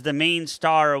as the main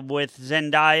star, with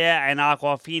Zendaya and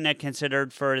Awkwafina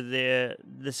considered for the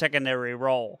secondary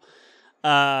role.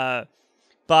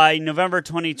 By November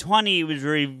 2020, it was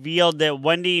revealed that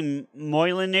Wendy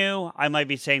Molyneux, I might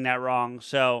be saying that wrong,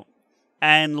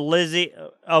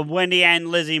 Wendy and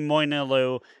Lizzie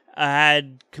Molyneux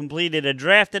had completed a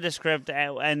draft of the script,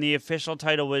 and the official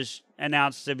title was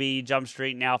announced to be Jump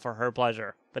Street Now for Her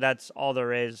Pleasure. But that's all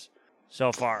there is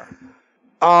so far.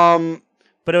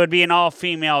 But it would be an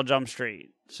all-female Jump Street,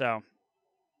 so...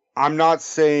 I'm not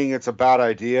saying it's a bad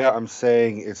idea. I'm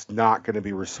saying it's not going to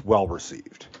be well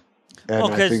received. Well,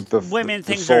 because women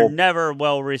things are never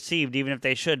well received, even if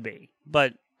they should be.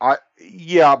 But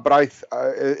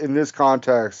in this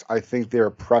context, I think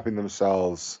they're prepping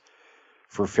themselves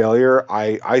for failure.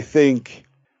 I think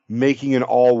making an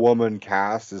all-woman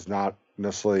cast is not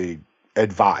necessarily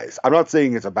advised. I'm not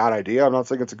saying it's a bad idea. I'm not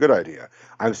saying it's a good idea.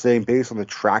 I'm saying based on the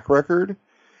track record,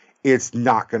 it's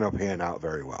not going to pan out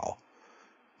very well.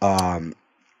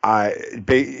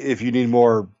 If you need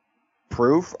more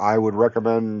proof, I would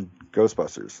recommend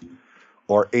Ghostbusters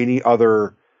or any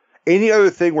other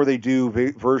thing where they do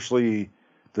virtually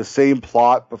the same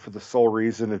plot, but for the sole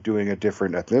reason of doing a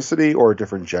different ethnicity or a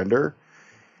different gender.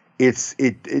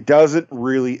 It doesn't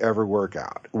really ever work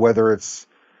out, whether it's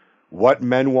what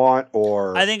men want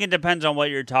or... I think it depends on what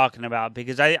you're talking about,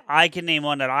 because I can name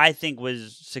one that I think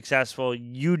was successful.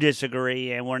 You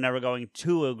disagree, and we're never going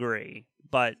to agree,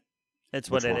 but it's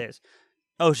what it is.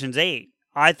 Ocean's 8.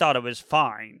 I thought it was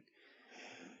fine.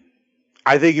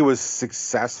 I think it was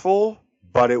successful,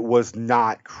 but it was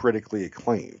not critically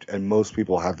acclaimed, and most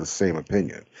people have the same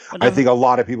opinion. I think a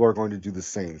lot of people are going to do the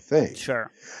same thing. Sure.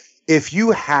 If you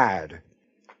had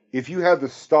the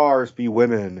stars be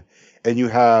women and you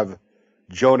have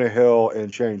Jonah Hill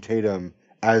and Channing Tatum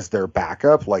as their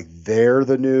backup, like they're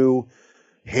the new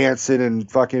Hanson and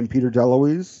fucking Peter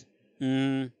DeLuise,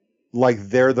 like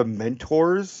they're the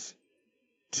mentors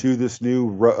to these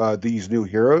new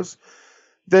heroes,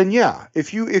 then yeah,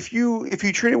 if you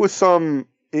treat it with some,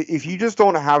 if you just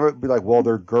don't have it be like, well,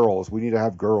 they're girls, we need to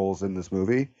have girls in this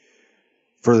movie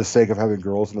for the sake of having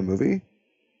girls in the movie,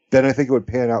 then I think it would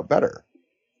pan out better.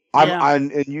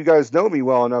 And you guys know me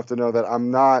well enough to know that I'm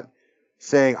not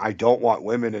saying I don't want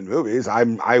women in movies.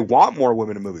 I want more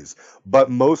women in movies, but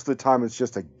most of the time it's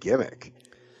just a gimmick,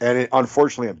 and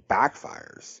unfortunately it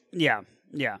backfires. Yeah.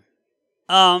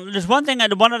 There's one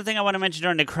other thing I want to mention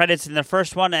during the credits in the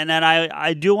first one, and then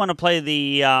I do want to play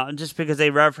the just because they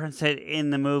reference it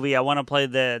in the movie, I want to play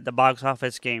the box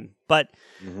office game. But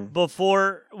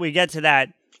before we get to that,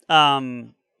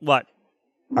 what?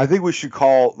 I think we should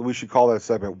call that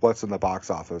segment "What's in the Box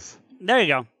Office." There you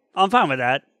go. I'm fine with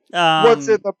that. What's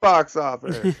in the box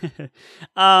office?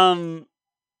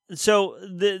 So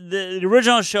the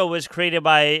original show was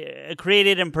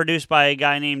created and produced by a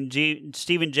guy named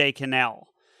Stephen J. Cannell.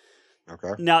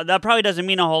 Okay. Now that probably doesn't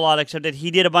mean a whole lot, except that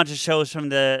he did a bunch of shows from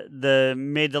the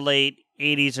mid to late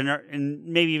 80s and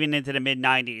maybe even into the mid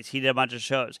 90s. He did a bunch of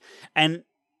shows, and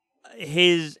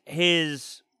his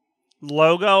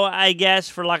logo, I guess,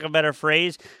 for lack of a better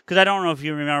phrase, because I don't know if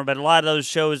you remember, but a lot of those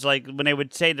shows, like when they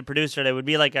would say the producer, they would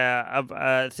be like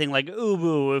a thing like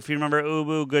Ubu. If you remember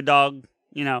Ubu, Good Dog,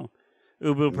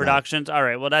 Ubu Productions. All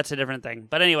right, well, that's a different thing.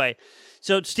 But anyway,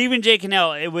 so Stephen J.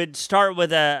 Cannell, it would start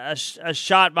with a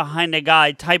shot behind a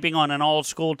guy typing on an old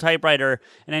school typewriter,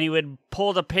 and then he would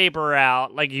pull the paper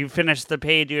out, like you finished the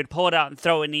page, you would pull it out and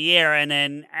throw it in the air, and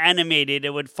then animated, it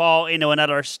would fall into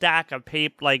another stack of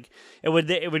paper, like it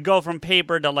would go from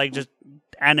paper to like just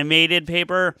animated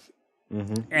paper,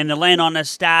 and to land on a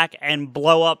stack and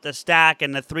blow up the stack,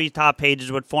 and the three top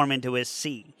pages would form into a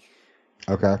C.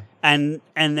 Okay. And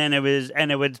then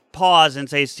it would pause and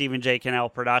say Stephen J. Cannell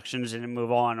Productions and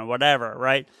move on or whatever,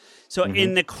 right? So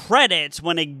in the credits,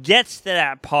 when it gets to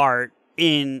that part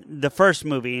in the first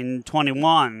movie in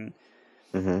 21,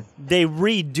 they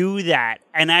redo that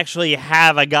and actually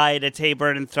have a guy to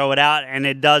taper it and throw it out, and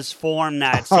it does form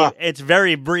that. So it's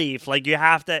very brief. Like you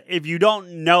have to, if you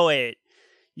don't know it,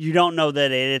 you don't know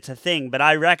that it's a thing. But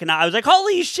I was like,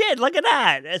 holy shit, look at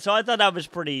that. And so I thought that was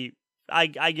pretty... I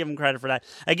give them credit for that.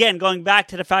 Again, going back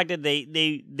to the fact that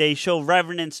they show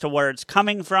reverence to where it's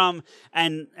coming from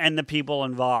and the people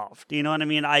involved. You know what I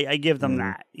mean? I give them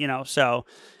that, so.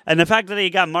 And the fact that they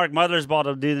got Mark Mothersbaugh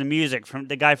to do the music, from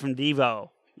the guy from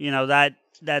Devo,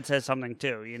 that says something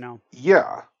too,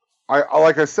 Yeah.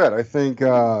 Like I said, I think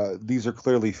these are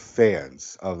clearly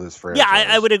fans of this franchise. Yeah,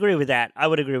 I would agree with that.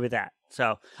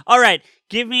 So, all right,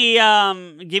 give me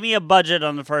a budget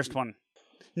on the first one.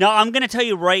 No, I'm going to tell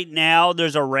you right now,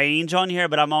 there's a range on here,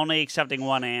 but I'm only accepting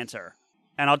one answer.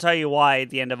 And I'll tell you why at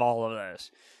the end of all of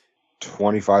this.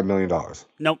 $25 million.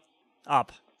 Nope.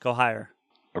 Up. Go higher.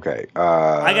 Okay.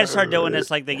 I got to start doing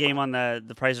this like the game on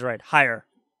the Price is Right. Higher.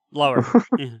 Lower.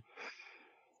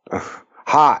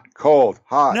 Hot. Cold.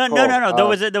 Hot. No, cold.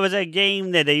 no. There was a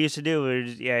game that they used to do.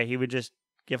 He would just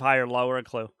give higher, lower, a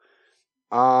clue.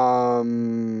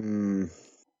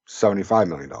 $75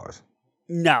 million.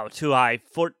 No, too high.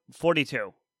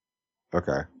 42.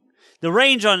 Okay. The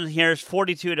range on here is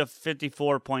 42 to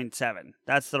 54.7.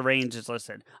 That's the range that's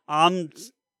listed. I'm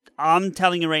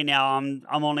telling you right now, I'm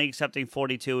only accepting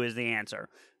 42 as the answer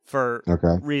for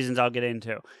reasons I'll get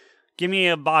into. Give me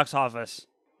a box office.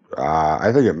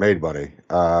 I think it made money.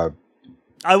 I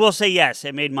will say yes,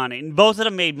 it made money. Both of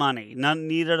them made money.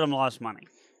 Neither of them lost money.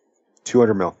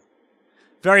 200 mil.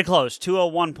 Very close,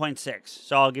 201.6.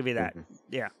 So I'll give you that.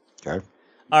 Yeah. Okay.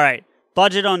 All right.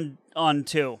 Budget on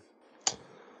 2.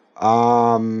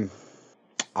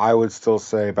 I would still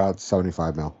say about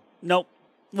 75 mil. Nope.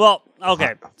 Well,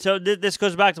 okay. So this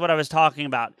goes back to what I was talking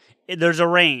about. There's a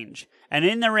range, and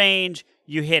in the range,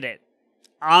 you hit it.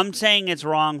 I'm saying it's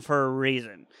wrong for a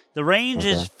reason. The range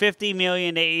is 50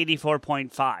 million to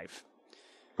 84.5.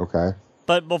 Okay.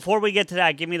 But before we get to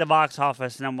that, give me the box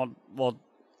office, and then we'll.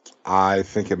 I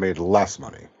think it made less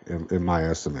money, in my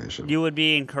estimation. You would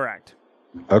be incorrect.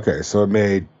 Okay, so it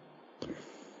made...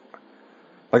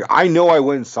 Like, I know I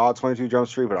went and saw 22 Jump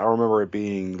Street, but I don't remember it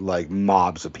being, like,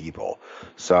 mobs of people.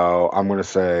 So I'm going to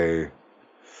say...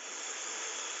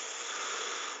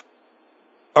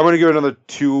 I'm going to give it another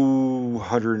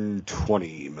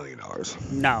 $220 million.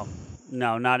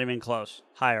 No, not even close.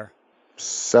 Higher.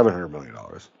 $700 million.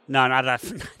 No, not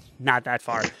that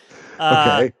far.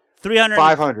 Okay.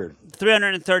 500.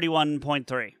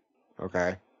 331.3.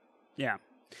 Okay. Yeah.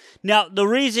 Now the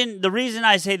reason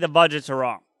I say the budgets are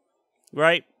wrong,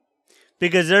 right?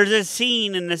 Because there's a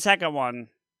scene in the second one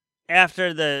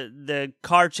after the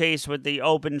car chase with the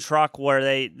open truck where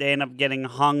they end up getting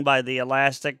hung by the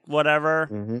elastic whatever.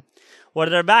 Mm-hmm. Where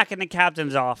they're back in the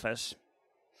captain's office,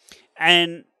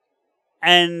 and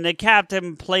the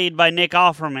captain, played by Nick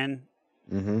Offerman,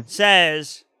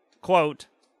 says, quote,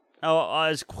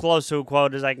 as close to a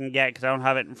quote as I can get because I don't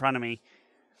have it in front of me.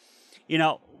 You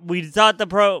know, we thought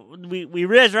we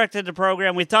resurrected the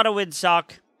program. We thought it would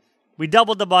suck. We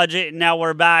doubled the budget, and now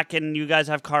we're back, and you guys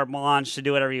have carte blanche to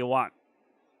do whatever you want.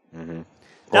 Mm-hmm.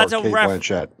 That's or Kate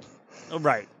Blanchett.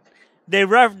 Right.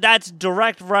 That's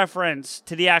direct reference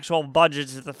to the actual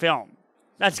budgets of the film.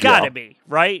 That's got to be,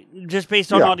 right? Just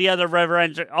based on all the other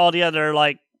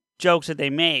like jokes that they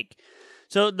make.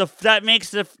 So that makes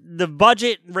the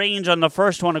budget range on the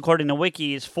first one, according to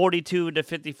Wiki, is 42 to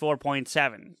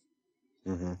 54.7.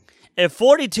 Mm-hmm. If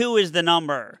 42 is the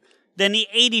number, then the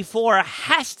 84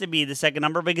 has to be the second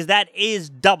number because that is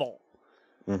double.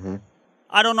 Mm-hmm.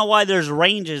 I don't know why there's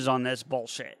ranges on this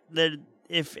bullshit.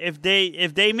 If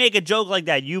they make a joke like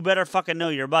that, you better fucking know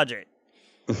your budget.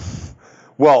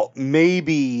 Well,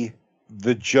 maybe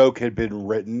the joke had been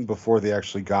written before they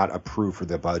actually got approved for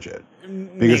the budget.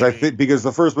 Because because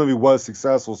the first movie was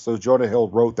successful, so Jonah Hill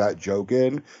wrote that joke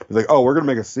in. He's like, "Oh, we're gonna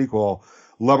make a sequel.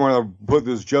 I'm gonna put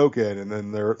this joke in," and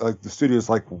then they're like, the studio's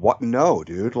like, "What? No,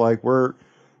 dude. Like, we're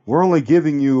only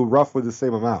giving you roughly the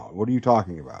same amount. What are you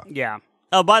talking about?" Yeah.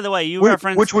 Oh, by the way,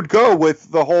 which would go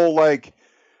with the whole like.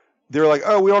 They're like,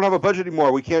 "Oh, we don't have a budget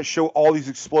anymore. We can't show all these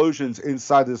explosions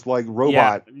inside this like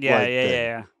robot."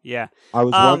 Yeah. I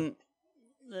was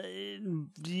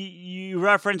you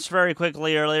referenced very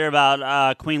quickly earlier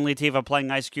about Queen Latifah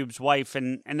playing Ice Cube's wife,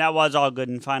 and that was all good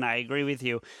and fine. I agree with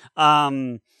you.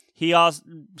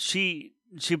 She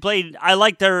played. I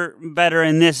liked her better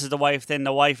in This Is the Wife than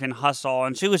the wife in Hustle,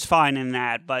 and she was fine in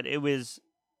that, but it was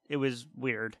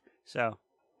weird. So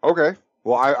okay.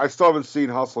 Well, I still haven't seen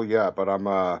Hustle yet, but I'm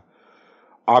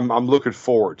looking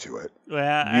forward to it.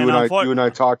 Yeah, you and I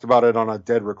talked about it on a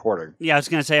dead recording. Yeah, I was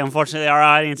going to say, unfortunately, our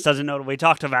audience doesn't know that we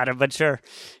talked about it, but sure.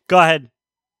 Go ahead.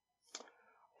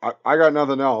 I got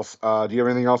nothing else. Do you have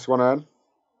anything else you want to add?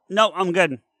 No, I'm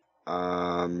good.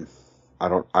 I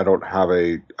don't have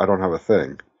a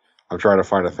thing. I'm trying to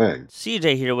find a thing.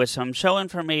 CJ here with some show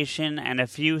information and a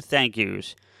few thank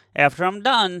yous. After I'm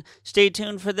done, stay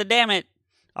tuned for the Dammit,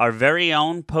 our very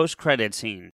own post-credit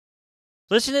scene.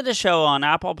 Listen to the show on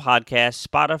Apple Podcasts,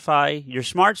 Spotify, your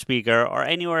smart speaker, or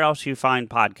anywhere else you find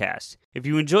podcasts. If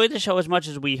you enjoy the show as much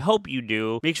as we hope you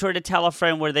do, make sure to tell a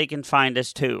friend where they can find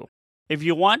us too. If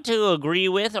you want to agree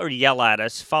with or yell at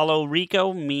us, follow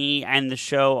Rico, me, and the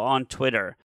show on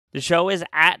Twitter. The show is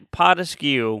at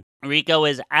Podaskew, Rico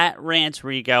is at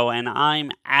RantsRico, and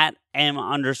I'm at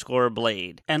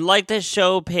M_Blade. And like the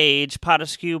show page,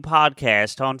 Podaskew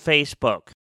Podcast, on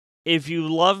Facebook. If you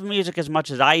love music as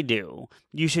much as I do,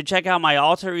 you should check out my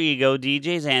alter ego,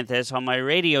 DJ Xanthus, on my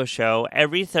radio show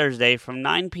every Thursday from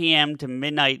 9 p.m. to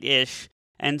midnight-ish,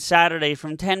 and Saturday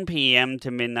from 10 p.m.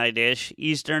 to midnight-ish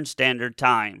Eastern Standard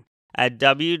Time at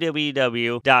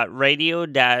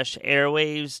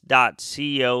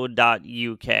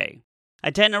www.radio-airwaves.co.uk. I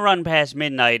tend to run past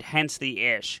midnight, hence the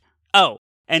ish. Oh,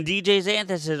 and DJ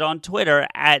Xanthus is on Twitter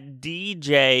at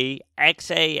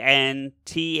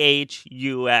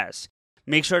DJXANTHUS.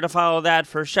 Make sure to follow that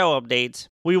for show updates.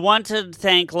 We want to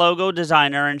thank logo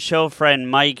designer and show friend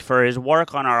Mike for his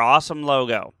work on our awesome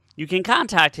logo. You can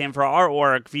contact him for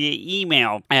artwork via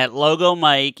email at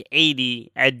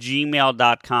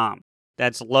logomike80@gmail.com.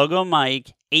 That's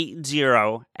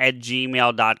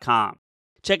logomike80@gmail.com.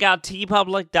 Check out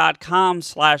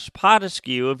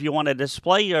tpublic.com/Potaskew if you want to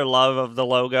display your love of the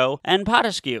logo and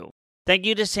Potaskew. Thank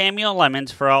you to Samuel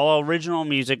Lemons for all original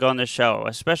music on the show,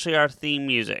 especially our theme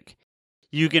music.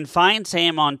 You can find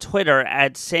Sam on Twitter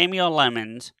at Samuel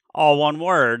Lemons, all one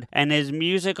word, and his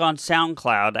music on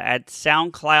SoundCloud at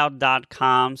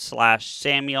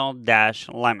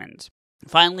soundcloud.com/Samuel-Lemons.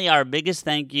 Finally, our biggest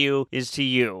thank you is to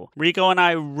you. Rico and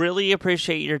I really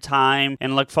appreciate your time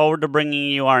and look forward to bringing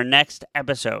you our next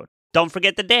episode. Don't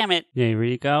forget to damn it. Hey,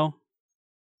 Rico.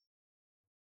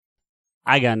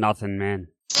 I got nothing, man.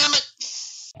 Damn it!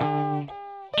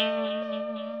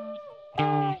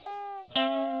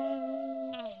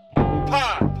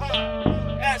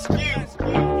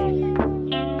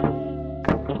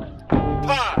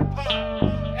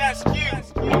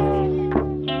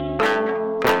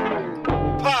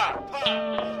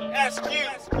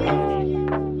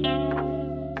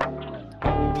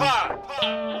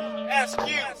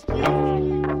 SQ.